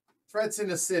 Threats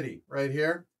in a city, right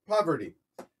here. Poverty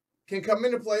can come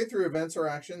into play through events or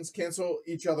actions, cancel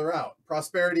each other out.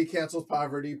 Prosperity cancels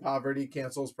poverty, poverty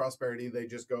cancels prosperity. They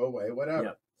just go away, whatever.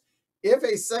 Yep. If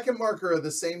a second marker of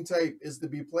the same type is to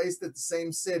be placed at the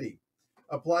same city,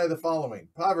 apply the following.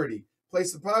 Poverty.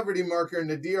 Place the poverty marker in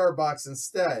the DR box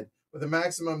instead, with a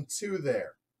maximum 2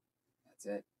 there. That's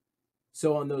it.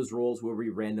 So on those rolls where we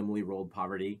randomly rolled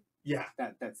poverty, Yeah.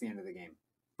 That's the end of the game.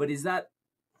 but is that?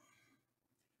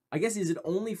 I guess is it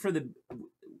only for the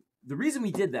reason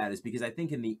we did that is because I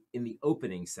think in the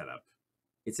opening setup,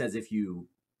 it says if you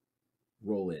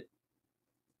roll it.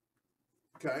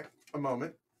 Okay. A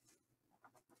moment.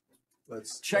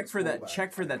 Let's Check for roll that. back.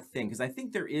 Check for that thing because I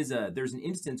think there's an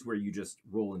instance where you just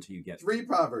roll until you get 3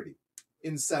 poverty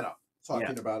in setup.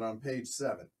 Talking about on page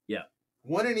 7. Yeah.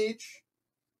 1 in each.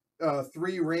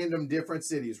 3 random different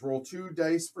cities. Roll 2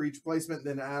 dice for each placement.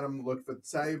 Then Adam, look for the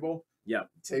table. Yeah.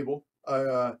 Table.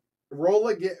 Roll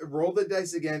again. Roll the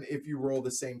dice again if you roll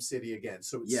the same city again.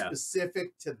 So it's Yeah.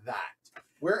 specific to that.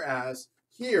 Whereas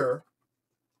here,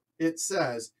 it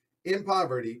says in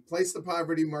poverty, place the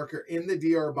poverty marker in the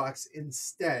DR box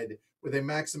instead, with a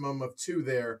maximum of 2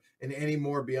 there, and any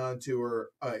more beyond 2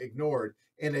 are ignored.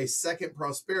 And a second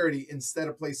prosperity, instead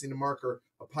of placing a marker,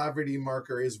 a poverty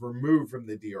marker is removed from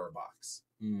the DR box.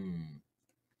 And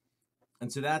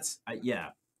so that's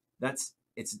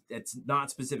it's not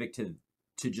specific to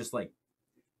just like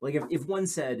if one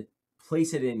said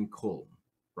place it in Kulm,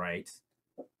 right?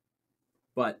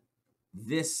 But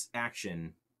this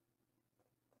action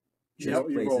just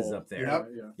You places roll. up there.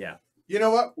 Yep. Yeah. You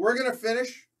know what? We're gonna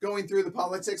finish going through the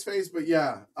politics phase, but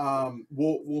yeah,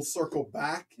 we'll circle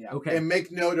back Yeah. Okay. and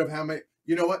make note of how many.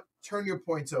 You know what? Turn your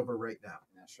points over right now.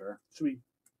 Yeah, sure. Should we,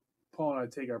 Paul and I,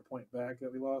 take our point back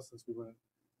that we lost since we went?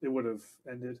 It would have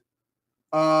ended.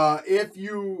 If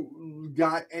you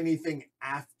got anything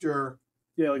after,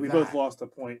 Yeah, like we That. both lost a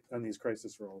point on these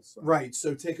crisis rolls. So. right?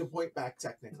 So take a point back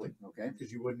technically, Okay.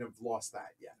 because you wouldn't have lost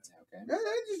that yet. Okay.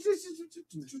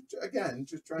 Again,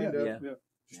 just trying Yeah, to yeah.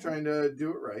 just trying to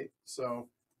do it right. So,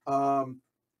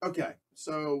 okay.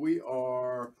 So we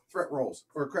are threat rolls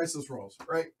or crisis rolls,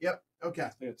 right? Yep. Okay.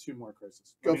 I got 2 more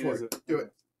crisis. Go I mean, for is it. Do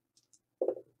it.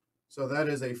 So that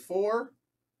is a 4.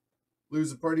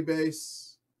 Lose a party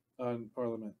base. On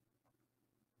Parliament.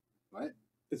 What?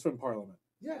 It's from Parliament.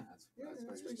 Yeah. That's Yeah, what I that's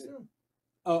just what he's did. doing.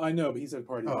 Oh, I know, but he said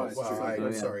party. Oh, base. well, true.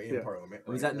 I'm Yeah. sorry, in Yeah. Parliament.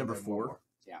 Was right, that and number then 4? One more.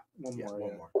 One Yeah, more.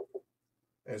 one Yeah. more.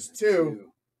 There's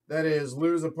 2. That is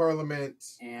lose a Parliament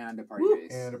And a party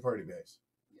base. and a party base.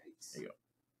 Yikes. There you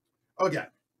Okay.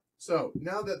 So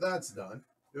now that that's done,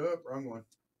 wrong one.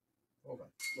 Hold on.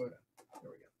 Slow down.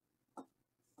 There we go.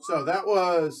 So that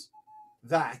was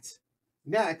that.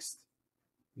 Next,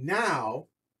 now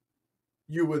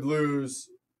you would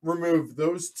remove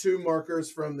those 2 markers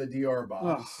from the DR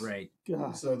box. Oh, Right.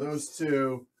 God. So those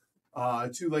 2,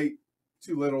 too late,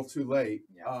 too little, too late.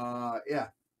 Yeah.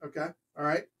 Okay. All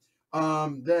right.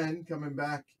 Then coming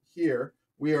back here,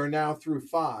 we are now through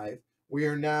 5. We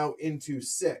are now into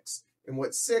 6. And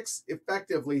what 6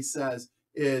 effectively says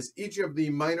is each of the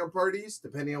minor parties,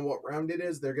 depending on what round it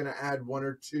is, they're going to add 1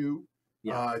 or 2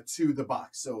 to the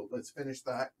box. So let's finish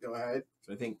that. Go ahead.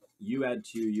 So I think you add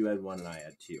 2, you add 1, and I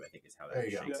add 2. I think is how There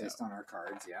that you go. shakes out. Based on our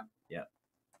cards, yeah.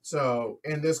 So,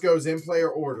 and this goes in player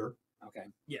order. Okay.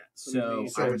 Yeah. So So,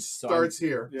 So I'm, it so starts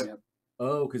here. Yeah.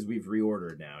 oh, because we've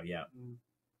reordered now. Yeah.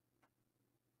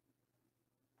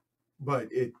 But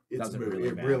it's Doesn't moot. really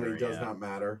It matter, really does yeah. not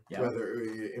matter Yeah. whether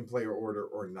in player order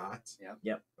or not. Yep.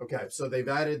 Yep. Okay, so they've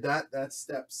added that. That's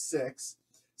step 6.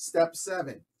 Step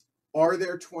 7. Are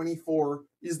there 24?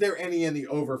 Is there any in the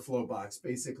overflow box?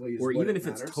 Basically, is Or what even it if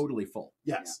it's matters. totally full.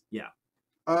 Yes. Yeah.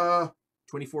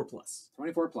 24 plus.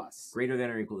 24 plus. Greater than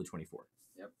or equal to 24.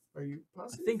 Are you I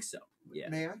positive? think so. Yeah.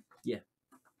 May I? Yeah.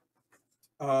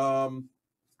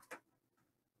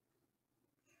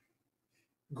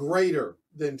 Greater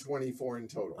than 24 in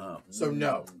total. Oh. So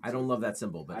no. I don't love that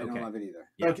symbol, but I okay. don't love it either.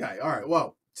 Yeah. Okay, all right.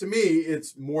 Well, to me,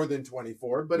 it's more than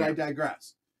 24, but I Yeah.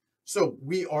 digress. So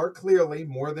we are clearly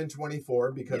more than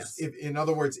 24 because, Yes. if, in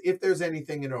other words, if there's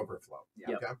anything in overflow.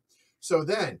 Yeah. Okay. So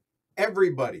then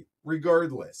everybody,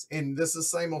 regardless, and this is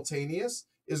simultaneous,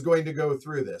 is going to go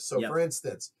through this. So Yep. for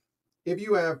instance, if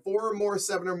you have 4 or more,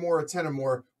 7 or more, or 10 or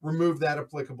more, remove that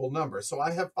applicable number. So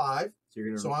I have 5. So you're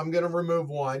gonna. So I'm going to remove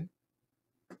 1.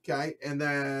 Okay. And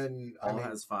then, Paul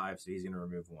has 5, so he's gonna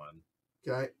remove 1.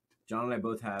 okay. John and I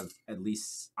both have at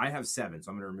least. I have 7,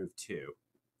 so I'm gonna remove 2.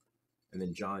 And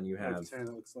then John, you I have have 10,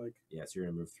 it looks like. yeah, so you're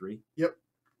gonna remove 3.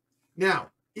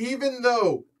 Now, even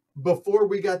though before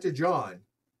we got to John,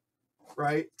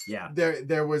 right, Yeah.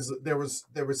 there was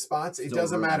spots. It Still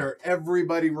doesn't room. matter.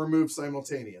 Everybody removes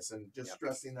simultaneous, and just Yep.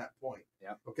 stressing that point.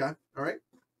 Yep. Okay. All right.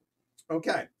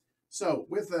 Okay. So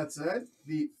with that said,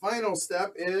 the final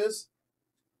step is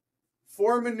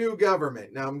form a new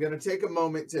government. Now I'm going to take a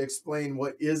moment to explain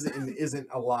what is and isn't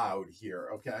allowed here.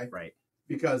 Okay. Right.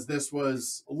 Because this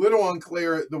was a little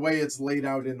unclear the way it's laid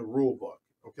out in the rule book.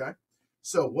 Okay.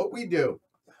 So what we do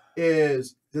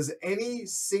is, does any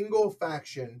single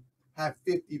faction have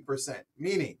 50%?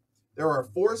 Meaning there are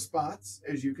 4 spots,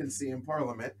 as you can see in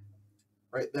Parliament,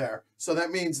 right there. So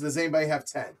that means, does anybody have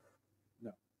 10?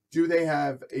 No. Do they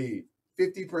have a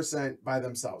 50% by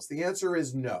themselves? The answer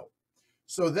is no.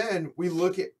 So then we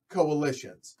look at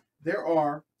coalitions. There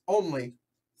are only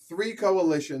 3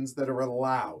 coalitions that are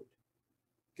allowed.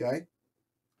 Okay.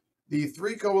 The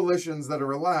 3 coalitions that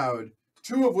are allowed,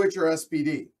 2 of which are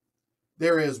SPD.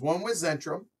 There is one with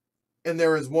Zentrum, and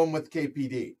there is one with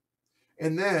KPD.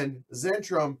 And then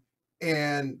Zentrum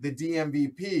and the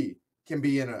DMVP can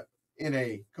be in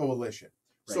a coalition.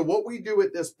 So Right. what we do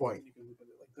at this point, You can look at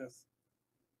it like this.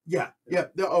 yeah.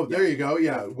 Oh, there you go.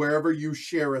 Yeah, wherever you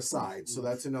share a side. So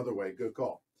that's another way. Good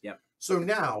call. Yep. So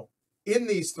now, in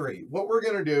these 3, what we're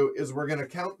going to do is we're going to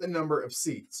count the number of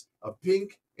seats of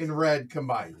pink and red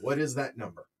combined. What is that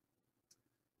number?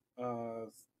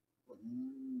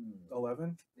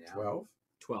 11. Yeah. 12?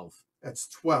 12. That's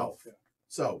 12. Yeah.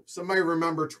 So somebody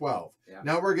remember 12. Yeah.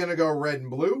 Now we're going to go red and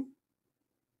blue.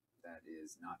 That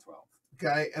is not 12.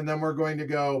 Okay. And then we're going to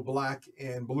go black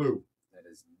and blue. That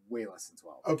is way less than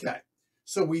 12. Okay.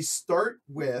 So we start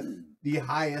with the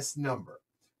highest number.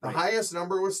 The Right. highest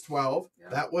number was 12. Yeah.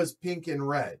 That was pink and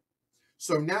red.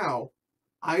 So now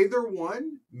either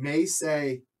one may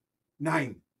say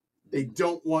 9. They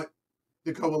don't want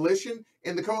the coalition,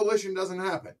 and the coalition doesn't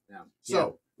happen. Yeah.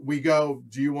 So we go,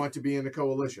 do you want to be in a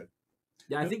coalition?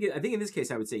 Yeah, I think in this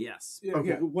case I would say yes. Yeah,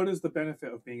 Okay. What is the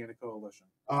benefit of being in a coalition?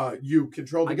 You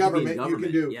control the I can be in government.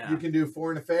 government, You yeah. can do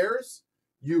foreign affairs.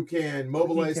 You can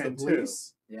mobilize can the too.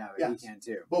 police. Yeah, but Yes. he can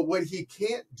too. But what he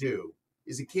can't do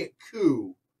is he can't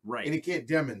coup Right. and he can't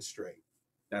demonstrate.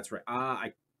 That's right.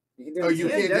 You can Oh, you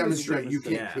Yeah, can't that is demonstrate. You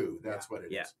can't yeah. coup. That's what it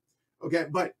is. Yeah. Okay,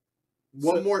 but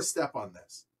one So- more step on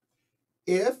this.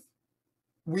 If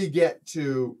we get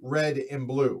to red and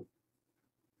blue,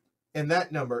 and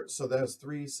that number, so that's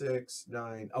 3, 6,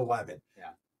 9, 11.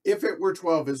 Yeah. If it were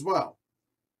 12 as well,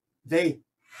 they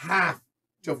have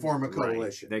to form a Right.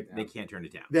 coalition. They can't turn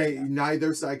it down. They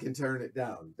neither side can turn it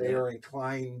down. They Yeah. are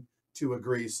inclined to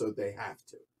agree, so they have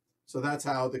to. So that's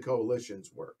how the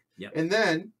coalitions work. Yep. And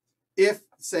then, if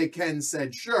say Ken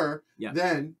said sure, Yeah.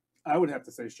 then I would have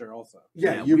to say sure also.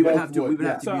 yeah, Yeah, you we would both have to- we would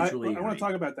have to So I mutually want to agree.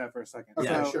 talk about that for a second. Okay,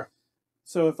 Yeah. sure.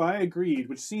 So if I agreed,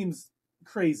 which seems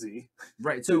crazy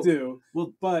Right. to So do,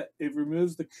 well- but it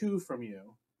removes the coup from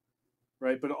you,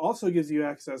 right? But it also gives you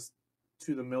access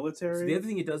to the So military. the other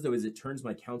thing it does though is it turns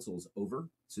my councils over,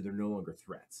 so they're no longer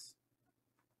threats.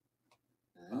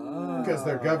 Because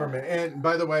they're government. And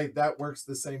by the way, that works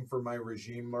the same for my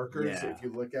regime markers Yeah. if you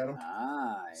look at them.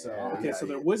 So So, Okay, yeah, so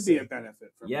there you would see. be a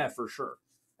benefit from Yeah, it. for sure.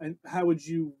 And how would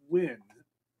you win?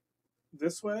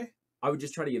 This way? I would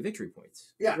just try to get victory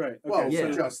points. Yeah. Right. Okay. Well,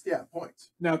 yeah. so just points.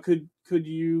 Now, could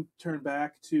you turn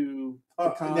back to the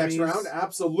Next commies round,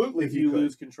 absolutely. if he you could.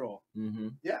 lose control? Mm-hmm.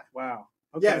 Wow.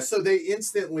 Okay. Yeah, so they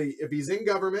instantly, if he's in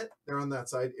government, they're on that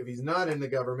side. If he's not in the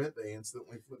government, they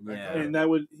instantly flip back. Yeah. over. And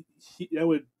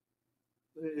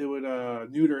it would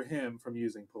neuter him from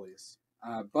using police.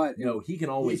 But No, he can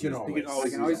always. He can use always- police. I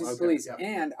can always use Okay, police, yeah.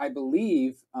 and I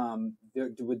believe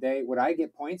would I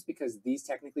get points because these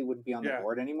technically wouldn't be on the Yeah.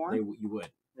 board anymore? You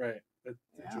would. Right.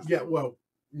 Yeah. Yeah, well,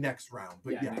 next round.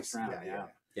 But Yeah, yes, next round,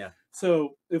 yeah.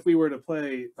 So if we were to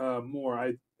play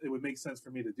more, it would make sense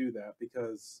for me to do that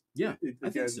because Yeah, it,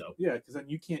 I think so. Yeah, because then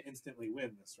you can't instantly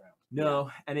win this round. No,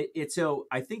 and it's so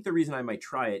I think the reason I might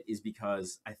try it is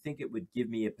because I think it would give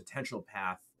me a potential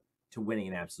path to winning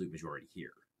an absolute majority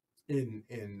here. In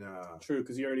True,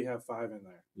 because you already have 5 in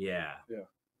there. Yeah.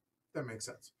 that makes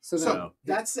sense. So, So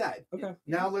then, that said, Okay.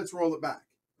 now let's roll it back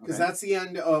because Okay. that's the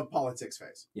end of politics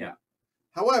phase. Yeah.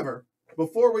 However,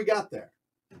 before we got there,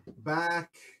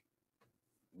 back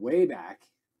way back,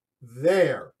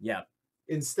 there Yeah.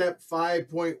 in step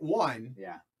 5.1,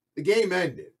 yeah, the game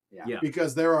ended yeah, Yeah.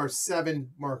 because there are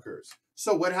 7 markers.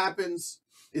 So what happens?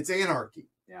 It's anarchy.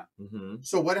 Mm-hmm.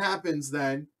 So what happens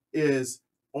then is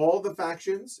all the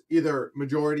factions, either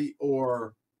majority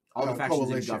or All the factions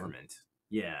coalition, in government.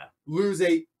 Yeah. lose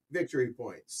 8 victory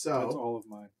points. That's So all of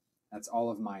mine. that's all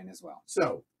of mine as well.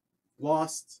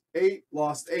 lost 8,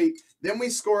 lost 8. Then we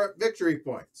score up victory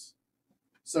points.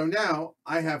 So now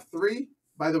I have 3.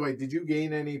 By the way, did you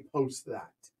gain any post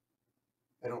that?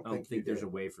 I don't I don't think think you there's did. a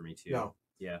way for me to. No.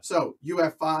 Yeah. So you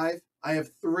have 5. I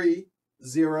have 3,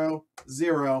 0,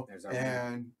 0, There's our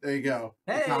and there you go.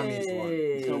 The commies won.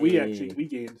 Hey. So we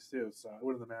gained too, so it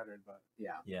wouldn't have mattered. But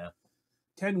Yeah, Yeah.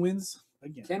 Ken wins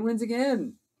again. Ken wins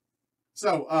again.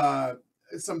 So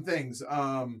some things.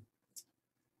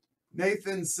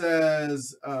 Nathan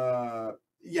says,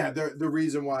 the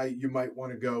reason why you might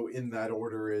want to go in that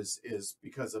order is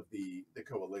because of the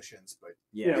coalitions, but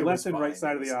Yeah, it left was and right fine.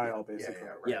 side of the It was- aisle, yeah, basically.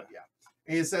 right, Yeah. yeah.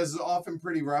 And it says it's often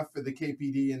pretty rough for the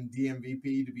KPD and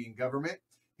DMVP to be in government.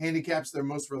 Handicaps their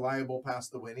most reliable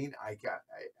past the winning,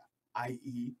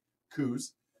 i.e.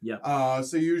 coups. Yeah.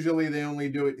 So usually they only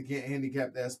do it to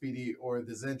handicap the SPD or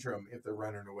the Zentrum if they're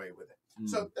running away with it. Mm.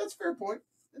 So that's a fair point.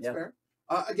 That's Yeah. fair.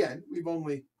 Again, we've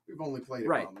only played it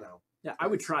Right. well now. Yeah, I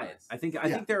would try it. I think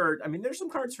Yeah. there are. I mean, there's some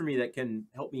cards for me that can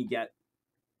help me get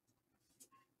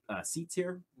seats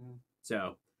here. Mm.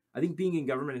 So I think being in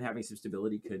government and having some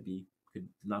stability could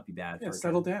not be bad. Yeah, for a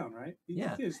settle guy. down, right?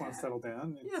 Yeah. You just want to settle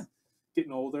down. It's Yeah.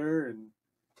 getting older and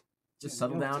Just you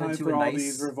settle know, down time into for a all nice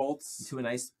these revolts. into a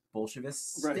nice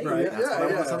Bolshevist Right, state. right. That's what I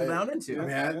want to settle yeah. down I into. mean,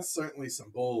 Yeah. that's certainly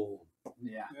some bull.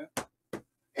 Yeah,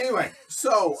 Anyway,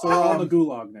 so So we're all in the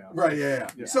gulag now. right, yeah.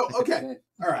 Yeah. So that's okay, it.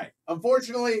 all right.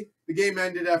 Unfortunately, the game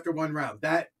ended after 1 round.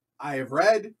 That I have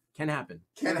read Can happen.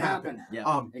 can happen.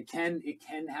 Yeah. It can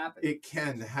happen. It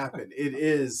can happen. It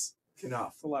is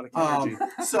enough. It's a lot of energy.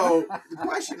 So the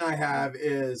question I have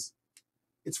is,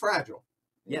 it's fragile.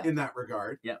 Yeah. In that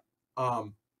regard. Yeah.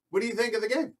 What do you think of the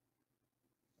game?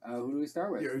 Who do we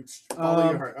start with? Follow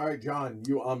your heart. All right, John,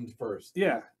 you first.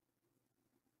 Yeah.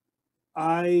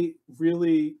 I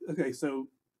really so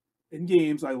in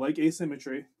games I like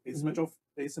asymmetry.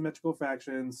 Asymmetrical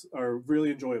factions are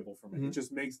really enjoyable for me. Mhm. It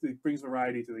just brings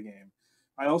variety to the game.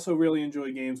 I also really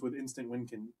enjoy games with instant win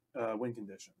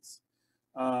conditions.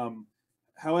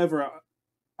 However,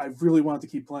 I really wanted to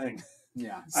keep playing.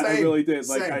 Yeah, I Same, really did.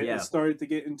 Like same. I Yeah. started to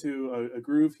get into a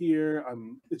groove here.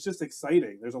 It's just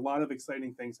exciting. There's a lot of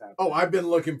exciting things happening. Oh, I've been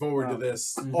looking forward to Oh.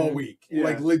 this Mhm. all week. Yeah.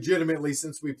 Like legitimately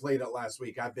since we played it last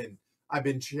week. I've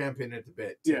been championing it a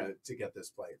bit to get this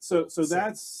played. So Same.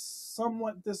 that's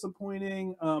somewhat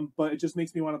disappointing, but it just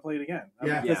makes me want to play it again.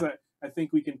 Yeah. Because I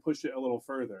think we can push it a little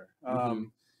further.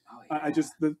 Mhm. Oh, yeah. I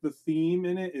just the theme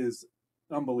in it is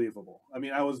unbelievable. I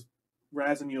mean, I was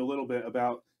razzing you a little bit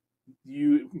about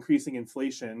you increasing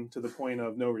inflation to the point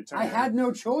of no return. I had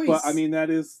no choice. But I mean, that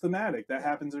is thematic. That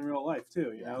happens in real life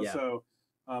too. You know, Yeah. so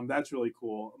that's really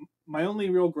cool. My only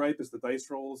real gripe is the dice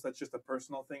rolls. That's just a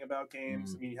personal thing about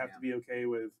games. I mean, you have to be okay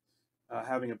with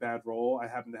having a bad roll. I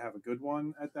happen to have a good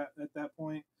one at that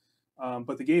point.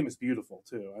 But the game is beautiful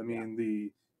too. I mean,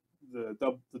 the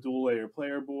dual layer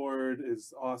player board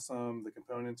is awesome. The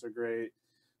components are great.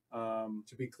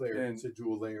 to be clear, and- it's a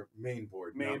dual layer main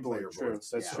board, Main not board, player true. boards.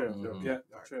 That's Yeah. true. Mhm. Yeah,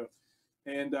 All right. true.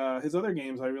 And his other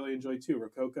games I really enjoy too.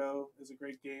 Rococo is a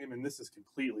great game, and this is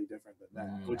completely different than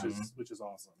that, which is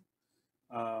awesome.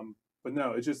 But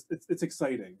no, it's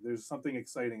exciting. There's something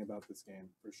exciting about this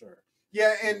game for sure.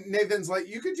 Yeah, and Nathan's like,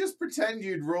 you could just pretend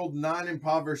you'd rolled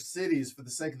non-impoverished cities for the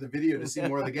sake of the video to see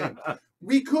more of the game.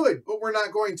 We could, but we're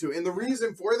not going to. And the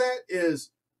reason for that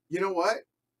is, you know what?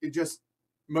 It just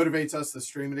motivates us to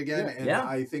stream it again. Yeah. And Yeah.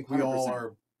 I think we all 100%.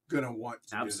 are going to want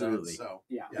to Absolutely. do that. So,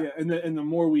 Yeah. Yeah. Yeah, and the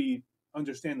more we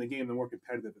understand the game, the more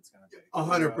competitive it's going to be.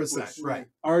 100%, Which right.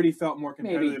 already felt more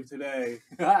Maybe. competitive today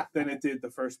than it did the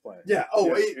first play. Yeah. Oh,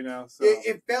 Yeah, it, you know, so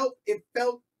it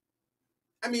felt,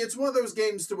 I mean, it's one of those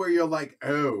games to where you're like,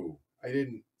 oh, I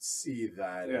didn't see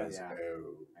that. Yeah. As, Yeah.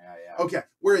 oh. Yeah. Okay.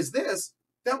 Whereas this,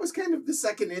 that was kind of the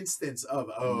second instance of,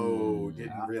 oh, didn't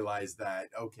Yeah. realize that.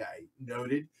 Okay.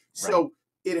 Noted. So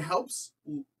it helps.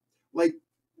 Like,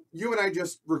 you and I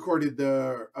just recorded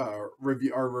the our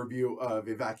review of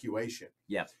Evacuation.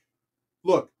 Yeah.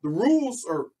 Look, the rules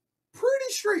are pretty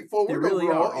straightforward. They really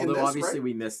overall are. in Although this, obviously right?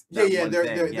 we missed. Yeah, That yeah. one There,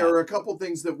 thing. there are a couple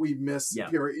things that we missed Yeah.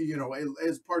 here, you know,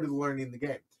 as part of learning the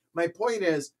game. My point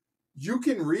is, you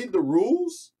can read the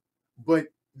rules, but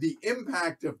the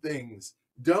impact of things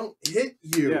don't hit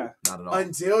you yeah, Not at all.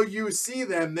 until you see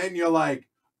them. Then you're like,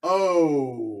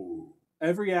 oh,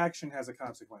 every action has a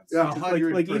consequence. Yeah, like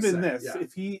 100%, even this,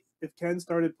 yeah. if Ken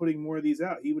started putting more of these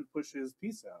out, he would push his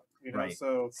piece out. You know, Right.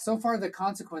 so So far, the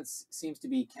consequence seems to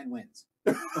be Ken wins.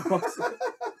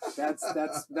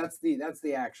 That's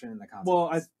the action in the consequence.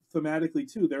 well,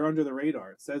 thematically too, they're under the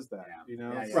radar. It says that. Yeah. You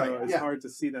know, Yeah, yeah, so Right, it's yeah. hard to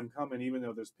see them coming, even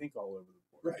though there's pink all over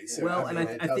the board. right. So, Well, and mean,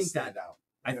 I it think does stand that- out.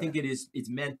 I think it's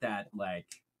meant that, like,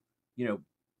 you know,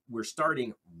 we're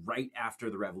starting right after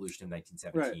the revolution of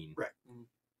 1917. Right.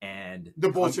 And The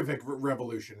Bolshevik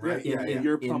Revolution, right? Yeah, Yeah, yeah.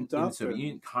 You're pumped in the up Soviet and-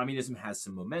 Union, communism has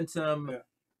some momentum. Yeah.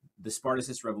 The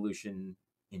Spartacist Revolution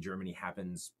in Germany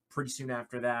happens pretty soon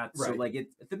after that. So, Right. like, it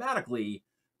thematically,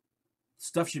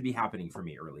 stuff should be happening for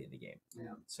me early in the game.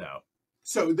 Yeah. So,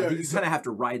 So, I think you the, kind of have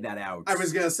to ride that out. I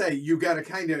was gonna say you got to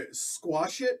kind of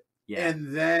squash it, yeah.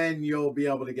 and then you'll be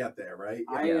able to get there, right?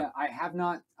 Yeah. I have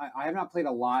not played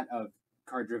a lot of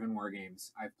card driven war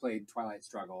games. I've played Twilight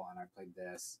Struggle and I've played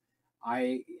this.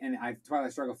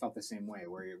 Twilight Struggle felt the same way,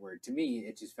 where to me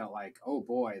it just felt like, oh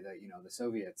boy, the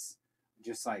Soviets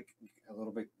just like a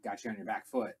little bit got you on your back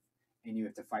foot and you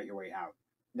have to fight your way out.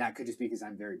 That could just be because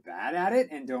I'm very bad at it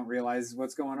and don't realize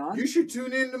what's going on. You should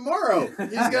tune in tomorrow.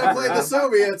 He's gonna play the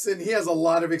Soviets, and he has a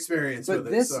lot of experience But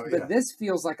with this, it. So, but yeah. this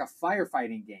feels like a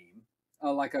firefighting game,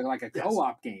 like a Yes.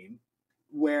 co-op game,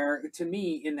 where to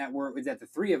me, in that the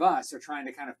three of us are trying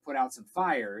to kind of put out some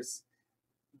fires.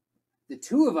 The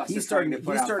two of us He's are trying starting. to He's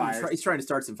put out starting. fires. He's trying to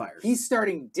start some fires. He's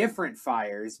starting different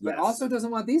fires, but Yes. also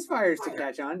doesn't want these fires to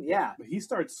catch on. Yeah, But he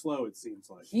starts slow. It seems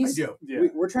like. I he's. do. Yeah.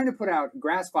 We're trying to put out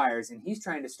grass fires, and he's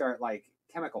trying to start like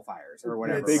chemical fires or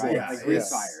whatever, big right? ones, Like grease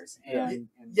yeah. fires. Yeah. And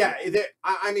Yeah,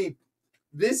 I mean,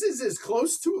 this is as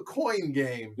close to a coin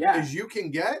game Yeah. as you can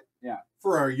get Yeah.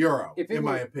 for a Euro, If it in were,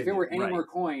 my if opinion. it were any Right. more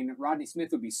coin, Rodney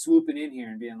Smith would be swooping in here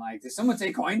and being like, "Did someone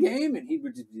say coin game?" And he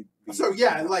would just be. So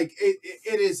yeah, like it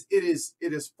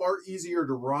is far easier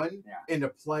to run Yeah. and to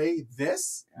play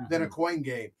this Yeah. than a coin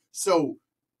game. So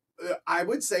I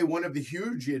would say one of the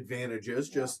huge advantages,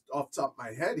 Yeah. just off the top of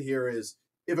my head here, is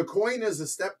if a coin is a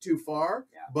step too far,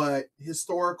 Yeah. but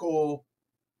historical,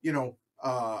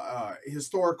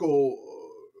 historical.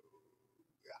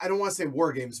 I don't want to say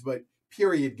war games, but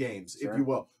period games, Sure. if you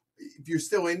will. If you're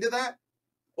still into that,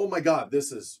 oh my God,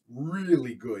 this is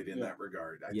really good in Yeah. that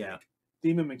regard. I Yeah. think.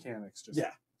 Demon mechanics. Just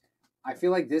Yeah. I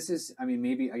feel like this is. I mean,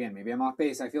 maybe I'm off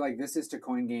base. I feel like this is to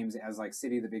coin games as like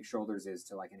City of the Big Shoulders is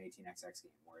to like an 18xx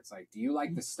game, where it's like, do you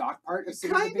like the stock part of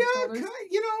City of the Big Shoulders?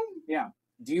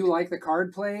 Do you like the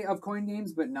card play of coin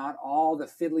games, but not all the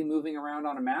fiddly moving around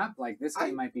on a map? Like this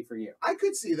game might be for you. I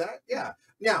could see that. Yeah.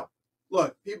 Now,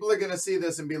 look, people are going to see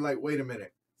this and be like, wait a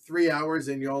minute, 3 hours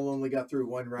and y'all only got through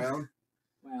one round.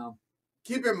 Well,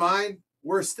 Keep in mind,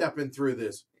 we're stepping through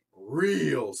this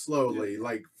real slowly,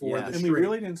 like for Yeah. the and stream. we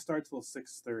really didn't start till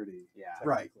 6:30. yeah.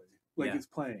 Right. Like Yeah. it's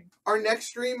playing. Our next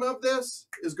stream of this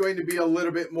is going to be a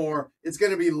little bit more, it's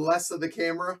going to be less of the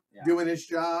camera Yeah. doing its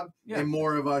job Yeah. and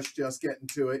more of us just getting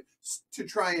to it to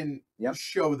try and Yep.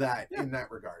 show that Yeah. in that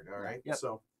regard. All right. Yep.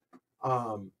 So,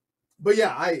 but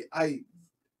yeah,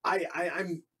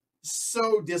 I'm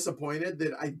so disappointed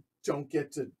that I don't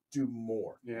get to do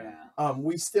more. Yeah.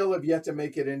 We still have yet to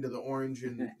make it into the orange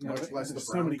and Yeah, much less the There's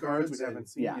brown so many cards we and- haven't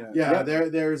seen Yeah. yet. Yeah,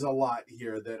 Yep. there's a lot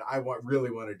here that I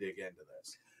really want to dig into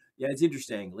this. Yeah, it's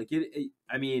interesting. Like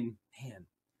I mean, man,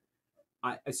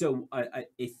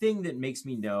 a thing that makes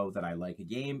me know that I like a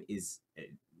game is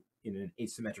in an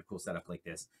asymmetrical setup like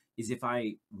this is if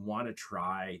I want to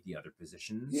try the other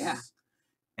positions. Yeah.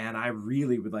 And I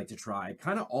really would like to try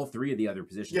kind of all three of the other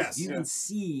positions. Yes. You Yeah. can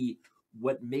see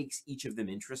what makes each of them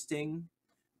interesting.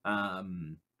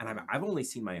 And I've only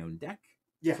seen my own deck.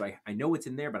 Yeah. So I know what's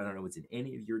in there, but I don't know what's in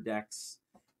any of your decks.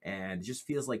 And it just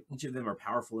feels like each of them are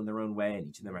powerful in their own way, and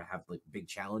each of them have like big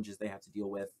challenges they have to deal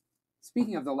with.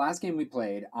 Speaking of the last game we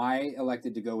played, I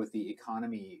elected to go with the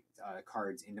economy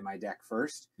cards into my deck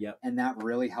first. Yep. And that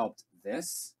really helped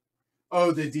this.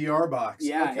 Oh, the DR box.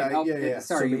 Yeah, Okay. it helped, Yeah.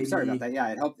 sorry, So sorry maybe- about that.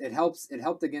 Yeah, it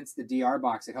helped against the DR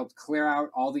box. It helped clear out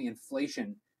all the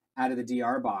inflation out of the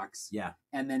DR box. Yeah.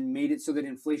 And then made it so that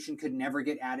inflation could never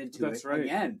get added to That's it right.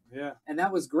 again. Yeah. And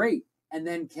that was great. And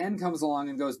then Ken comes along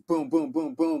and goes boom, boom,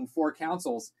 boom, boom, 4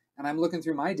 councils. And I'm looking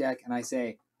through my deck and I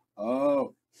say,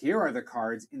 oh, here are the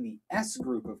cards in the S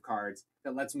group of cards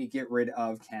that lets me get rid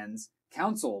of Ken's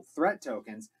council threat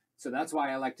tokens. So that's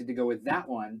why I elected to go with that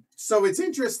one. So it's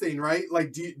interesting, right?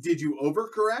 Like, did you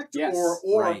overcorrect, Yes,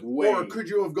 or right. or could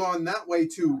you have gone that way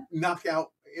to knock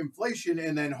out inflation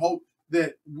and then hope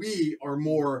that we are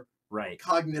more Right.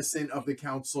 cognizant of the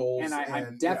councils? And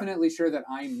I'm definitely sure that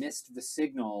I missed the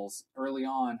signals early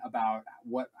on about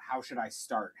how should I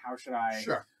start? How should I?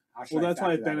 Sure. How should Well, I that's why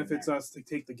factor it that in benefits there? us to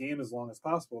take the game as long as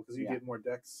possible because you Yeah. get more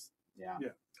decks. Yeah.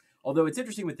 Although it's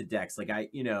interesting with the decks, like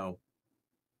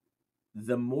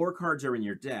the more cards are in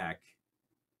your deck,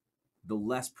 the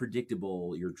less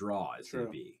predictable your draw is going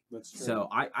to True. be. That's true. So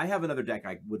I have another deck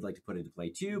I would like to put into play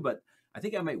too, but I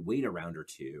think I might wait a round or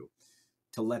two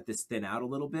to let this thin out a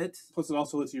little bit. Plus, it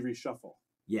also lets you reshuffle.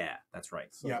 Yeah, that's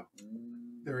right. So, Yep.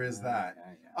 There is that.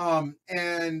 Okay, yeah.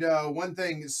 And one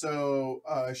thing, so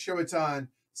Showatan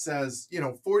says,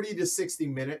 40 to 60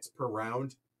 minutes per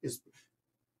round is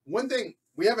one thing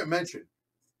we haven't mentioned.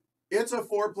 It's a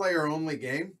 4-player only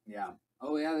game. Yeah.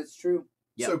 Oh, yeah, that's true.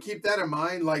 Yep. So keep that in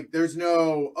mind. Like, there's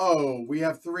no, we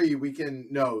have 3,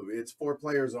 no, it's 4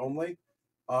 players only.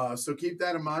 So keep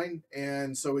that in mind.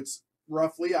 And so it's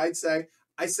roughly, I said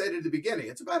at the beginning,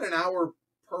 it's about an hour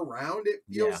per round, it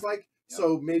feels like. Yep.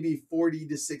 So maybe 40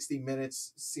 to 60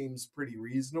 minutes seems pretty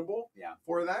reasonable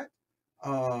for that.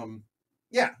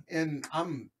 Yeah, and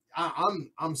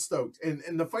I'm stoked.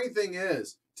 And the funny thing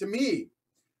is, to me,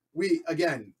 we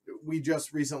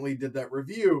just recently did that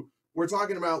review. We're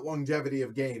talking about longevity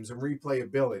of games and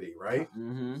replayability, right?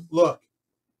 Mm-hmm. Look,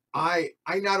 I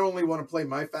not only want to play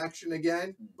my faction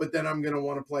again, but then I'm gonna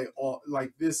want to play all,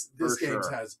 like this For game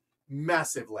sure. has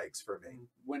massive legs for me.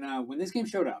 When this game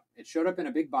showed up, it showed up in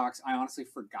a big box. I honestly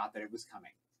forgot that it was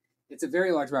coming. It's a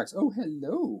very large box. Oh,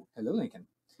 hello, Lincoln.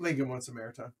 Lincoln wants some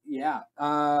airtime. Yeah.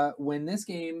 When this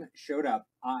game showed up,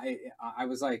 I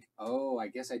was like, oh, I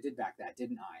guess I did back that,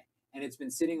 didn't I? And it's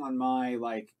been sitting on my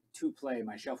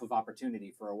my shelf of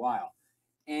opportunity for a while.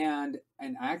 And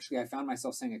actually I found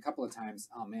myself saying a couple of times,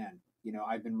 oh man,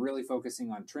 I've been really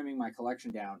focusing on trimming my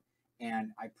collection down,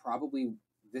 and I probably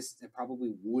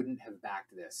wouldn't have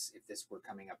backed this if this were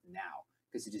coming up now,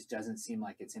 because it just doesn't seem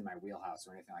like it's in my wheelhouse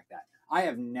or anything like that. I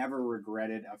have never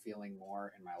regretted a feeling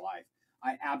more in my life.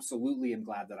 I absolutely am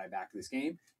glad that I backed this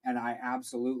game, and I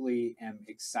absolutely am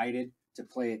excited to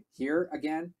play it here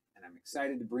again, and I'm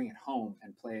excited to bring it home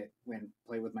and play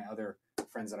with my other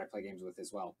friends that I play games with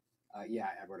as well. Yeah,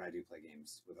 Edward, I do play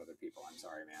games with other people. I'm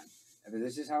sorry, man. But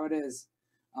this is how it is.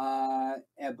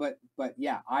 But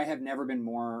yeah, I don't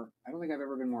think I've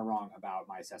ever been more wrong about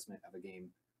my assessment of a game.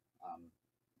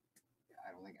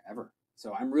 I don't think ever.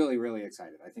 So I'm really, really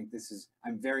excited. I think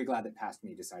I'm very glad that Past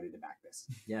Me decided to back this.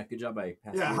 Yeah, good job by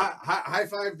passing. Yeah, high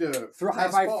five to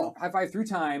High five through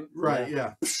time. Right,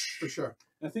 yeah, for sure.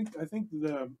 I think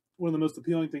one of the most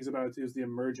appealing things about it too is the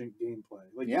emergent gameplay.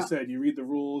 Like Yeah. you said, you read the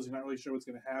rules, you're not really sure what's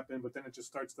going to happen, but then it just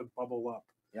starts to bubble up.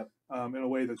 Yep. In a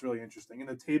way that's really interesting. And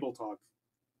the table talk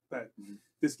that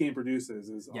this game produces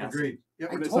is Yeah. awesome. Agreed. Yep.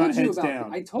 But it's not heads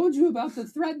down. I told you about the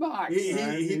thread box. He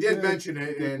You did did. mention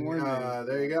it, You and warned me.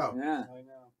 there you go. Yeah. I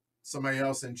know. Somebody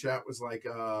else in chat was like,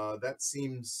 that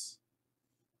seems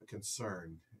a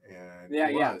concern. And Yeah,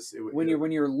 it yeah. was. When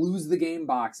you lose the game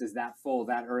box is that full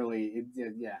that early,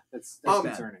 that's Um,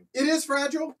 concerning. It is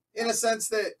fragile in a sense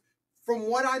that, from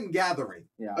what I'm gathering,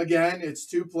 Yeah. again, it's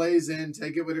 2 plays in,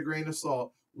 take it with a grain of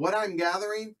salt. What I'm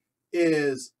gathering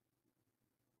is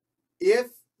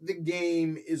if the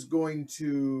game is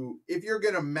if you're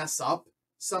going to mess up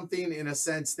something in a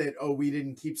sense that, we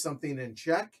didn't keep something in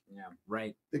check, Yeah.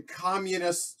 Right. the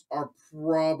communists are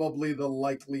probably the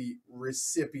likely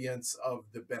recipients of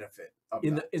the benefit of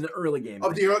In that. the early game.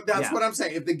 That's Yeah. what I'm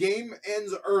saying. If the game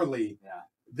ends early, Yeah.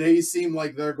 they seem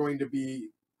like they're going to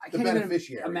be I the can't even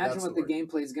beneficiary. imagine That's what the word.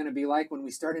 gameplay is going to be like when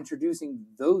we start introducing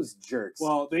those jerks.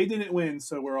 Well, they didn't win,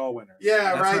 so we're all winners. Yeah,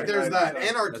 That's right. right, There's right. that.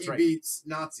 Anarchy That's right. beats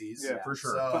Nazis. Yeah. For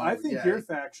sure. So, But I think yeah. your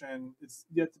faction, it's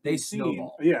yet to be They seen.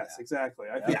 snowball. Yes, Yeah. exactly.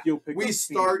 I Yeah. think you'll pick We up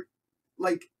start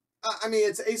like I mean,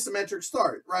 it's asymmetric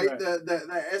start, right? Right.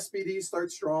 The SPD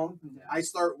starts strong. Yeah. I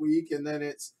start weak, and then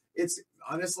it's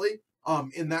honestly,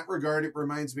 in that regard, it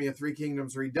reminds me of Three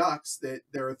Kingdoms Redux, that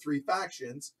there are 3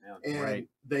 factions, Yeah. and Right.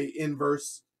 they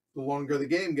inverse the longer the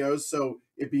game goes. So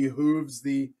it behooves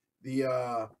the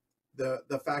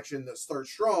faction that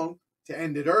starts strong to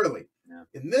end it early. Yeah.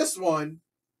 In this one,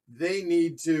 they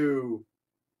need to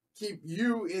keep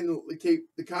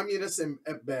the communists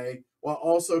at bay while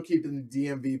also keeping the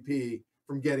DMVP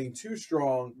from getting too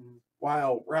strong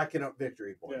while racking up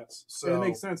victory points. So So it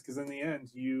makes sense because in the end,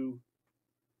 your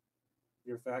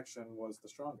faction was the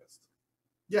strongest.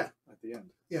 Yeah. At the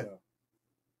end. Yeah. So,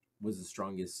 Was the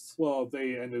strongest. well,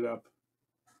 they ended up.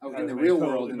 Oh, in having the a real co-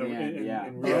 world, in the- the end, yeah.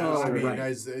 in yeah, real I history. mean, right.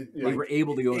 as Yeah. They were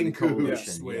able to go in into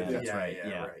cahoots coalition. with, Yeah, that's right.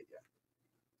 Yeah. right. Yeah.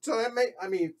 So that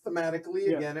thematically,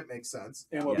 Yeah. again, it makes sense,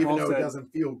 And what even Paul though it said,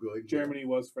 doesn't feel good. Germany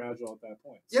was fragile at that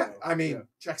point. Yeah, so, I mean, yeah.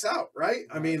 checks out, right?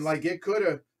 I mean, Nice. like it could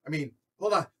have. I mean,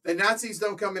 hold on. The Nazis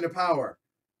don't come into power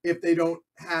if they don't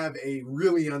have a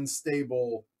really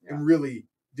unstable and really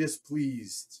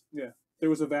displeased. There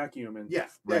was a vacuum, and Yeah,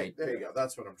 Right. There you go.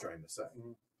 That's what I'm trying to say.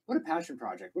 What a passion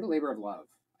project. What a labor of love,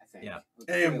 I think. Yeah.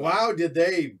 And wow, did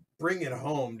they bring it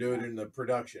home, dude, in the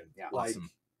production? Yeah. Like,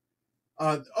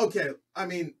 Awesome. okay. I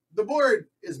mean, the board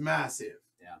is massive.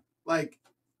 Yeah. Like,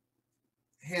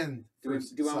 hand. Do we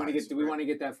want to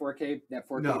get that 4K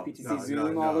PTC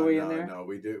zoom all the way in there? No,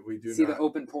 we do. We do See not. the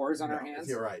open pores on our hands?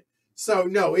 You're right. So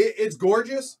no, it's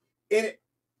gorgeous. And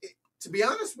to be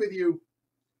honest with you,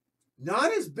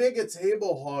 not as big a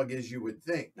table hog as you would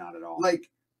think. Not at all. Like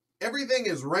everything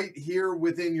is right here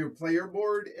within your player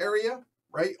board area,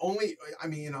 right? Only, I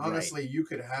mean, honestly, you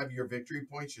could have your victory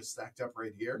points just stacked up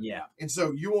right here. Yeah. And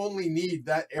so you only need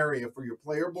that area for your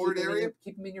player board area.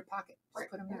 Keep them in your pocket.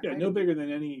 Just put them there. yeah, right no in- bigger than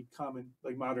any common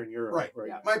like modern Europe. Right. Right.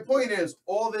 Yeah. My point is,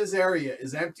 all this area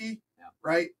is empty, Yeah.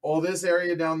 right? All this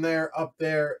area down there, up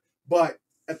there, but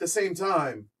at the same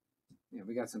time, Yeah,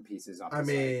 we got some pieces off. I the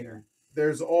side mean, here.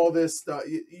 there's all this stuff.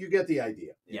 You get the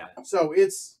idea. Yeah. So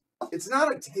it's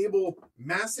not a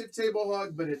massive table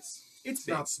hog, but it's It's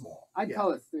not small. I'd Yeah,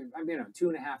 call it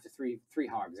 2.5 to 3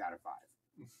 hogs out of 5.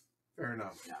 fair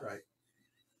enough. Yeah. Right.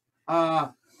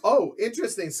 Oh,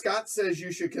 interesting. Scott says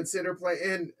you should consider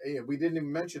and we didn't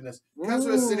even mention this. Comes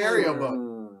with a scenario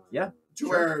book Yeah. to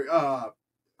where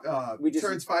We just-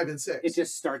 turns 5 and 6. It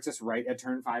just starts us right at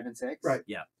turn 5 and 6. Right.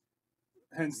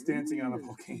 Hence, dancing on a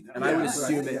volcano. And I would Yeah,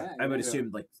 assume right, I would yeah.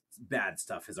 assume like bad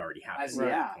stuff has already happened As- at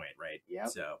yeah. that point, right? Yep.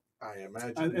 So I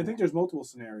imagine. I think there's multiple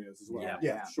scenarios as well. Yeah.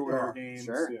 Yeah. Shorter there are. games.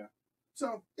 Sure. Yeah.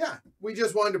 So yeah, we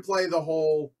just wanted to play the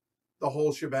whole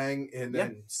shebang and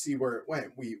then see where it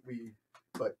went.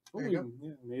 But there you go.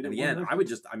 Yeah, made it and again, one I would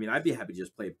just I'd be happy to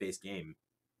just play a base game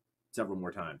several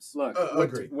more times. Look,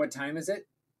 Agreed. what time is it?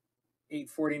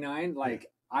 8:49.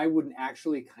 Like I wouldn't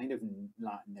actually kind of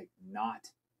not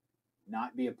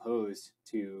be opposed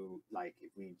to like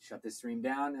if we shut this stream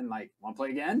down and like want to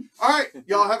play again. All right,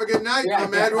 y'all have a good night. Yeah.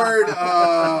 I'm Edward.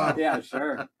 Yeah,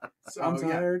 sure. So, I'm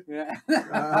yeah. tired. Yeah.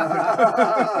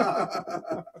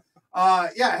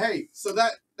 Yeah, hey, so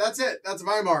that's it. That's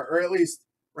Weimar, or at least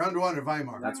round 1 of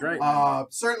Weimar. That's right.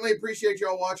 Certainly appreciate you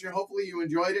all watching. Hopefully you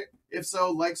enjoyed it. If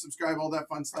so, like, subscribe, all that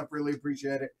fun stuff. Really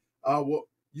appreciate it. Well,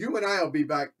 you and I will be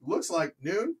back. Looks like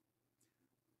noon.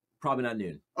 Probably not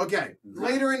noon. Okay,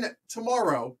 later in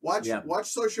tomorrow. Watch Yeah.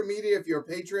 social media if you're a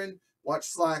patron. Watch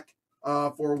Slack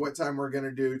for what time we're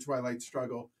gonna do Twilight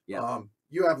Struggle. Yeah.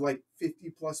 You have like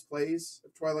 50+ plays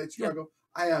of Twilight Struggle.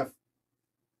 I have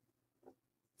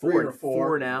 3 or 4.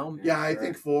 Four now. Yeah, I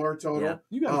think 4 total. Yeah.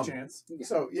 You got a chance.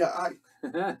 So yeah,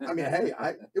 I mean, hey,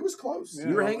 it was was close. Yeah.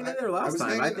 You were hanging in there I last was time.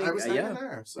 hanging, I think. I was hanging yeah.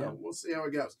 there. So Yeah. we'll see how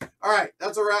it goes. All right,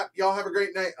 that's a wrap. Y'all have a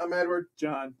great night. I'm Edward.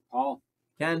 John. Paul.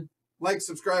 Ken. Like,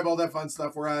 subscribe, all that fun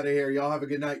stuff. We're out of here. Y'all have a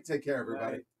good night. Take care,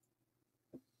 everybody. Bye.